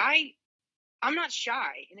me, if I'm not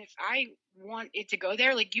shy, and if I want it to go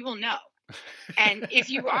there, like, you will know. And if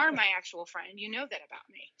you are my actual friend, you know that about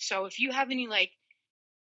me. So if you have any like,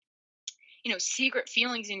 secret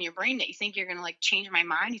feelings in your brain that you think you're going to like change my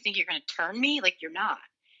mind, you think you're going to turn me, like, you're not.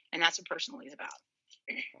 And that's what personally is about.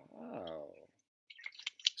 Oh.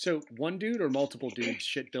 So one dude or multiple dudes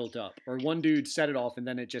shit built up, or one dude set it off and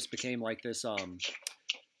then it just became like this,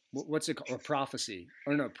 what's it called? A prophecy,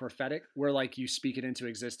 or no, prophetic, where like you speak it into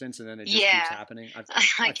existence and then it just keeps happening. I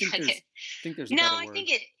think there's a better word. I think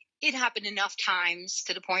it happened enough times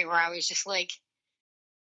to the point where I was just like,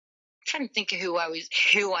 trying to think of who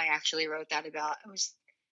I actually wrote that about. I was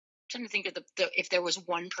trying to think of if there was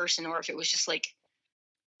one person or if it was just like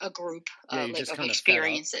a group of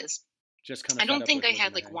experiences. Just kind of. I don't think I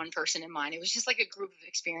had like one person in mind. It was just like a group of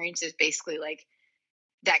experiences, basically, like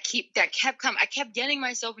that kept coming. I kept getting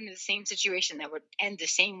myself into the same situation that would end the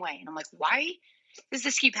same way, and I'm like, why does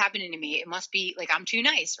this keep happening to me? It must be like I'm too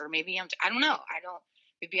nice, or maybe I don't know.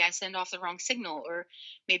 Maybe I send off the wrong signal, or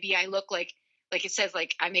maybe I look like it says,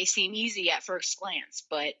 like, I may seem easy at first glance,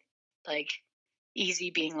 but like easy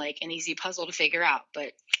being like an easy puzzle to figure out.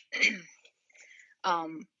 But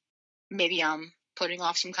maybe I'm putting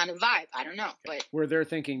off some kind of vibe. I don't know. But where they're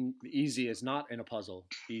thinking easy is not in a puzzle,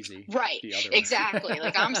 easy. Right. Exactly.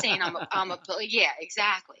 Like I'm saying yeah,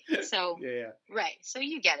 exactly. So, yeah. Right. So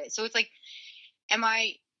you get it. So it's like, am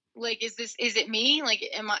I, like, is it me? Like,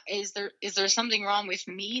 is there something wrong with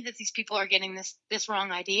me that these people are getting this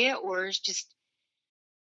wrong idea, or is just,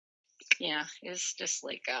 it's just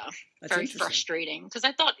like very frustrating, because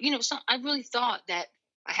I thought, I really thought that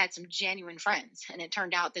I had some genuine friends, and it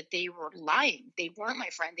turned out that they were lying. They weren't my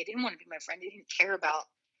friend. They didn't want to be my friend. They didn't care about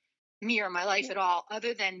me or my life at all,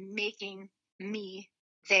 other than making me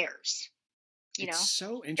theirs. It's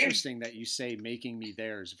so interesting that you say making me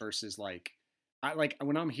theirs versus like,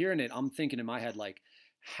 when I'm hearing it, I'm thinking in my head, like,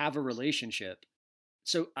 have a relationship.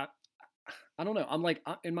 So I don't know. I'm like,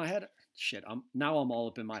 in my head, shit, I'm all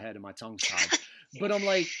up in my head and my tongue's tied. But I'm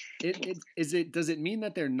like, does it mean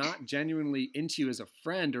that they're not genuinely into you as a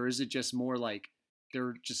friend, or is it just more like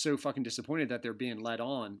they're just so fucking disappointed that they're being led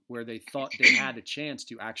on, where they thought they had a chance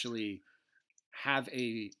to actually have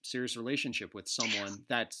a serious relationship with someone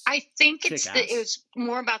that's I think it was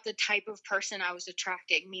more about the type of person I was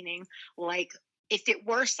attracting, meaning like if it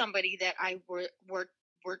were somebody that I were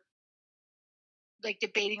like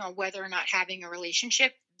debating on whether or not having a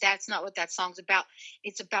relationship, that's not what that song's about.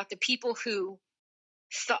 It's about the people who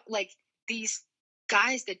thought, like, these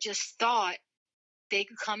guys that just thought they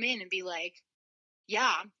could come in and be like,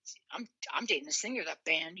 yeah, I'm dating the singer of that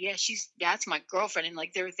band. Yeah, that's my girlfriend. And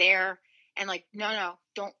like, they're there and like, no,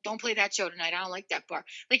 don't play that show tonight. I don't like that bar.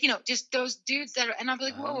 Like, just those dudes that are, and I'll be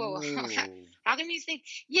like, whoa. How come you think?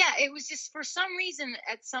 Yeah, it was just for some reason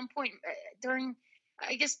at some point during,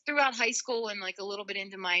 I guess throughout high school and like a little bit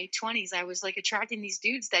into my 20s, I was like attracting these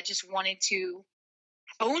dudes that just wanted to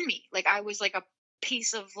own me. Like I was like a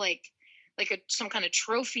piece of like some kind of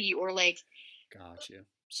trophy, or like. Gotcha.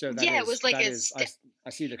 So it was like I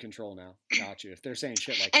see the control now. Gotcha. If they're saying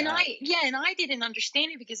shit like and that. And I didn't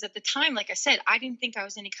understand it, because at the time, like I said, I didn't think I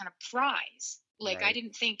was any kind of prize. Like, right. I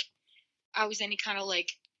didn't think I was any kind of like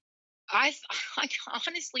I I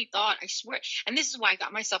honestly thought, I swear, and this is why I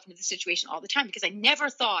got myself into this situation all the time, because I never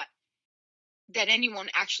thought that anyone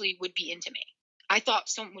actually would be into me. I thought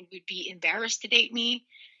someone would be embarrassed to date me.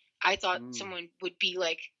 I thought Mm. someone would be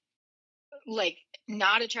like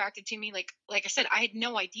not attracted to me. Like I said, I had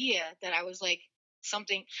no idea that I was like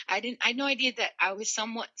something. I had no idea that I was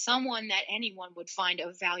someone that anyone would find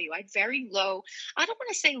of value. I had very low, I don't want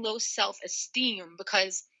to say low self-esteem,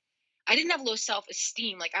 because I didn't have low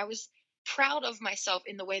self-esteem. Like, I was proud of myself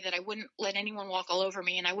in the way that I wouldn't let anyone walk all over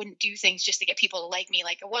me, and I wouldn't do things just to get people to like me.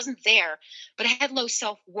 Like, it wasn't there, but I had low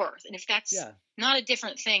self-worth. And if that's Yeah. not a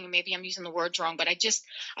different thing, maybe I'm using the words wrong, but I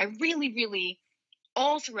really, really,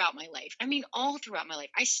 all throughout my life, I mean, all throughout my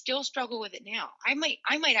life, I still struggle with it now. I might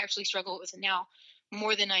actually struggle with it now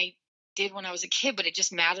more than I did when I was a kid, but it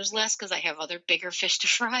just matters less because I have other bigger fish to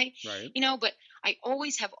fry, Right. but I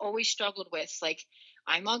always struggled with, like,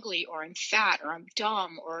 I'm ugly, or I'm fat, or I'm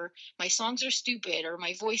dumb, or my songs are stupid, or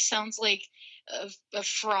my voice sounds like a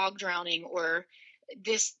frog drowning, or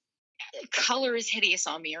this color is hideous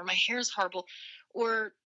on me, or my hair is horrible,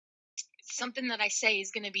 or something that I say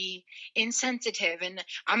is going to be insensitive, and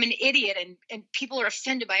I'm an idiot, and people are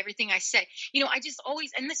offended by everything I say. I just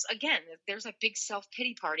always, and this again, there's a big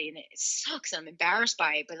self-pity party, and it sucks, and I'm embarrassed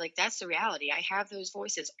by it, but like, that's the reality. I have those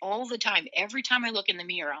voices all the time. Every time I look in the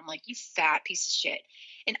mirror, I'm like, you fat piece of shit.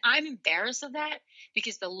 And I'm embarrassed of that,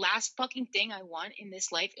 because the last fucking thing I want in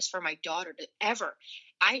this life is for my daughter to ever,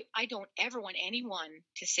 I don't ever want anyone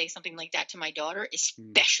to say something like that to my daughter,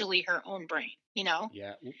 especially her own brain,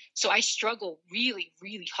 Yeah. so I struggle really,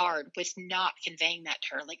 really hard with not conveying that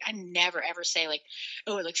to her. Like, I never ever say, like,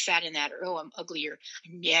 oh, I look fat in that, or oh, I'm uglier.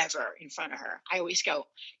 Never in front of her. I always go,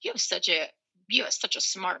 you have such a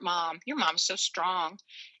smart mom. Your mom's so strong.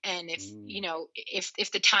 And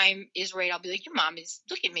if the time is right, I'll be like, your mom is,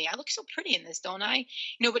 look at me. I look so pretty in this, don't I?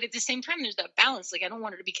 But at the same time, there's that balance. Like, I don't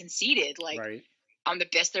want her to be conceited. Like, Right. I'm the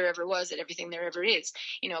best there ever was at everything there ever is.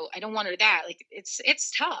 I don't want her that. Like, it's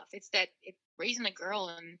tough. It's that raising a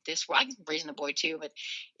girl in this world. I can raising a boy too, but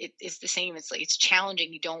it's the same. It's like, it's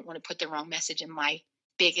challenging. You don't want to put the wrong message. And my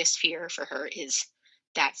biggest fear for her is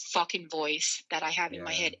that fucking voice that I have in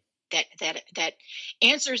my head that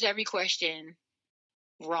answers every question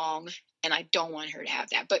wrong, and I don't want her to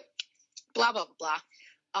have that. But blah blah blah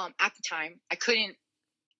blah. At the time, I couldn't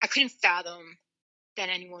fathom that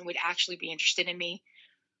anyone would actually be interested in me.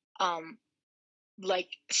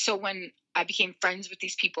 So when I became friends with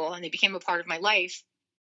these people and they became a part of my life,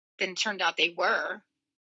 then it turned out they were.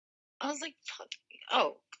 I was like, fuck,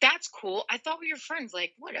 oh, that's cool. I thought we were friends.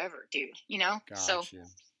 Like, whatever, dude. Gotcha. So,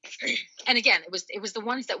 and again, it was the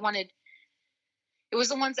ones that wanted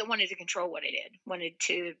to control what I did, wanted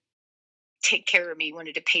to take care of me,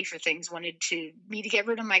 wanted to pay for things, wanted me to get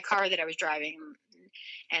rid of my car that I was driving,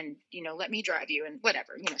 and let me drive you, and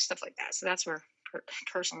whatever, stuff like that. So that's where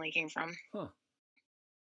personally came from. Huh.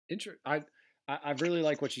 I really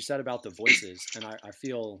like what you said about the voices, and I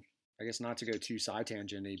feel, I guess, not to go too side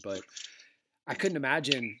tangenty, but I couldn't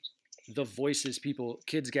imagine the voices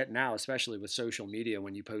kids get now, especially with social media,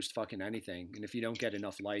 when you post fucking anything, and if you don't get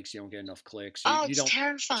enough likes, you don't get enough clicks. It's don't,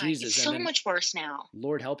 terrifying. Jesus, it's so much worse now.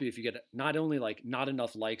 Lord help you if you get not only like not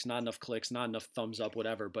enough likes, not enough clicks, not enough thumbs up,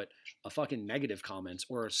 whatever, but a fucking negative comments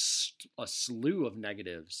or a slew of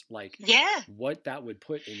negatives. Like, what that would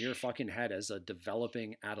put in your fucking head as a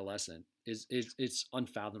developing adolescent is it's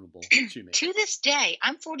unfathomable to me. To this day,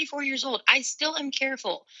 I'm 44 years old. I still am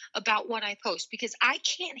careful about what I post, because I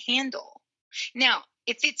can't handle. Now,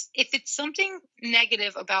 if it's something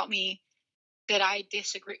negative about me that I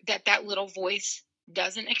disagree, that little voice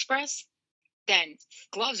doesn't express, then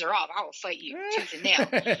gloves are off. I will fight you tooth and nail.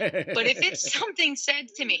 But if it's something said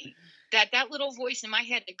to me that little voice in my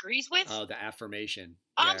head agrees with, oh, the affirmation.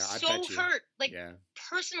 I'm so hurt, like,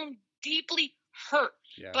 personally, deeply hurt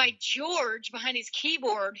by George behind his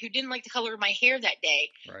keyboard, who didn't like the color of my hair that day.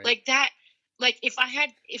 Right. Like that. Like, if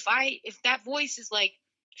that voice is like,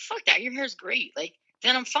 fuck that, your hair's great, like,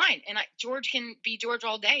 then I'm fine. And George can be George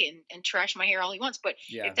all day and trash my hair all he wants. But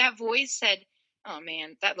if that voice said, oh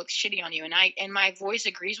man, that looks shitty on you, and my voice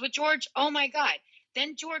agrees with George, oh my God,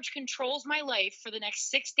 then George controls my life for the next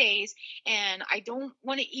 6 days, and I don't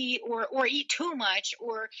want to eat or eat too much,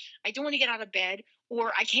 or I don't want to get out of bed,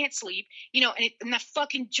 or I can't sleep, and that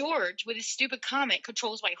fucking George with his stupid comment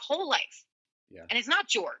controls my whole life. Yeah. And it's not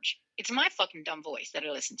George. It's my fucking dumb voice that I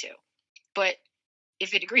listen to. But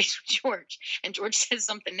if it agrees with George and George says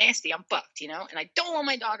something nasty, I'm fucked, and I don't want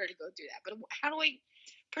my daughter to go through that. But how do I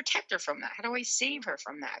protect her from that? How do I save her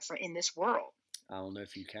from that in this world? I don't know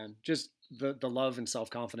if you can. Just the love and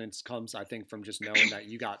self-confidence comes, I think, from just knowing that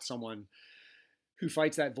you got someone who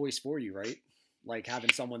fights that voice for you, right? Like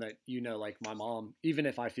having someone that like my mom. Even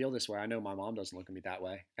if I feel this way, I know my mom doesn't look at me that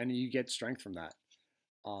way, and you get strength from that.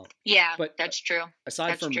 Yeah, but that's true.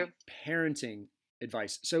 Aside from parenting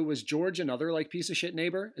advice, so was George another like piece of shit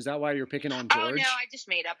neighbor? Is that why you're picking on George? Oh no, I just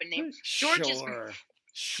made up a name. George is.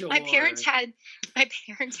 Sure. My parents had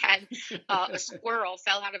a squirrel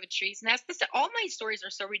fell out of a tree's nest. All my stories are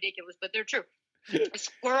so ridiculous, but they're true. A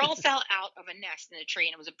squirrel fell out of a nest in a tree,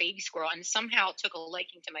 and it was a baby squirrel, and somehow it took a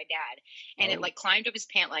liking to my dad, and it like climbed up his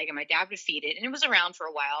pant leg, and my dad would feed it, and it was around for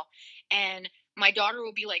a while, and my daughter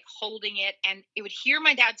would be like holding it, and it would hear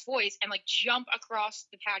my dad's voice and like jump across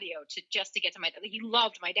the patio just to get to my dad. Like, he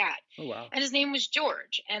loved my dad. Oh wow! And his name was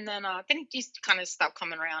George. And then he just kind of stopped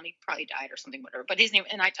coming around. He probably died or something, whatever. But his name,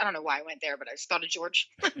 and I don't know why I went there, but I just thought of George.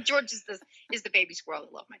 George is the baby squirrel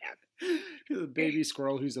that loved my dad. The baby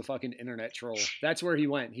squirrel who's a fucking internet troll. That's where he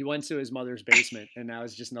went. He went to his mother's basement, and now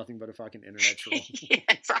it's just nothing but a fucking internet troll. Yeah,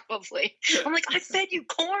 probably. I'm like, I fed you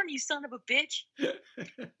corn, you son of a bitch.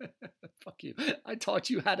 Fuck you. I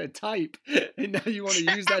taught you how to type, and now you want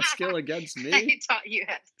to use that skill against me? I taught you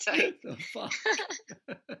how to type. The fuck?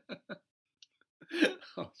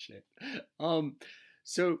 Oh, shit.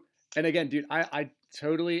 So, and again, dude, I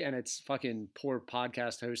totally, and it's fucking poor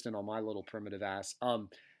podcast hosting on my little primitive ass.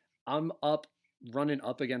 I'm running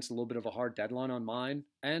up against a little bit of a hard deadline on mine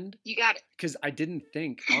end. You got it. Because I didn't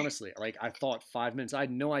think, honestly, like I thought 5 minutes. I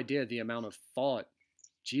had no idea the amount of thought,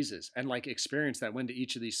 Jesus, and like experience that went to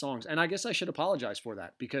each of these songs. And I guess I should apologize for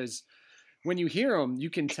that, because when you hear them, you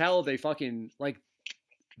can tell they fucking like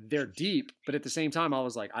they're deep. But at the same time, I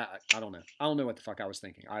was like, I don't know. I don't know what the fuck I was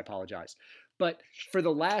thinking. I apologize. But for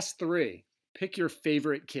the last three, pick your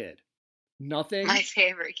favorite kid. Nothing. My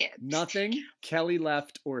favorite kid. Nothing. Kelly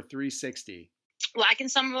Left or 360. Well, I can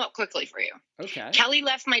sum them up quickly for you. Okay. Kelly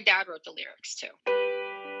Left, my dad wrote the lyrics to.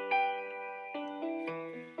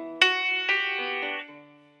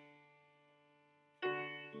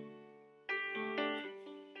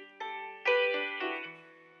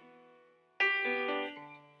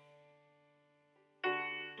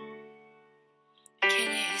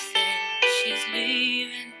 Kelly said she's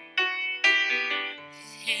leaving.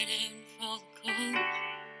 She's heading for the coast.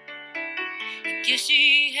 I guess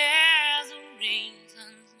she has her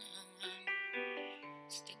reasons. Now I'm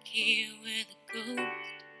stuck here with a ghost.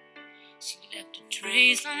 She left a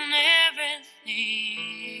trace on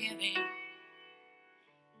everything, every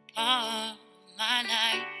part of my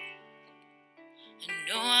life. I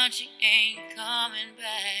know she ain't coming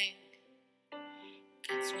back.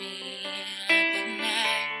 Cuts me up at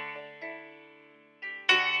night.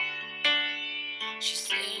 She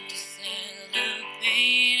said to sell her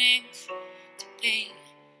paintings to pay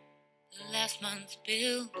the last month's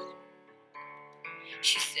bills.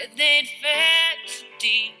 She said they'd fetch a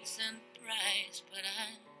decent price, but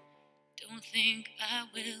I don't think I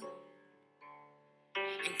will.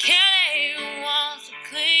 And Kelly wants a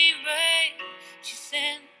clean break. She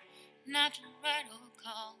said not to write or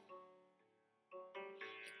call.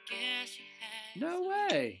 I guess she had. No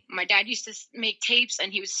way. My dad used to make tapes,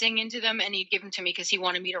 and he would sing into them, and he'd give them to me because he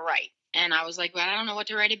wanted me to write. And I was like, well, I don't know what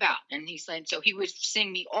to write about. And he said, so he would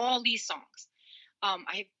sing me all these songs. I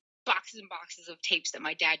have boxes and boxes of tapes that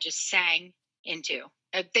my dad just sang into.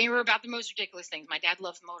 They were about the most ridiculous things. My dad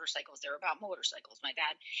loved motorcycles. They were about motorcycles. My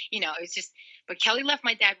dad, it's just, but Kelly Left,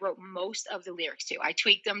 my dad wrote most of the lyrics too. I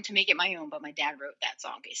tweaked them to make it my own, but my dad wrote that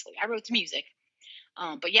song basically. I wrote the music.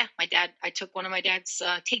 But yeah, I took one of my dad's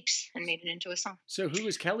tapes and made it into a song. So who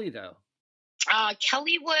was Kelly though?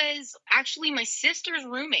 Kelly was actually my sister's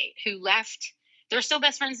roommate who left. They're still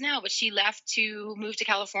best friends now, but she left to move to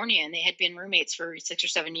California, and they had been roommates for 6 or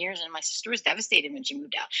 7 years. And my sister was devastated when she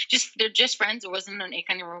moved out. They're just friends. It wasn't any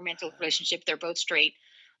kind of romantic relationship. They're both straight.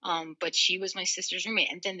 But she was my sister's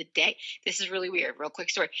roommate. And then this is really weird, real quick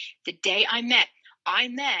story. The day I met,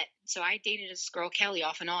 so I dated this girl, Kelly,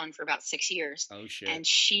 off and on for about 6 years. Oh shit. And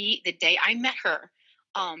the day I met her,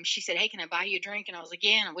 she said, hey, can I buy you a drink? And I was like,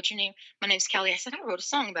 yeah. And what's your name? My name's Kelly. I said, I wrote a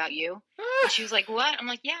song about you. And she was like, what? I'm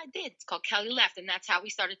like, yeah, I did. It's called Kelly Left. And that's how we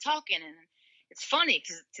started talking. And it's funny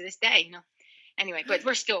because to this day, anyway, but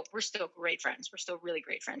we're still great friends. We're still really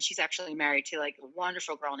great friends. She's actually married to like a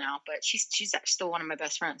wonderful girl now, but she's still one of my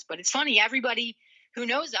best friends. But it's funny. Everybody who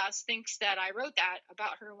knows us thinks that I wrote that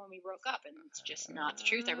about her when we broke up. And it's just not the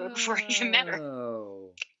truth. I wrote before I even met her.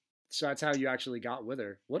 Oh, so that's how you actually got with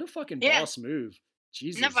her. What a fucking boss move.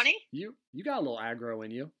 Jesus. Isn't that funny? You got a little aggro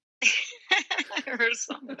in you. I wrote a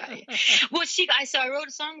song about you. Well, so I wrote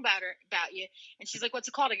a song about you, and she's like, "What's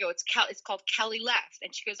it called?" I go, "It's called Kelly Left,"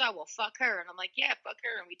 and she goes, "Oh, well, fuck her," and I'm like, "Yeah, fuck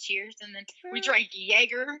her," and we cheersed, and then we drank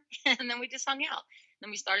Jaeger, and then we just hung out. Then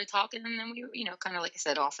we started talking, and then we, kind of like I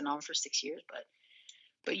said, off and on for 6 years.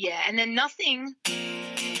 But yeah, and then nothing.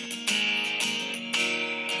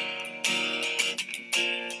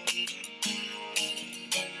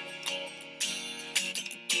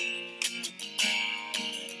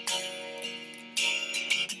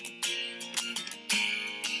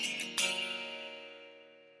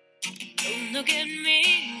 Don't look at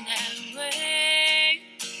me that way.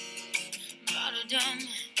 Martyrdom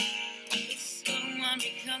is so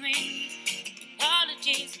unbecoming.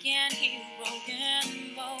 Apologies can't heal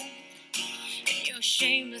broken bones. And your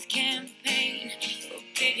shameless campaign for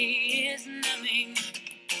pity is numbing.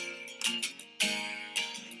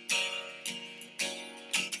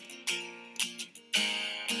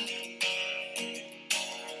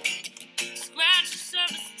 Scratch the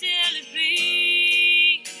surface till it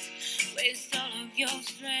bleeds. Waste all of your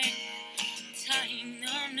strength tying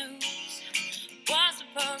the noose. What's the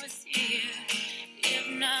purpose here if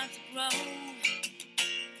not to grow?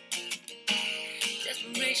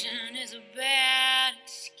 Desperation is a bad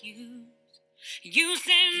excuse. You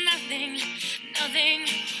say nothing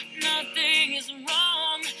is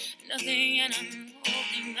wrong, nothing, and I'm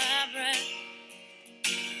holding my breath.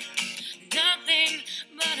 Nothing,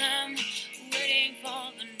 but I'm waiting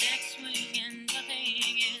for the next swing, and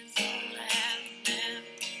nothing is all I have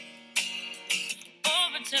left.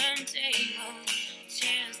 Overturned table,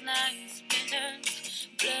 chairs like splinters,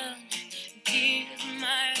 blood, tears,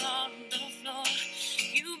 my heart on the floor.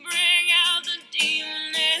 You bring out the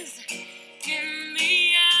demons in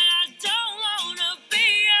me, and I don't wanna be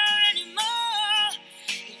here anymore.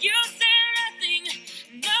 You say nothing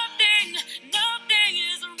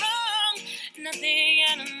is wrong, nothing,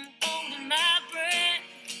 and I'm holding my breath.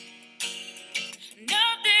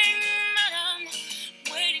 Nothing, but I'm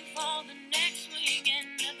waiting for the next swing, and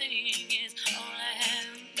nothing is all I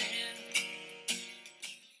have left.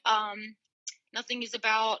 Nothing is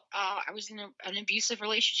about. I was in an abusive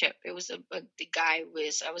relationship. It was the guy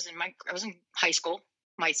was. I was in high school.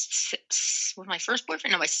 My first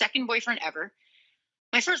boyfriend. No, my second boyfriend ever.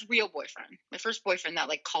 My first real boyfriend. My first boyfriend that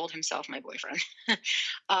like called himself my boyfriend.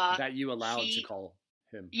 That you allowed to call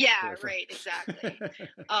him. Yeah, boyfriend. right, exactly.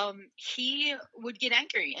 He would get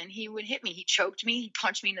angry and he would hit me. He choked me. He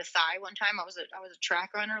punched me in the thigh one time. I was a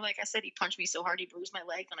track runner, like I said. He punched me so hard he bruised my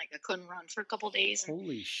leg and like I couldn't run for a couple of days. And,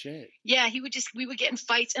 holy shit. Yeah, we would get in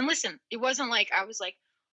fights. And listen, it wasn't like I was like,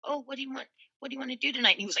 oh, what do you want? What do you want to do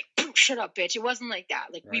tonight? And he was like, shut up, bitch. It wasn't like that.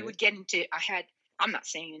 Like we would get into. I'm not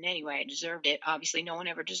saying in any way I deserved it. Obviously, no one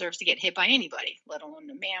ever deserves to get hit by anybody, let alone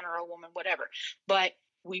a man or a woman, whatever. But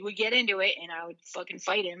we would get into it, and I would fucking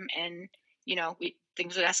fight him, and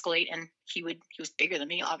things would escalate, and he was bigger than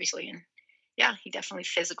me, obviously, and yeah, he definitely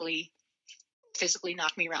physically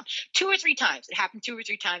knocked me around 2 or 3 times. It happened 2 or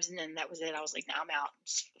 3 times, and then that was it. I was like, nah, I'm out.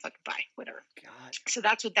 Fucking bye, whatever. God. So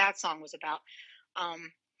that's what that song was about.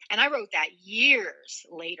 And I wrote that years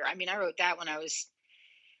later. I mean, I wrote that when I was,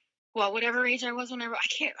 well, whatever age I was when I wrote.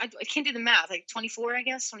 I can't do the math. Like 24, I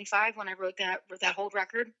guess, 25 when I wrote that whole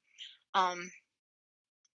record.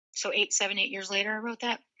 So 8 years later, I wrote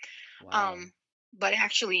that. Wow. But I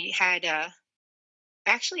actually had a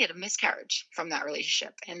miscarriage from that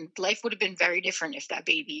relationship, and life would have been very different if that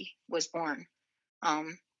baby was born.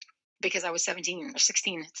 Because I was 17 or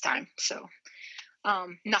 16 at the time. So,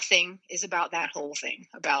 nothing is about that whole thing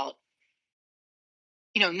about,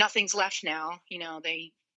 nothing's left now.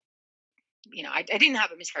 I didn't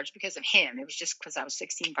have a miscarriage because of him. It was just because I was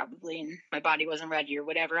 16 probably, and my body wasn't ready or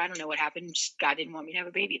whatever. I don't know what happened. Just God didn't want me to have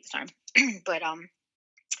a baby at the time. But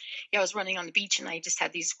yeah, I was running on the beach and I just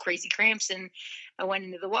had these crazy cramps, and I went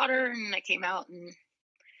into the water and I came out, and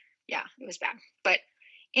yeah, it was bad. But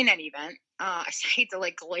in any event, I hate to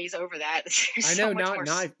like glaze over that. I know,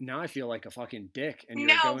 now I feel like a fucking dick, and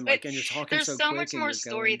you're going like, and you're talking so quick. There's so much more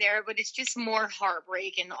story there, but it's just more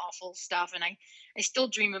heartbreak and awful stuff. And I still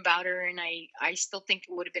dream about her, and I still think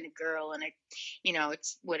it would have been a girl, and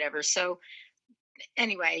it's whatever. So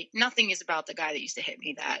anyway, nothing is about the guy that used to hit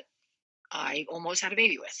me that I almost had a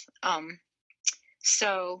baby with.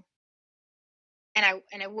 So. And I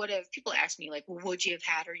would have, people ask me like, well, would you have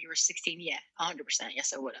had her? You were 16. Yeah, 100%.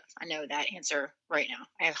 Yes, I would have. I know that answer right now.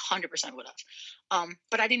 I 100% would have.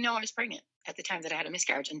 But I didn't know I was pregnant at the time that I had a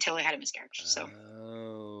miscarriage until I had a miscarriage. So,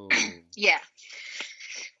 yeah.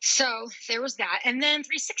 So there was that. And then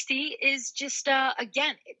 360 is just,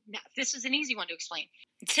 again, this is an easy one to explain.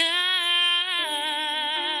 Time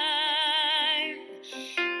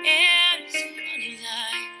is funny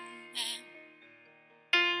like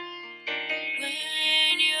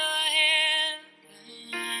when your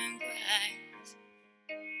heaven cries.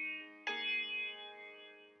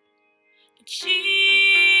 But she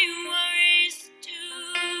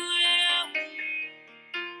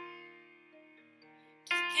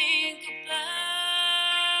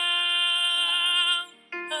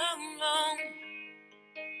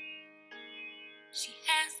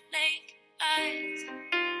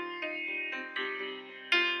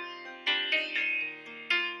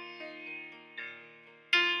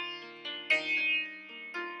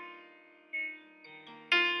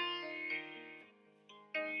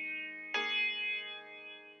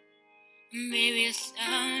Maybe a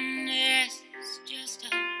soundness is just a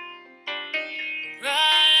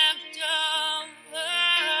product of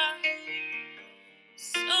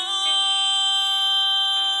soul.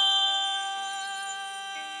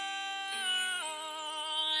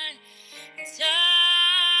 Time,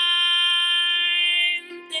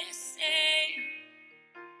 they say,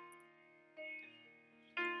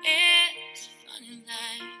 it's funny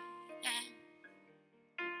like that.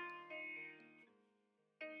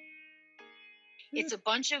 It's a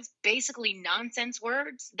bunch of basically nonsense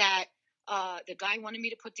words that the guy wanted me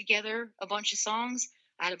to put together a bunch of songs.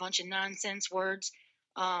 I had a bunch of nonsense words,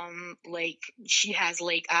 like she has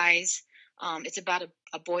lake eyes. It's about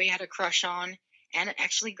a boy I had a crush on, and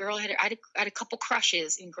actually, girl, I had a couple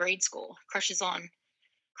crushes in grade school. Crushes on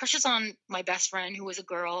my best friend who was a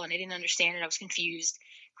girl, and I didn't understand it. I was confused.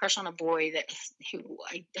 Crush on a boy who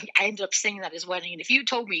I ended up singing at his wedding. And if you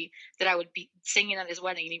told me that I would be singing at his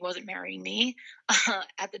wedding and he wasn't marrying me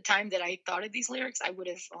at the time that I thought of these lyrics, I would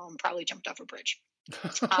have probably jumped off a bridge.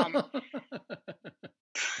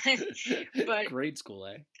 But grade school,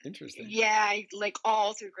 eh? Interesting. Yeah, like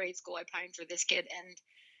all through grade school, I pined for this kid. And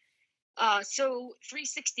so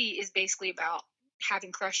 360 is basically about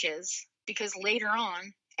having crushes, because later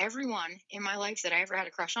on, everyone in my life that I ever had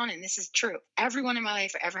a crush on, and this is true, everyone in my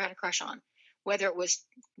life I ever had a crush on, whether it was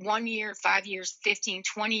 1 year, 5 years, 15,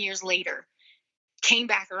 20 years later, came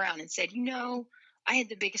back around and said, I had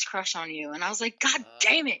the biggest crush on you. And I was like, God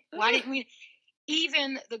damn it. Why didn't we?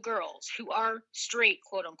 Even the girls who are straight,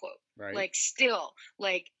 quote unquote, right, like still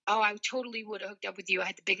like, oh, I totally would have hooked up with you. I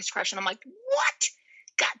had the biggest crush. And I'm like, what?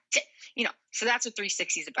 God damn. So that's what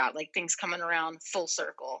 360 is about, like things coming around full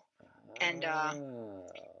circle. And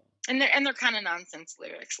they're kind of nonsense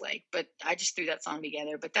lyrics, but I just threw that song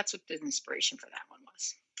together. But that's what the inspiration for that one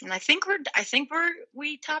was. And I think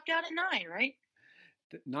we topped out at 9, right?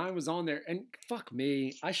 9 was on there, and fuck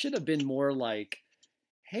me, I should have been more like,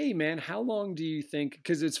 hey man, how long do you think?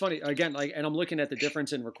 Because it's funny again, like, and I'm looking at the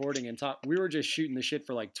difference in recording and talk. We were just shooting the shit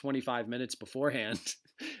for like 25 minutes beforehand.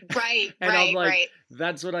 Right. And right, I'm like, right.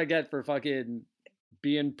 That's what I get for fucking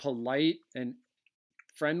being polite and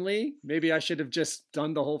friendly. Maybe I should have just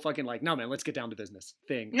done the whole fucking like, no man, let's get down to business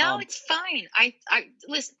thing. No, it's fine. I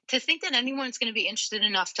listen, to think that anyone's going to be interested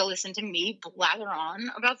enough to listen to me blather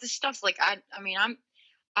on about this stuff. Like, I don't know.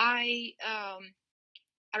 I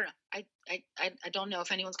don't know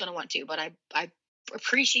if anyone's going to want to, but I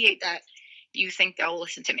appreciate that you think they'll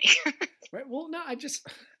listen to me. Right. Well, no, I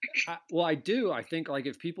do. I think like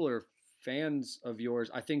if people are fans of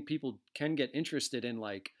yours, I think people can get interested in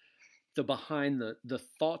like the behind the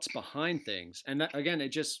thoughts behind things. And that, again, it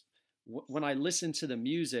just, when I listened to the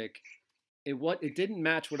music, it didn't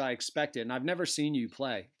match what I expected. And I've never seen you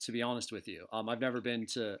play, to be honest with you. I've never been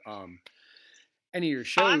to any of your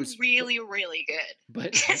shows. I'm really, really good.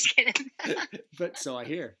 But just kidding. But so I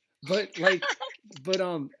hear. But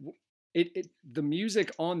the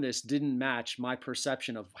music on this didn't match my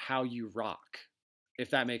perception of how you rock, if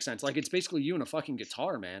that makes sense. Like, it's basically you and a fucking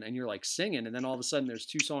guitar, man, and you're like singing, and then all of a sudden there's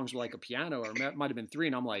 2 songs with like a piano, or it might have been 3,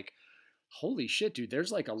 and I'm like, holy shit, dude,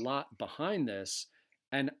 there's like a lot behind this,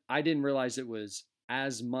 and I didn't realize it was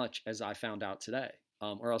as much as I found out today,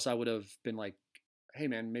 or else I would have been like, hey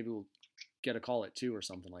man, maybe we'll get a call at 2 or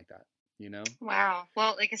something like that. Wow.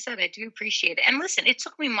 Well, like I said, I do appreciate it. And listen, it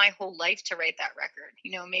took me my whole life to write that record.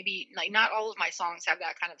 Maybe like not all of my songs have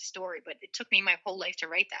that kind of story, but it took me my whole life to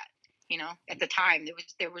write that. At the time,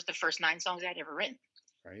 there was the first 9 songs I'd ever written.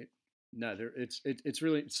 Right. No, it's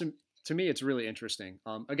really, to me, it's really interesting.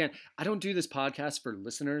 Again, I don't do this podcast for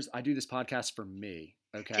listeners. I do this podcast for me.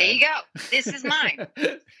 Okay. There you go. This is mine.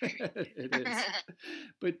 It is.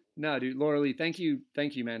 But no, dude, Laura Lee, thank you,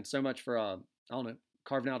 man, so much for I don't know,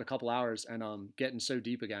 carving out a couple hours and getting so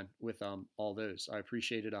deep again with all those. I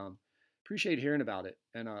appreciate it. Appreciate hearing about it,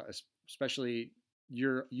 and especially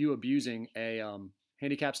you abusing a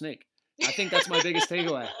handicapped snake. I think that's my biggest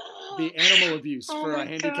takeaway. The animal abuse for a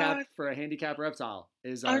handicapped reptile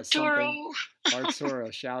is Arturo.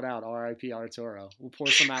 Arturo, shout out, R.I.P. Arturo. We'll pour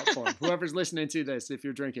some out for him. Whoever's listening to this, if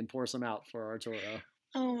you're drinking, pour some out for Arturo.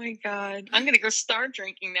 Oh my God. I'm going to go start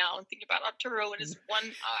drinking now and think about Arturo and his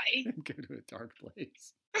one eye. Go to a dark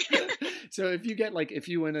place. So if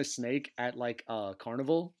you win a snake at like a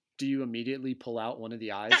carnival, do you immediately pull out one of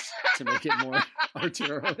the eyes to make it more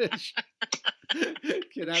Arturo-ish?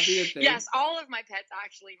 Can that be a thing? Yes, all of my pets,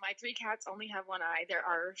 actually. My 3 cats only have one eye. There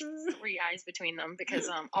are 3 eyes between them because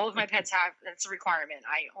all of my pets have, that's a requirement.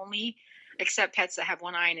 I only Except pets that have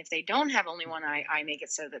one eye, and if they don't have only one eye, I make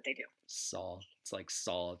it so that they do. Saw. It's like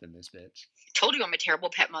Saw up in this bitch. Told you I'm a terrible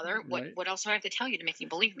pet mother. Right? What else do I have to tell you to make you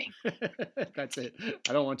believe me? That's it.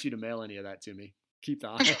 I don't want you to mail any of that to me. Keep the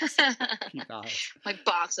eyes. Keep the eyes. My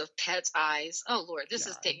box of pets' eyes. Oh, Lord, this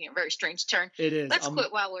is taking a very strange turn. It is. Let's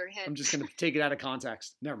quit while we're ahead. I'm just going to take it out of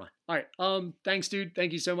context. Never mind. All right. Thanks, dude.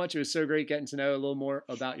 Thank you so much. It was so great getting to know a little more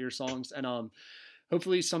about your songs. And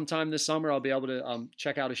hopefully sometime this summer I'll be able to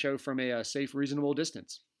check out a show from a safe, reasonable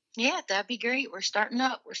distance. Yeah, that'd be great. We're starting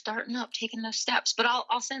up, taking those steps. But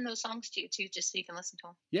I'll send those songs to you, too, just so you can listen to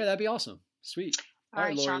them. Yeah, that'd be awesome. Sweet. All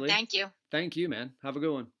right, Sean, thank you. Thank you, man. Have a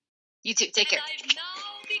good one. You too. Take care. I've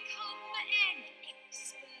now become an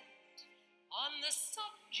expert on the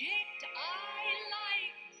subject I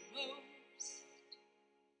like most.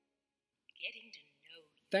 Getting to know you.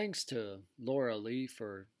 Thanks to Laura Lee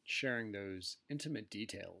for sharing those intimate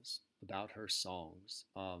details about her songs.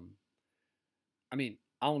 I mean,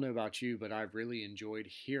 I don't know about you, but I've really enjoyed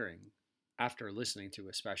hearing, after listening to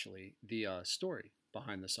especially, the story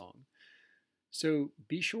behind the song. So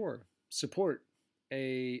be sure, support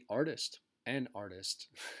an artist,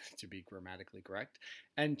 to be grammatically correct,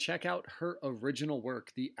 and check out her original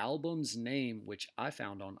work. The album's name, which I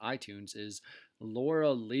found on iTunes, is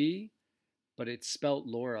Laura Lee, but it's spelled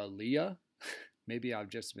Laura Leah. Maybe I've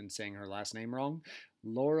just been saying her last name wrong.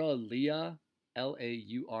 Laura Leah,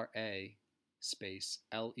 Laura space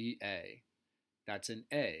Lea. That's an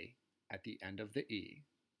A at the end of the E.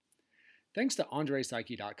 Thanks to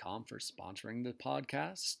AndrePsyche.com for sponsoring the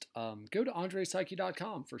podcast. Go to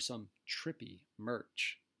AndrePsyche.com for some trippy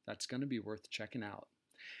merch. That's going to be worth checking out.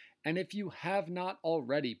 And if you have not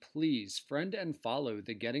already, please friend and follow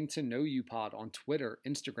the Getting to Know You pod on Twitter,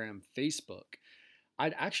 Instagram, Facebook.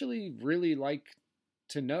 I'd actually really like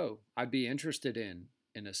to know, I'd be interested in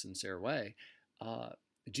a sincere way,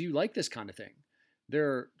 do you like this kind of thing? There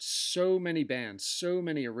are so many bands, so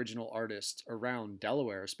many original artists around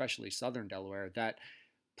Delaware, especially Southern Delaware, that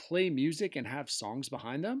play music and have songs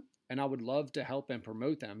behind them, and I would love to help and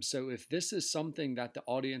promote them. So if this is something that the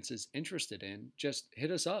audience is interested in, just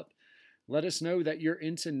hit us up. Let us know that you're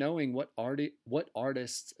into knowing what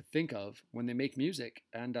artists think of when they make music,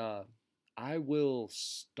 and I will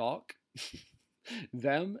stalk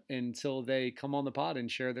them until they come on the pod and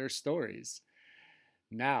share their stories.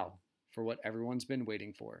 Now, for what everyone's been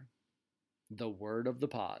waiting for. The word of the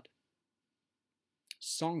pod.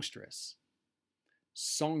 Songstress.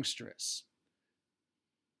 Songstress.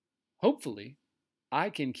 Hopefully, I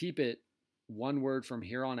can keep it one word from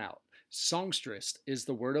here on out. Songstress is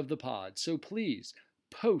the word of the pod, so please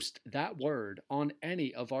post that word on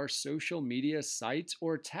any of our social media sites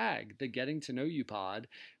or tag the Getting to Know You pod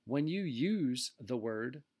when you use the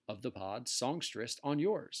word of the pod, Songstress, on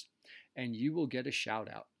yours, and you will get a shout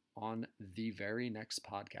out on the very next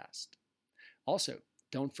podcast. Also,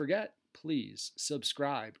 don't forget, please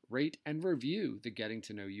subscribe, rate, and review the Getting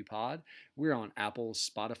to Know You pod. We're on Apple,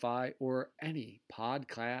 Spotify, or any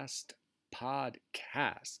podcast platform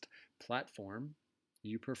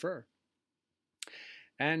you prefer.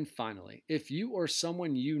 And finally, if you or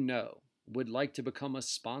someone you know would like to become a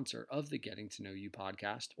sponsor of the Getting to Know You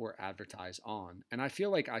podcast or advertise on, and I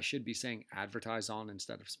feel like I should be saying advertise on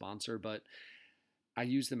instead of sponsor, but I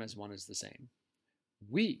use them as one as the same.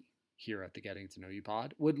 We, here at the Getting to Know You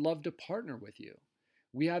pod, would love to partner with you.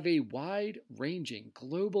 We have a wide-ranging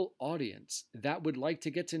global audience that would like to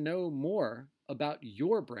get to know more about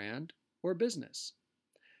your brand or business.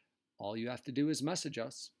 All you have to do is message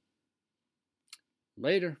us.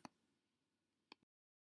 Later.